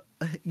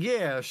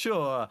 Yeah,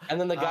 sure. And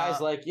then the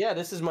guy's like, "Yeah,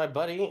 this is my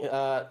buddy,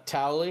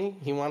 Towley.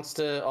 He wants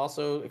to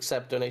also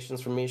accept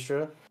donations from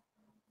Mistra.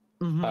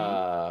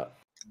 Mhm.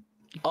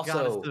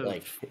 Also, Gotta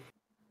like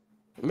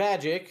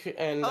magic,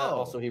 and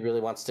also he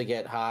really wants to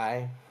get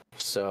high.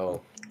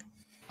 So,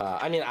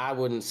 I mean, I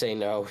wouldn't say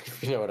no,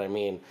 if you know what I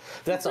mean.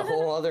 That's a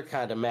whole other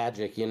kind of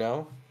magic, you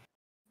know?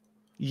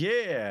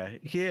 Yeah.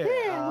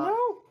 no?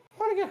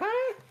 Want to get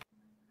high?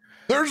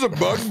 There's a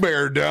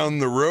bugbear down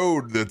the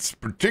road that's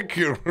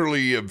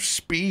particularly of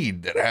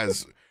speed that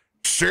has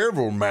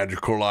several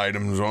magical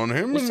items on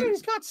him. You say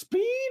he's got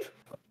speed?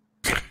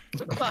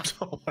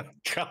 Oh my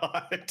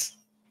god.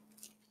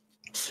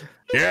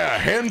 Yeah, a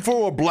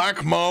handful of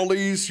black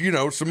mollies,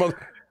 some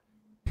other.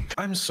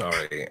 I'm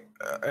sorry.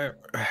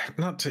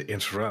 Not to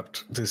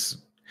interrupt this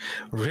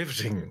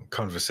riveting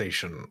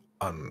conversation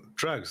on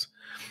drugs.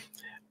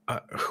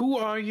 Who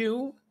are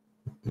you,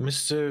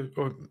 Mr.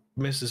 or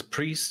Mrs.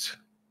 Priest?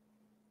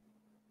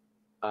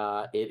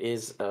 It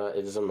is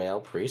a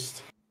male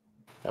priest,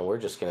 and we're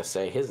just gonna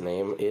say his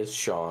name is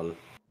Sean,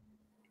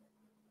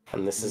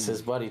 and this is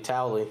his buddy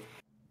Towley.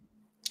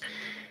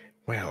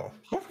 Well,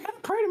 Never gotta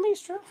pray to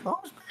Mistra.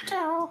 Always pray to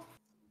Towel.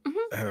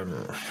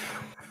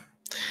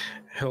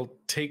 he'll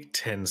take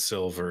 10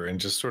 silver and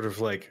just sort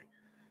of like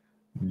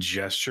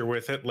gesture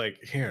with it,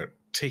 like, here,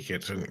 take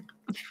it and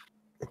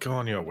go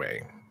on your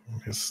way.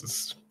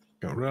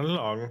 Run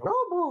along.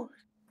 Oh boy.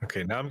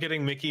 Okay, now I'm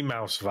getting Mickey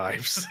Mouse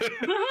vibes.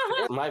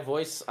 My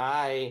voice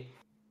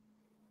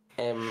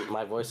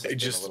is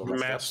Just a little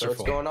messed up, so it's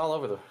masterful. going all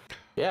over the.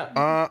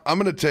 Yeah. I'm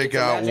gonna take It's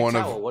a out magic one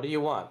towel. of What do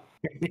you want?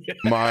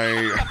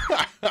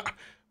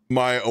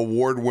 my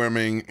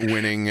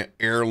award-winning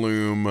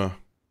heirloom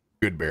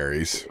good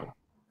berries.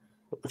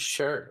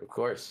 Sure, of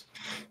course.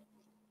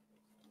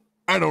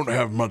 I don't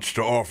have much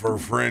to offer,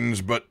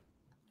 friends, but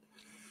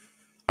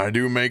I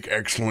do make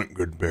excellent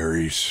good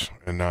berries,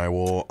 and I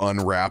will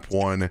unwrap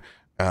one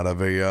out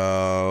of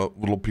a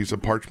little piece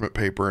of parchment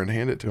paper and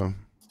hand it to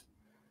him.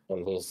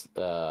 And he's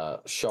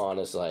Sean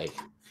is like,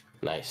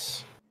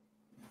 nice.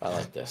 I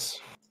like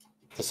this.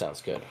 This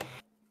sounds good.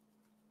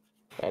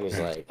 And he's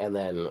like, and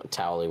then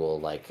Towley will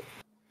like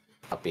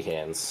uppy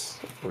hands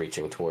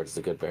reaching towards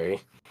the good berry.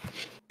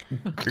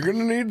 You're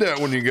gonna need that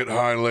when you get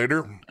high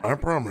later. I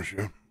promise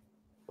you.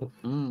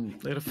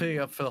 It'll fill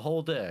you up for the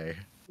whole day.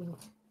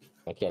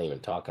 I can't even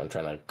talk. I'm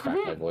trying to crack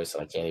my voice,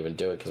 and I can't even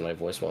do it because my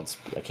voice won't.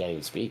 I can't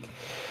even speak.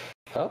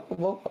 Oh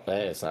well,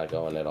 it's not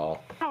going at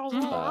all.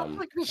 I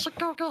think we should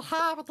go get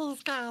high with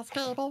these guys,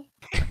 baby.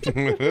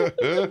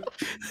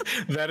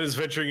 That is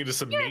venturing into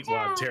some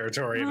meatwad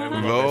territory. And I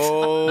love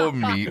Oh,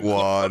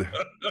 meatwad.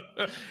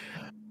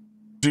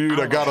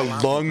 Dude, I got a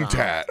lung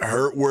tat.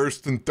 Hurt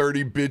worse than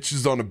 30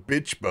 bitches on a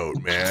bitch boat,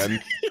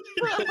 man.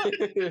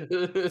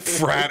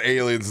 Frat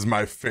Aliens is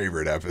my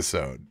favorite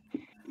episode.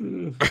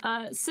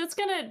 Soot's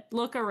gonna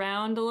look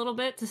around a little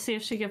bit to see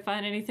if she can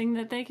find anything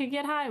that they could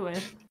get high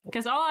with.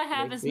 Because all I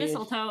have is Maybe.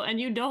 mistletoe, and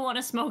you don't want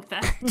to smoke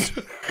that.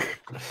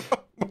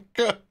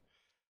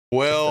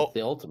 Well,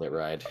 the ultimate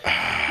ride.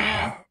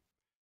 Yeah.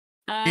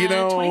 You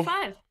know,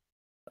 25.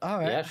 All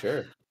right. Yeah,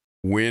 sure.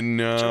 when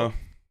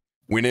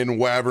in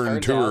Wyvern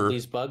Turns out Tor,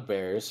 these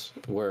bugbears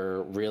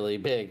were really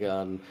big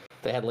on.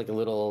 They had like a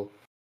little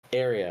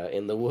area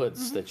in the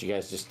woods that you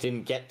guys just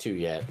didn't get to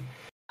yet.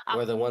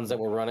 Were the ones that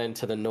were running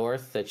to the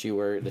north that you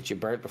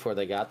burnt before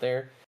they got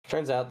there.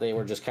 Turns out they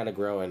were just kind of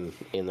growing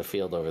in the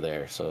field over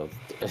there. So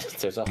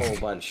there's a whole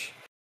bunch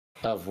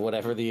of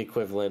whatever the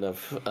equivalent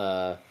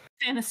of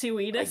Fantasy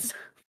weed is.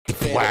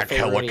 black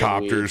Favorinian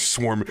helicopters weed.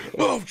 swarming.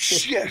 Oh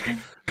shit!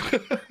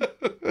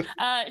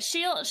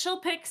 She'll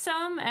pick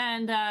some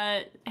and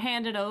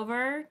hand it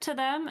over to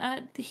them.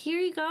 Here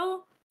you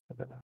go.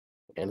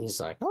 And he's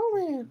like,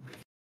 "Oh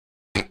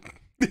man!"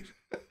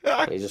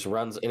 And he just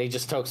runs and he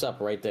just tokes up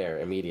right there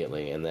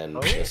immediately, and then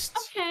just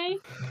Okay.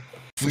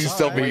 Please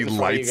tell me he Right before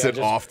you lights go, it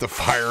just- off the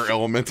fire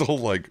elemental.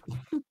 Like,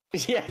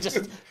 yeah,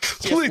 just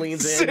please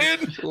leans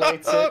in,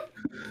 lights it. up.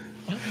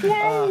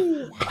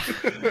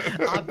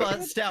 I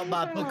bust out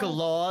my book of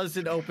laws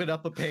and open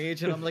up a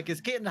page, and I'm like,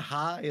 "Is getting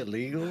high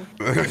illegal?"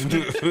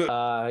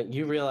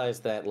 You realize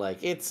that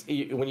like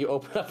when you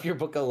open up your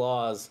book of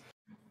laws,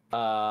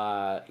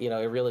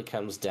 it really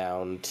comes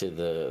down to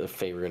the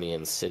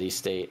Faerunian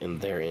city-state and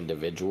their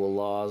individual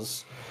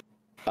laws.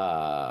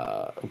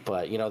 But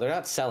they're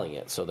not selling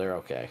it, so they're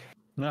okay.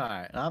 All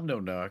right, I'm no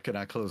narc, and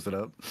I close it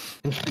up.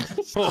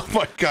 Oh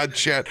my god,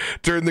 chat!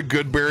 Turn the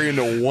Goodberry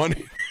into one.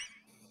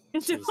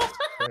 Jesus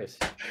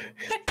Christ.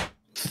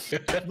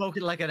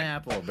 Smoking like an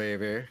apple,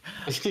 baby.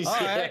 All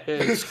right.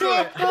 Screw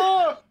it.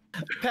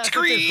 Pass it this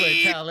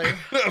way, Tally.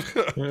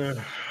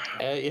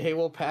 He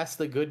will pass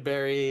the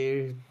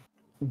Goodberry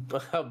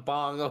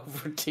bong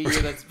over to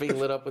you that's being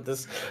lit up with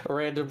this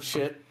random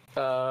shit.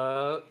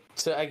 So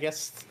I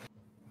guess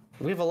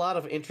we have a lot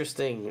of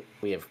interesting.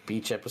 We have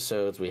beach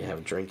episodes. We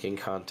have drinking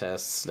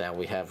contests. Now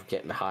we have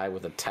getting high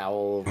with a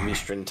towel,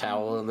 Mistran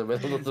towel in the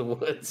middle of the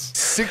woods.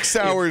 6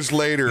 hours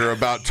later,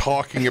 about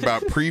talking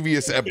about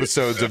previous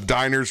episodes of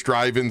Diners,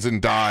 Drive-Ins,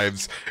 and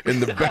Dives in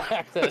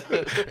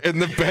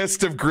the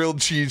Best of Grilled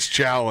Cheese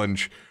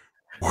Challenge.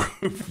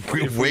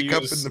 We wake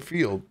up in the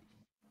field.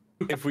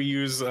 If we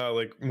use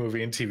like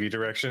movie and TV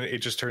direction, it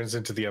just turns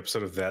into the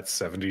episode of That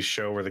 70s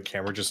Show where the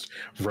camera just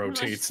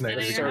rotates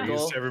 90 Circle.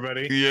 degrees to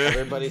everybody. Yeah.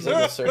 Everybody's in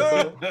a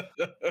circle.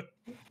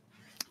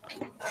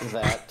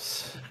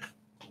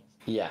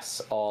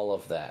 Yes, all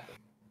of that.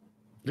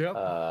 Yep.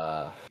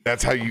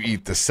 That's how you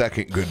eat the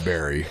second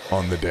Goodberry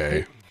on the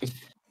day.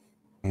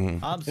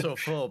 I'm so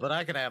full, but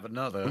I could have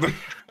another.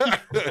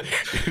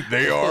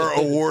 They are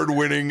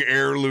award-winning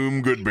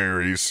heirloom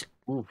Goodberries.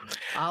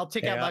 I'll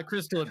take out my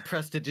crystal and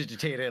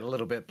prestidigitate it a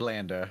little bit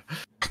blander.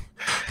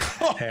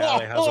 Hey,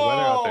 Ali, how's the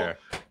weather out there?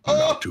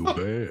 Not too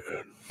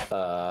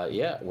bad.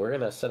 Yeah, we're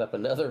gonna set up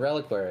another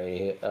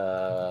reliquary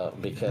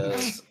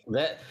because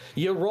that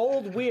you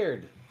rolled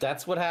weird.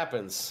 That's what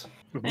happens.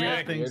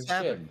 Yeah. Things Weird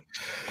happen.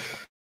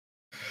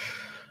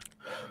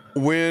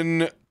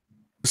 When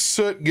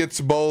Soot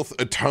gets both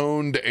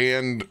atoned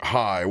and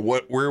high,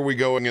 where are we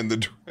going in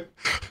the...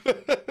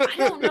 I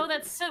don't know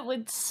that Soot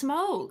would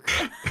smoke.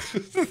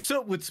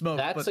 Soot would smoke,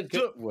 That's a but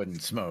good- Soot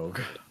wouldn't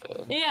smoke.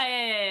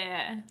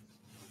 Yeah.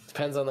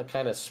 Depends on the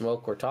kind of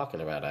smoke we're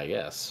talking about, I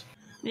guess.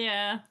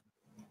 Yeah.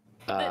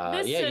 Yeah,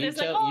 This you Soot is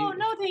like, tell- oh, you-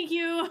 no, thank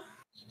you.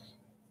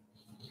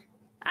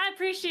 I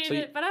appreciate So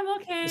you- it, but I'm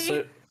okay.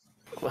 So,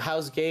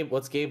 how's Gabe?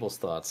 What's Gable's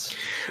thoughts?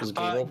 Is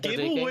Gable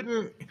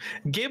partaking?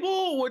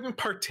 Gable wouldn't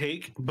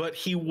partake, but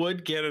he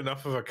would get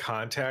enough of a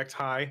contact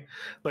high,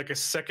 like a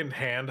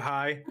second-hand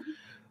high,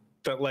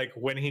 that like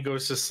when he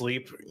goes to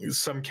sleep,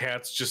 some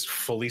cats just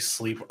fully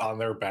sleep on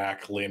their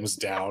back, limbs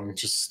down,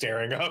 just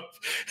staring up.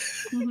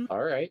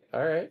 All right.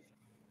 And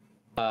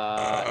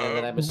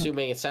then I'm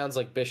assuming it sounds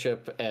like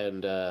Bishop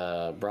and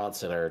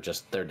Bronson are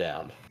they're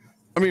down.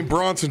 I mean,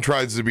 Bronson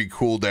tries to be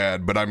cool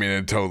dad, but I mean,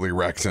 it totally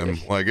wrecks him.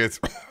 Like, it's...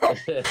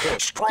 You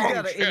strong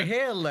gotta shit.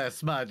 inhale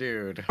less, my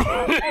dude.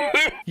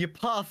 You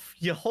puff,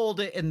 you hold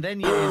it, and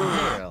then you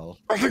inhale.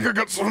 I think I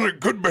got some of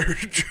that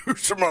Goodberry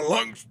juice in my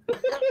lungs.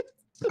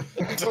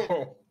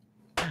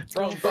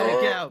 Don't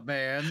freak out,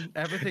 man.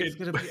 Everything's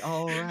gonna be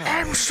all right.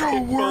 I'm so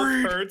Both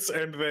worried. hurts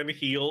and then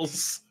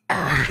heals.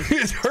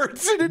 It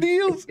hurts and it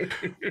heals.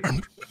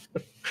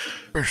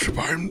 Bishop,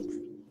 I'm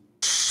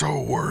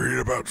so worried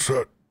about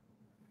Soot.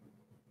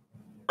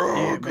 Oh,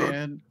 Yeah, God.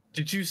 man.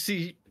 Did you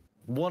see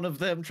one of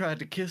them tried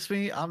to kiss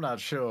me? I'm not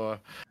sure.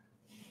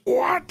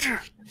 What?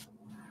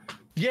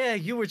 Yeah,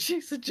 you were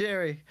chasing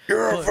Jerry.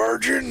 You're a But-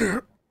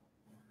 virgin?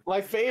 My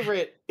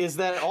favorite is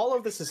that all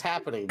of this is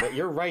happening, but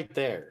you're right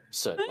there.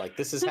 So, like,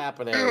 this is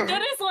happening.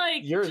 That is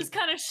like, You're- just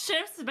kind of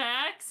shifts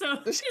back, so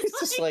It's she's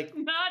just like,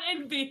 like- not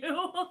in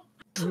view.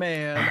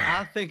 Man,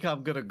 I think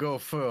I'm gonna go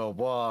for a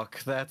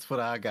walk. That's what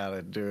I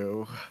gotta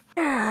do.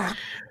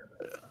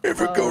 If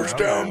it goes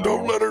down,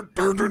 don't let her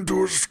turn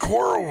into a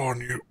squirrel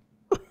on you.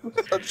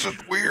 That's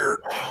just weird.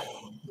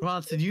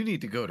 Bronson, you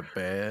need to go to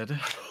bed.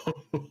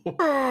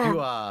 You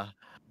are.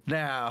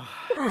 Now,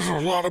 There's a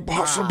lot of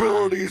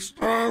possibilities.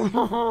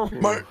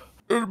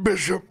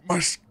 Bishop,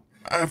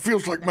 it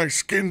feels like my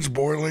skin's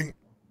boiling.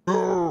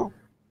 Oh.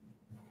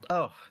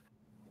 Oh,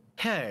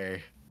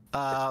 hey.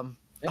 I'm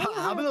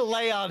gonna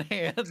lay on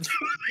hands.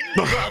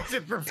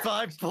 Bronson for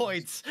 5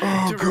 points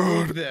to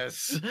remove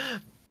this.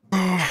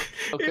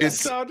 It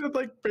sounded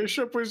like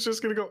Bishop was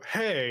just gonna go,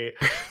 "Hey,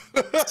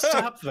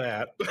 stop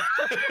that."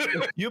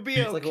 You'll be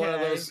It's okay. like one of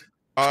those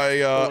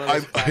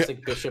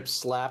classic Bishop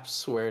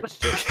slaps where it's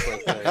just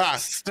like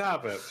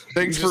Stop it.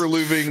 Thanks for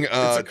removing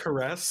It's a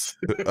caress.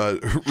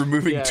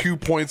 removing 2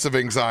 points of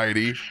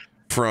anxiety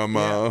from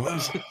well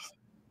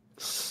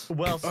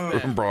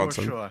spent,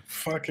 Bronson. for sure.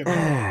 Fucking.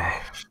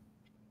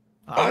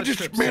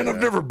 I've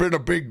never been a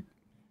big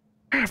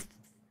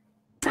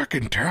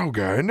fucking towel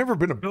guy. I've never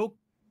been a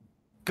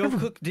Go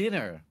cook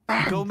dinner.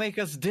 Go make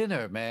us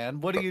dinner,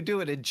 man. What are you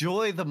doing?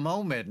 Enjoy the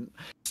moment.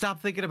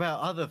 Stop thinking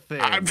about other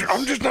things. I'm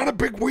just not a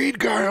big weed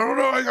guy. I don't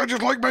know. I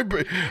just like my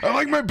beard.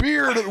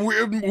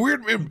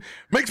 It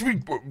makes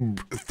me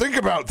think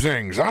about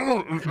things.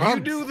 You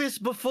knew this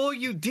before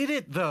you did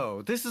it,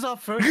 though. This is our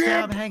first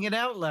time hanging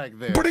out like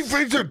this. But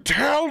it's a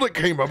towel that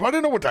came up. I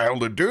didn't know what the hell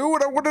to do,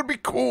 and I wanted to be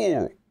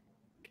cool.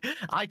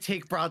 I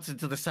take Bronson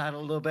to the side a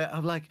little bit.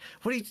 I'm like,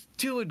 what are you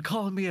doing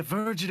calling me a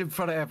virgin in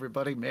front of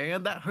everybody,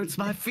 man? That hurts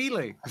my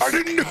feelings. I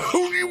didn't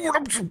know you were.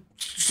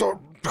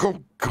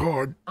 Oh,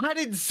 God. I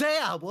didn't say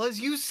I was.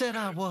 You said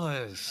I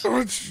was.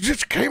 It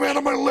just came out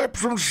of my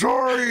lips. I'm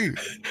sorry.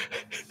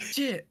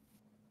 Shit.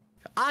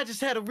 I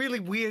just had a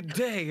really weird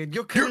day, and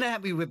you're coming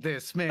at me with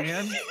this,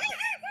 man.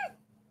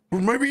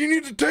 Well, maybe you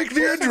need to take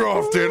the edge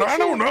off then. I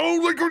don't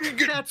know.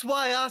 That's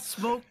why I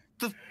smoked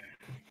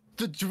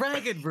the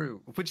dragon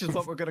root, which is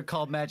what we're gonna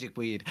call magic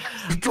weed.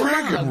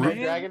 Dragon root?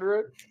 Dragon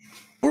root?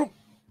 Well,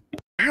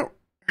 how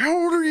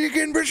old are you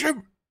again, Bishop?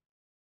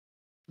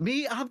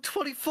 Me? I'm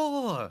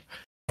 24.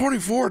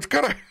 24. It's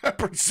gotta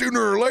happen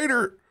sooner or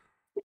later.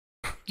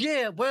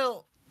 Yeah,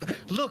 well,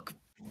 look,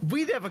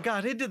 we never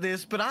got into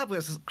this, but I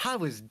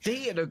was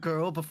dating a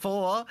girl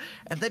before,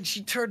 and then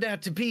she turned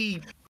out to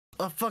be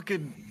a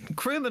fucking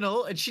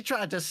criminal, and she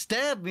tried to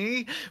stab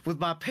me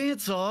with my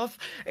pants off,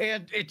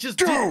 and it just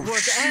didn't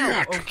work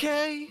out,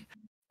 okay?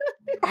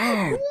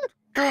 Oh,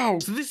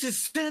 God. So this is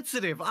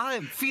sensitive.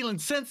 I'm feeling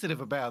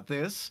sensitive about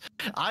this.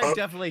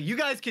 You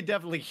guys can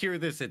definitely hear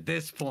this at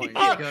this point,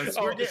 because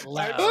we're getting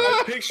loud.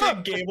 I picture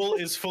Gable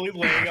is fully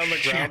laying on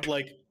the ground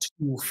like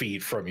 2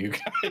 feet from you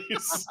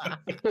guys.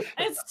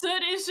 And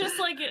Soot is just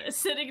like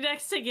sitting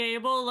next to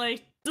Gable,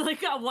 like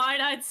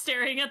wide-eyed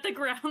staring at the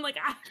ground, like,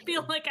 I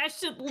feel like I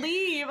should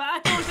leave.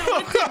 I don't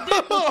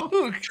know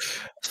what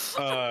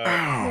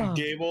to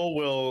do. Gable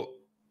will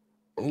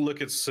look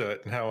at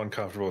Soot and how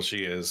uncomfortable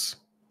she is,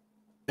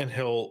 and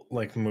he'll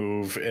like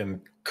move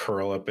and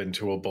curl up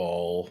into a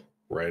ball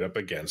right up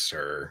against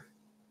her.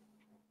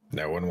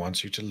 No one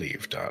wants you to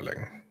leave,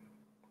 darling.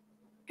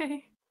 Okay.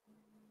 I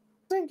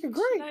think you're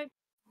great.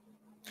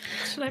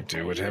 Should I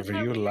Do whatever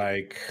you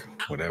like,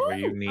 whatever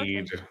you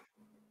need.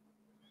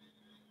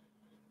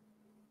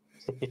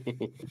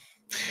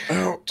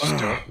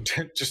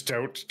 Just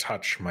don't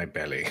touch my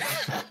belly.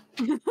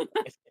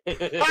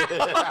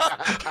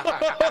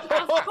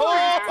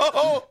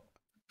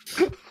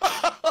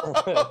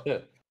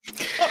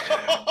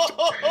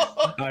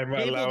 I'm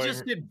allowing.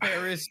 Just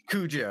embarrassed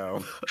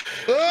Cujo.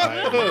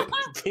 I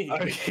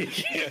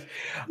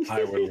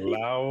will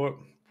allow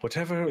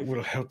whatever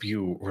will help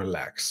you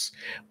relax.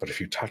 But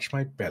if you touch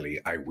my belly,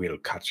 I will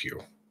cut you.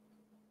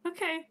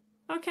 Okay.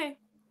 Of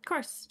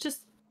course.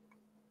 Just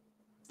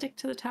stick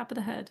to the top of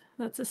the head.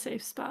 That's a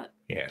safe spot.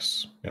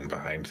 Yes, and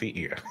behind the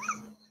ear.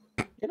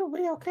 It'll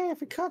be okay if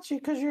he cuts you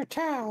because you're a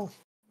towel.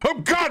 Oh,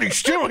 God, he's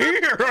still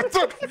here. I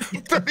thought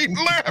he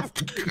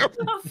left.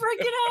 I'm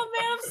freaking out,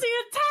 man. I'm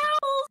seeing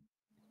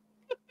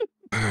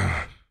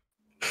towels.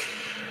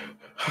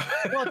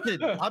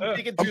 Bronson, I'm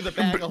digging through the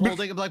bag of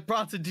holding. I'm like,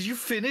 Bronson, did you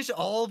finish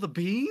all the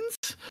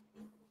beans?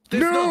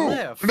 There's none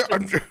left.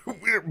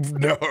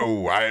 No,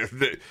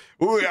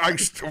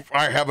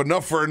 I have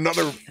enough for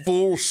another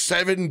full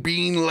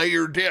 7-bean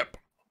layer dip.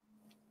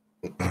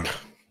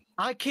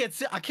 I can't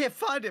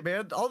find it,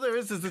 man. All there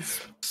is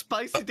this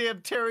spicy damn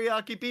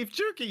teriyaki beef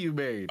jerky you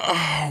made.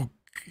 Oh,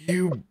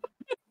 you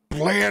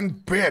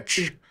bland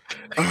bitch.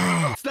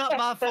 It's not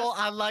my fault.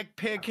 I like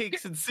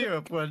pancakes and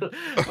syrup when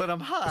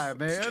I'm high,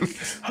 man.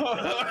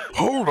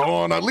 Hold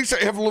on. At least I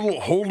have a little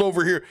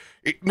holdover here.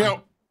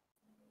 Now,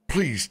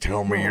 please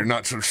tell me you're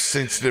not so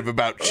sensitive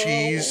about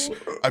cheese.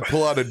 I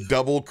pull out a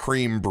double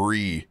cream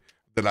brie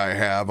that I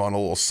have on a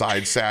little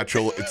side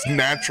satchel. It's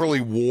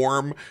naturally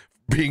warm,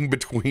 being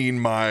between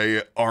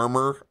my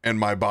armor and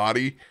my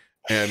body,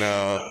 and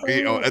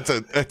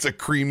it's a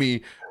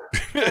creamy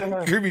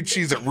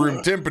cheese at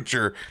room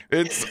temperature.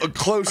 It's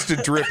close to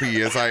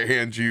drippy as I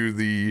hand you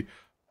the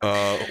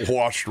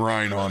washed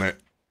rind on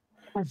it.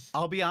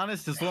 I'll be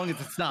honest, as long as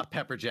it's not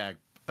pepper jack,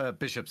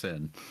 Bishop's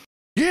in.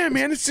 Yeah,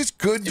 man, it's just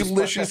good,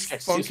 delicious,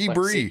 funky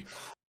brie.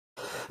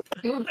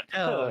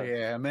 Oh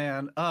yeah,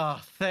 man.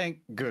 Oh, thank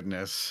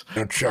goodness.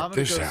 Now check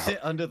this out. Sit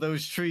under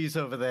those trees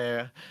over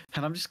there,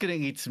 and I'm just gonna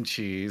eat some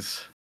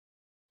cheese.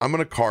 I'm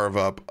gonna carve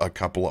up a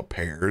couple of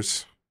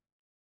pears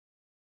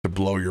to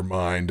blow your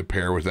mind to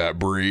pair with that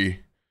brie,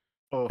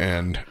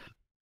 and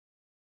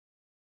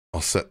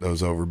I'll set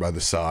those over by the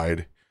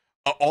side.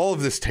 All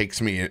of this takes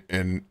me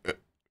in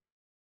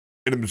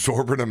an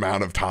absorbent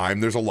amount of time.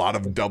 There's a lot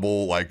of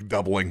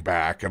doubling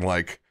back and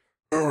like,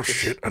 oh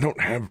shit, I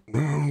don't have,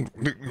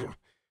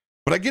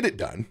 but I get it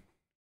done.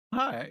 All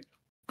right,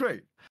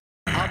 great.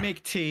 I'll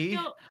make tea.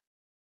 So,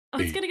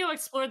 let's gonna go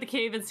explore the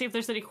cave and see if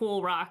there's any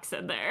cool rocks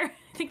in there.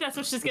 I think that's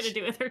what she's gonna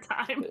do with her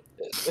time.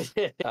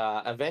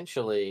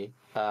 Eventually,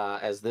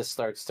 as this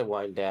starts to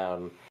wind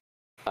down,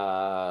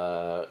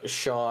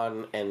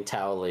 Sean and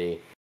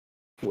Towley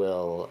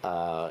will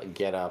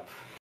get up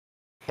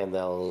and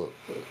they'll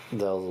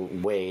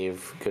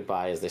wave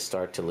goodbye as they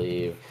start to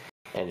leave,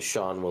 and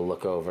Sean will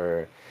look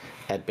over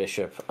at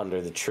Bishop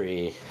under the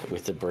tree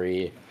with the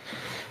brie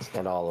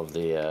and all of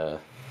the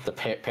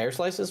pear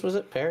slices. Was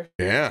it pear?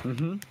 Yeah.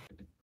 Mm-hmm.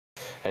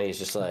 And he's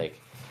just like,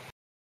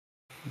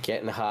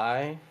 getting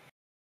high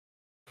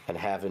and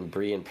having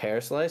brie and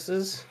pear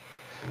slices.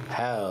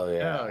 Hell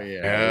yeah! Hell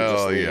yeah!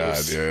 Hell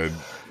yeah, dude!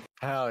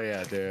 Hell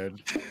yeah,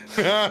 dude!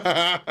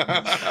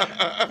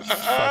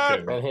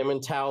 And him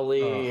and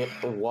Towley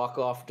walk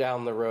off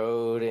down the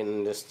road,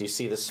 and just you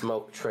see the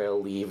smoke trail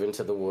leave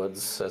into the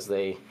woods as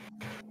they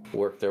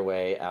work their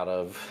way out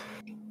of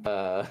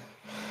the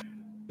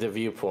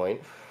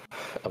viewpoint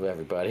of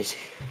everybody.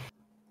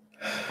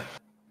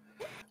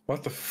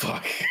 What the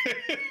fuck?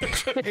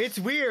 It's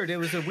weird. It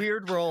was a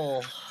weird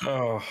roll.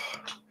 Oh,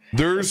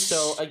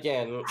 So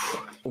again,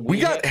 we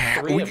got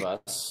three of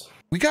us.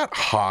 We got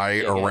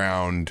high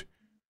around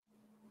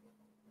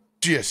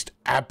just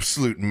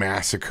absolute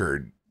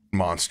massacred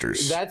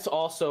monsters. That's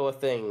also a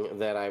thing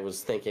that I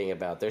was thinking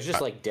about. There's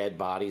just like dead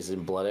bodies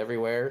and blood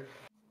everywhere,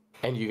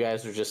 and you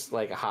guys are just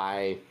like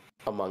high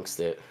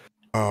amongst it.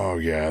 Oh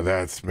yeah,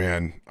 that's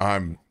man.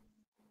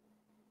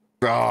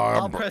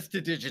 I'll press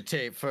to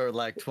digitate for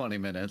like 20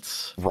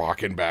 minutes.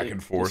 Rocking back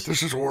and forth.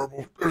 This is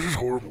horrible. This is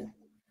horrible.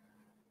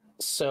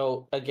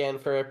 So again,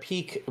 for a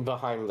peek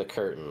behind the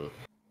curtain,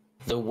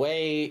 the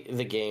way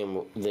the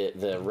game,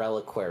 the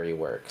reliquary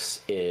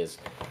works is,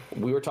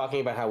 we were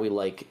talking about how we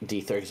like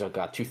D30, so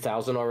got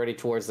 2,000 already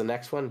towards the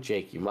next one.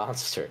 Jake, you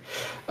monster.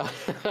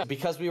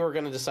 Because we were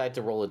going to decide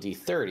to roll a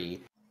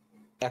D30,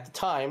 at the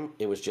time,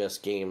 it was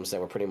just games that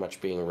were pretty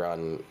much being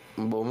run,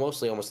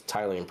 mostly almost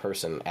entirely in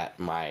person at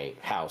my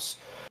house.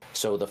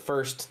 So the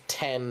first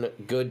 10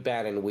 good,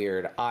 bad, and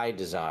weird I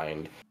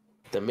designed.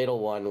 The middle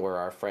one were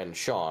our friend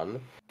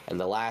Sean, and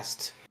the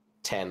last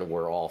 10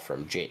 were all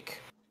from Jake.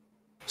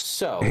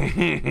 So,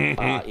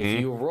 if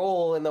you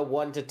roll in the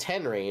 1 to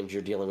 10 range,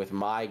 you're dealing with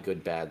my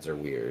good, bads, or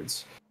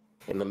weirds.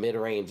 In the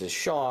mid-range is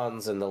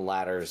Sean's, and the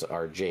ladders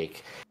are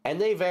Jake. And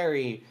they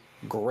vary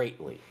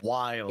greatly.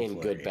 Wildly.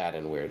 In good, bad,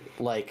 and weird.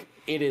 Like,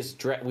 it is,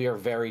 we are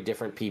very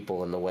different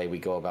people in the way we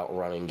go about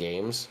running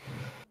games.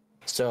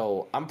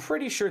 So, I'm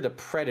pretty sure the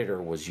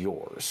Predator was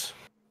yours.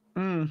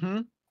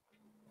 Mm-hmm.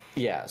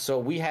 Yeah, so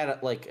we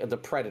had, like, the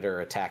Predator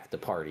attack the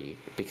party,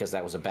 because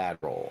that was a bad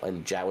roll,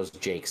 and that was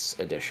Jake's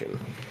addition.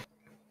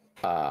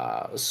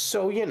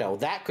 So, you know,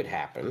 that could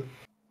happen.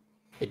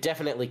 It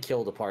definitely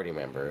killed a party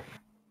member.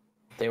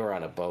 They were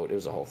on a boat. It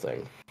was a whole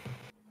thing.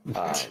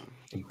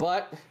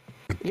 But,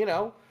 you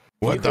know,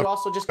 you could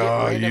also just get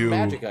a random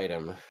magic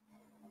item.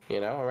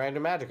 You know, a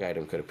random magic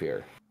item could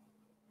appear.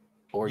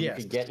 Or you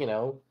could get, you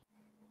know,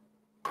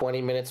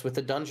 20 minutes with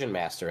the Dungeon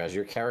Master as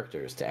your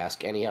characters to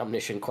ask any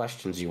omniscient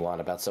questions you want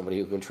about somebody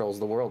who controls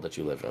the world that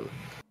you live in.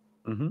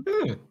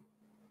 Mm-hmm.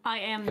 I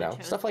am the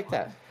chosen stuff like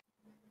that.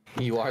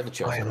 You are the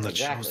chosen. I am the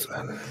exactly.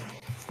 chosen.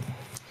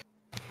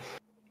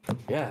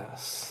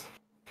 Yes.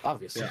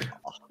 Obviously.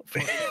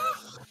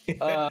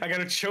 I got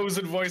a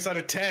chosen voice out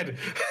of 10.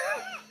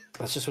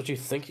 That's just what you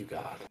think you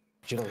got.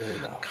 You don't really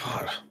know.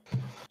 God,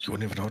 you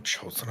wouldn't even know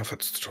chosen if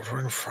it's stood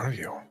right in front of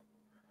you.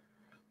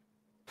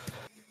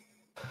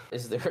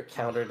 Is there a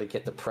counter to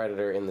get the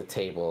Predator in the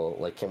table?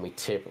 Like, can we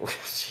tip?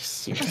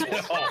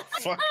 Oh,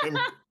 fucking.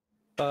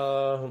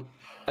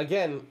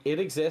 Again, it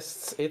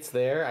exists. It's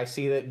there. I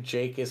see that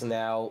Jake is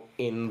now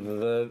in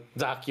the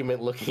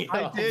document looking at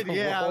I did,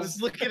 yeah. rolls. I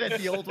was looking at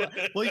the old one.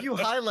 Well, you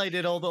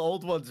highlighted all the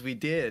old ones we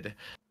did.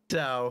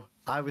 So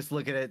I was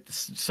looking at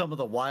some of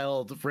the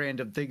wild,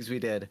 random things we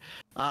did.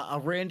 A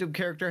random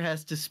character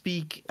has to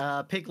speak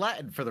Pig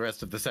Latin for the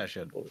rest of the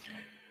session.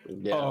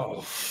 Yeah,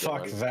 Oh,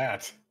 fuck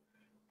that.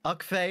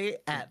 Ukfe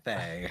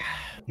Atve.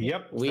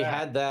 Yep. We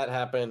had that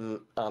happen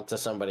to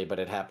somebody, but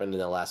it happened in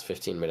the last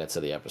 15 minutes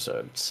of the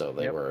episode, so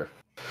they were...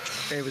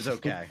 It was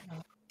okay.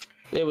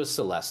 It was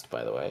Celeste,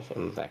 by the way,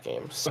 in that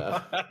game.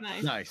 So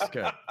Nice,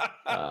 good.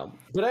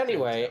 but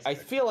anyway, I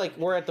feel like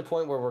we're at the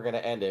point where we're going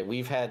to end it.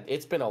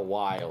 It's been a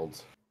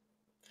wild.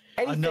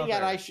 Anything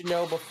that I should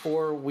know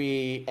before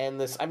we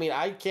end this? I mean,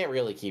 I can't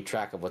really keep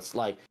track of what's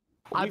like.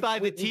 I buy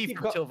the tea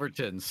from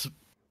Tilverton's.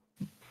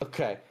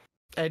 Okay.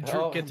 And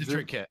get the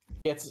trinket.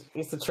 It's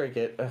the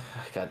trinket. Ugh,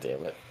 God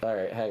damn it. All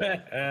right, hang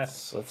on.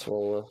 Let's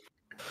roll.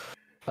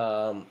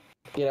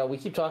 we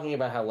keep talking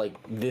about how like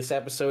this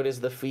episode is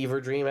the fever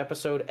dream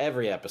episode.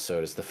 Every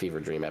episode is the fever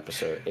dream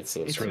episode. It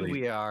seems. It's who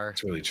we are.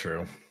 It's really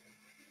true.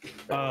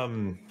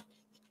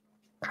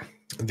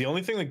 The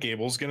only thing that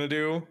Gable's gonna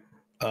do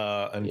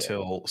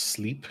until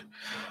sleep,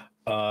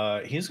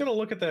 he's gonna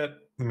look at that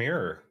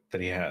mirror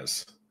that he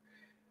has.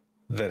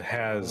 That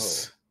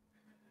has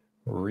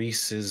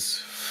Reese's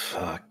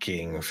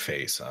fucking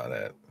face on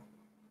it.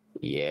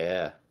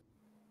 Yeah.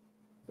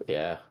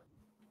 Yeah.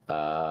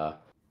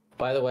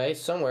 By the way,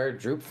 somewhere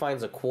Droop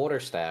finds a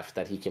quarterstaff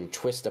that he can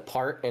twist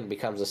apart and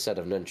becomes a set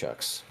of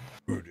nunchucks.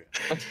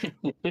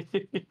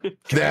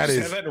 That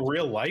is have that in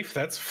real life.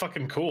 That's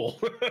fucking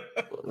cool.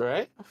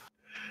 Right?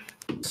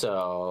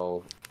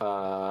 So,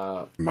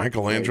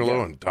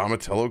 Michelangelo and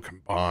Donatello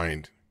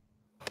combined.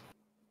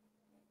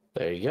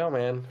 there you go,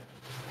 man.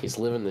 He's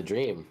living the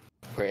dream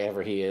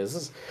wherever he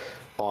is,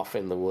 off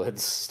in the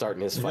woods,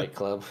 starting his fight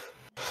club.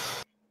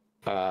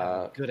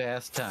 Good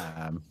ass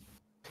time.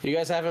 You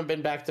guys haven't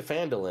been back to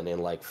Phandelver in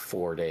like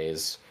 4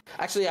 days.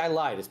 Actually, I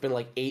lied. It's been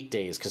like 8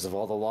 days because of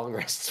all the long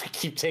rests we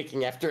keep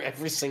taking after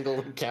every single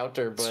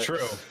encounter. But It's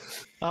true.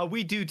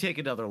 We do take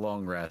another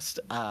long rest.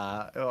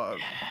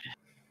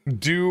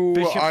 Do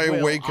Bishop I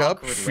will wake up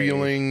awkwardly-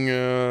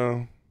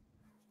 feeling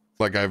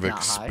like I've Not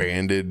high?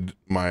 expanded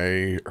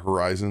my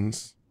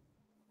horizons?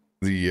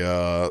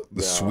 The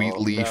sweet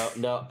leaf.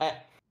 No.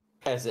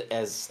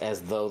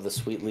 As though the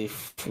sweet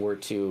leaf were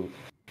to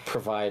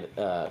provide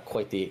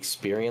quite the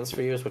experience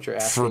for you, is what you're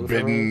asking.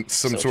 Forbidden, for me?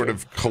 some So sort true.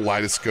 of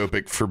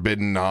kaleidoscopic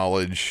forbidden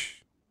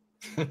knowledge.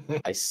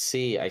 I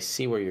see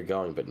where you're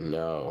going, but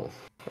no,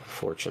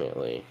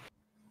 unfortunately.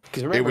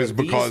 Because It was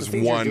because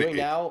one,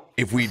 now,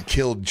 if we'd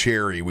killed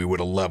Cherry, we would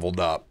have leveled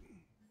up.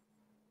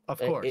 Of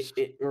course.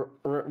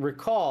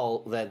 recall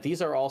that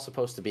these are all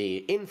supposed to be,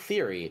 in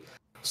theory,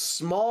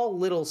 small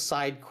little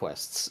side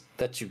quests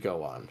that you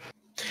go on.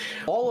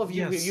 All of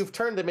you, Yes. you've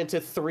turned them into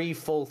 3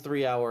 full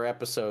 3-hour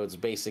episodes,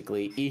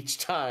 basically, each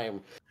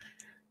time.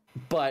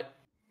 But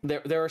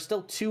there are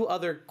still 2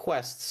 other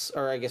quests,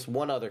 or I guess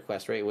 1 other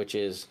quest, right, which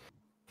is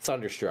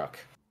Thunderstruck.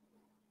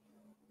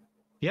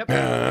 Yep.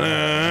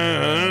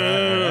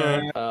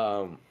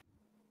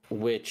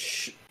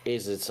 Which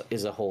is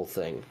a whole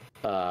thing.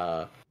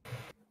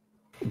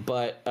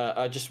 But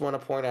I just want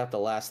to point out the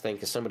last thing,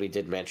 because somebody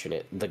did mention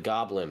it. The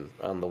goblin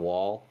on the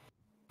wall.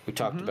 We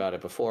talked about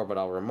it before, but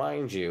I'll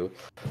remind you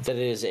that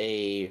it is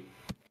a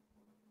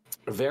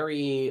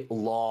very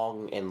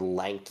long and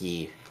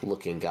lanky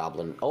looking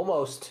goblin.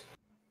 Almost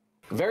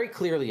very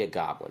clearly a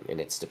goblin in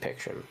its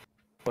depiction,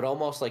 but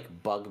almost like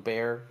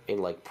bugbear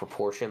in like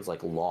proportions,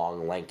 like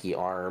long, lanky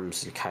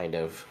arms and kind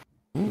of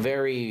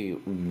very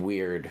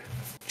weird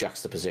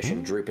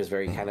juxtaposition. Droop is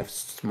very kind of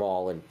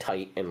small and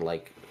tight and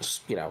like,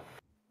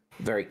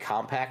 very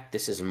compact.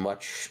 This is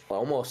much,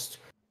 almost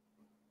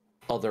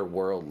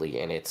otherworldly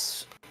in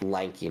its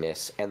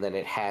lankiness, and then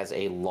it has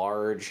a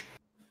large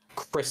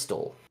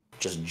crystal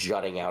just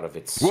jutting out of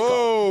its skull.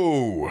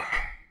 Whoa!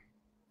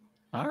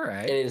 All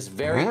right. It is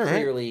very All right.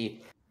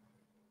 clearly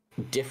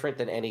different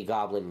than any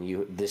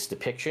goblin this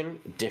depiction,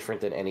 different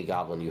than any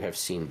goblin you have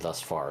seen thus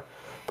far.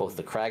 Both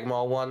the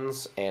Cragmaw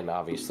ones and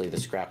obviously the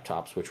Scrap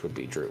Tops, which would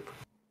be Droop.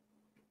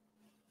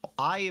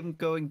 I am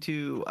going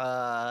to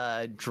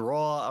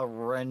draw a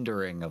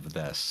rendering of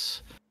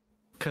this,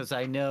 because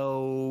I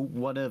know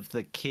one of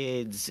the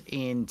kids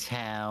in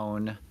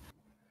town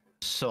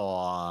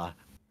saw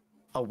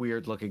a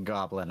weird looking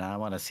goblin, and I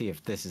want to see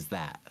if this is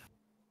that.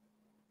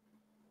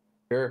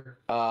 Sure.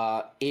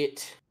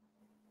 It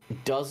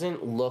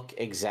doesn't look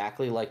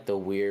exactly like the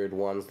weird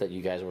ones that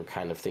you guys were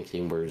kind of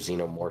thinking were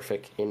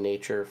xenomorphic in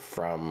nature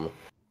from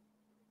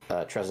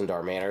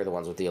Trezendar Manor, the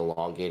ones with the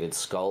elongated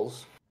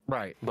skulls.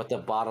 Right. But the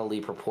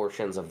bodily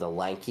proportions of the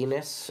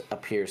lankiness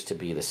appears to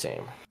be the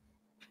same.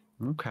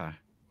 Okay.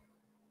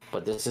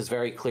 But this is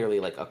very clearly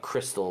like a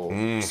crystal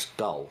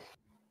skull.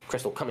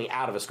 Crystal coming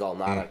out of a skull,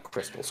 not a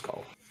crystal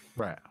skull.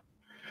 Right.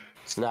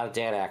 It's not a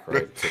Dan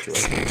Aykroyd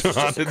situation. It's just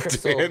Not a a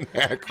crystal. Dan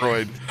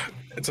Aykroyd.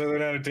 It's either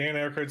not a Dan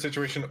Aykroyd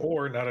situation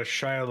or not a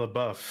Shia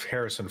LaBeouf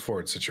Harrison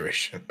Ford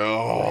situation.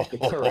 Oh,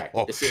 Correct.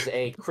 This is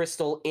a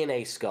crystal in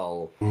a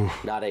skull,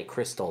 not a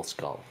crystal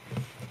skull.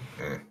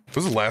 This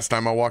was the last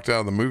time I walked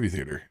out of the movie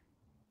theater.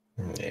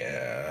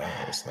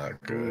 Yeah, it's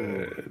not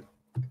good.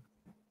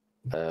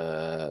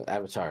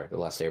 Avatar: The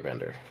Last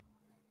Airbender.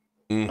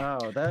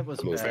 Oh, that was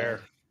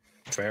bad.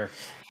 Fair.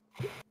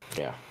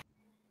 Yeah.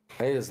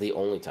 I think it's the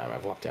only time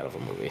I've walked out of a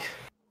movie.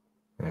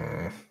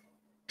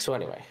 So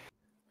anyway.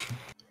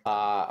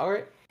 All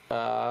right.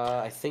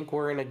 I think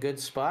we're in a good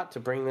spot to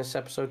bring this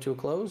episode to a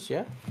close,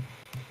 yeah?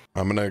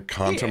 I'm gonna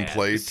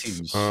contemplate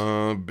seems-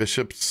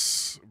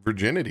 Bishop's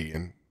virginity,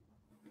 and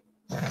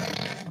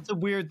It's a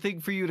weird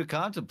thing for you to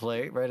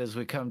contemplate right as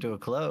we come to a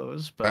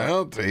close, but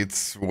well,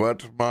 it's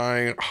what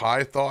my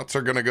high thoughts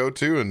are gonna go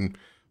to, and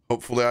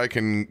hopefully I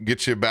can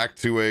get you back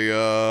to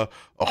a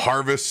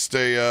harvest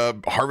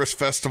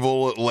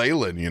festival at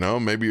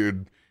Leyland. Maybe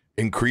you'd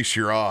increase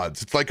your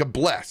odds. It's like a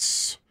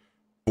bless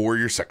for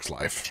your sex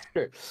life.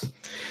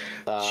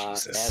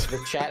 As the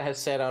chat has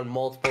said on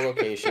multiple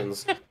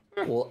occasions,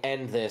 we'll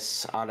end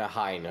this on a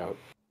high note.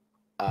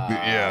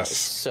 Yes.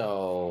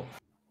 So,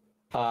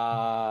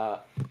 I'm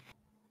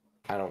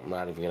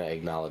not even going to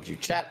acknowledge you,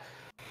 chat.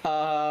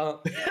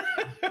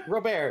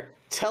 Robert,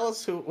 tell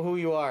us who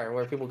you are and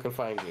where people can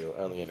find you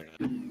on the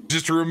internet.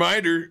 Just a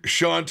reminder,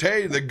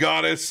 Shantae, the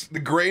goddess, the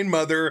grain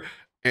mother,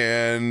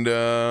 and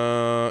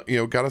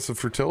goddess of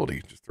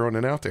fertility. Just throwing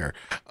it out there.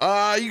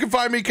 You can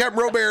find me, Captain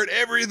Robert, at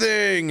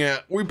everything.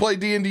 We play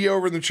D&D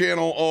over in the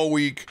channel all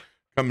week.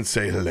 Come and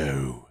say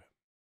hello.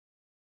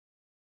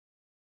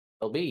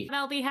 LB.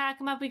 LB Hack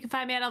 'em Up. You can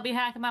find me at LB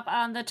Hack 'em Up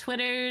on the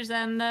Twitters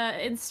and the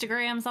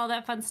Instagrams, all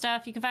that fun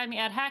stuff. You can find me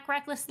at Hack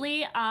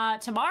Recklessly.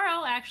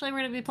 Tomorrow, actually, we're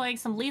going to be playing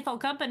some Lethal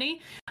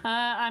Company.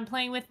 I'm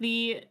playing with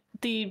the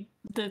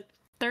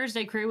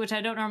Thursday crew, which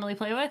I don't normally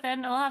play with,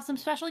 and we'll have some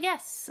special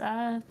guests.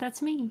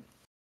 That's me.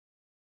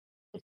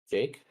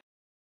 Jake.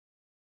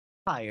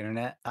 Hi,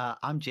 Internet.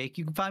 I'm Jake.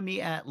 You can find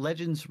me at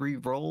Legends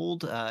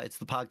Rerolled. It's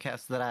the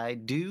podcast that I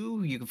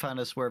do. You can find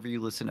us wherever you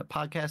listen to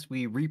podcasts.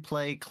 We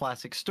replay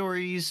classic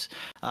stories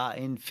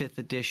in 5th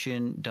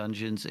edition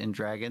Dungeons and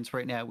Dragons.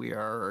 Right now, we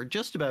are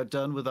just about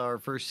done with our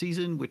first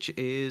season, which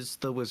is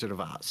The Wizard of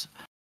Oz.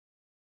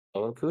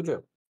 Oh,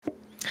 Cujo.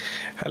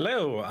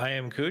 Hello, I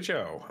am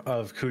Cujo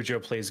of Cujo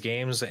Plays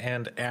Games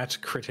and at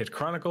Crit Hit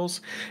Chronicles.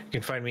 You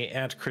can find me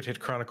at Crit Hit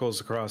Chronicles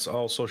across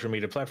all social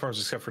media platforms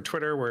except for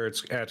Twitter, where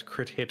it's at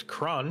Crit Hit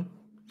Chron.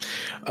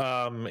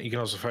 You can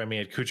also find me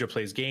at Cujo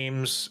Plays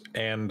Games,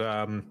 and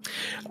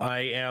I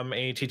am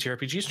a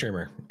TTRPG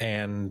streamer,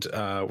 and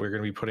we're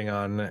going to be putting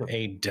on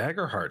a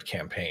Daggerheart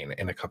campaign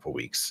in a couple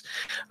weeks.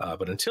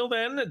 But until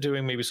then,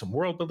 doing maybe some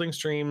world building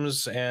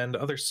streams and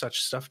other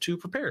such stuff to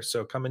prepare.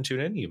 So come and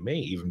tune in. You may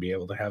even be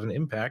able to have an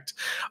impact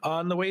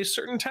on the way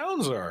certain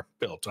towns are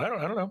built. I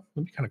don't know.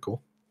 It'd be kind of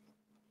cool.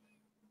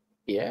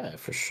 Yeah,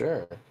 for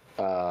sure.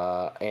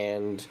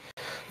 And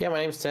yeah, my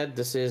name's Ted.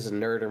 This is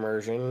Nerd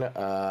Immersion.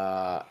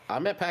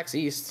 I'm at PAX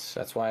East.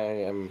 That's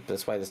why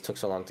this took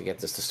so long to get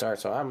this to start.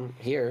 So I'm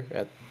here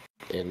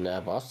in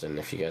Boston.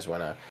 If you guys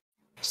want to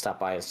stop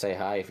by and say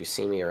hi, if you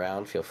see me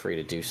around, feel free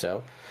to do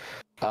so.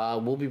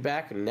 We'll be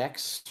back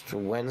next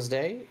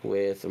Wednesday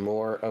with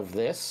more of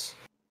this.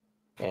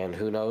 And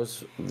who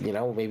knows,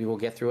 maybe we'll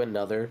get through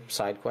another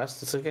side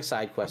quest. It's like a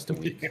side quest a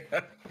week.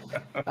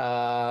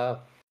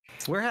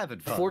 We're having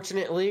fun.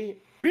 Fortunately,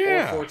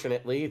 Yeah.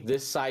 Unfortunately,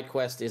 this side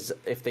quest is,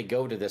 if they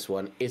go to this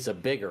one, is a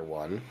bigger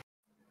one.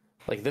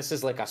 Like, this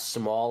is like a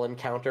small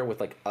encounter with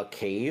like a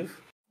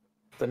cave.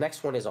 The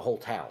next one is a whole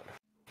town.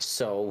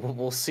 So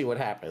we'll see what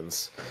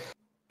happens.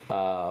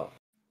 But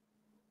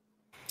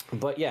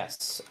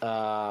yes,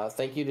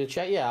 thank you to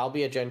chat. Yeah, I'll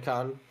be at Gen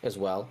Con as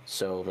well.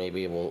 So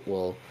maybe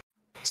we'll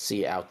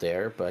see you out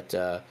there. But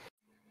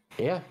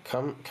yeah,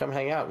 come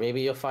hang out.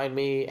 Maybe you'll find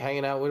me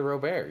hanging out with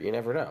Robert. You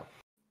never know.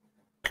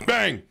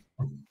 Bang.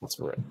 That's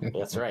right.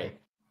 That's right.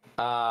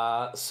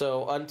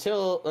 So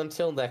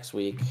until next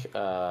week,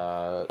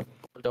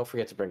 don't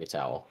forget to bring a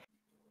towel.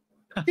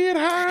 Get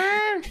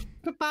high.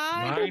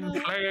 Goodbye. Mind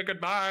Flayer,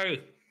 goodbye.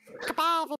 Goodbye.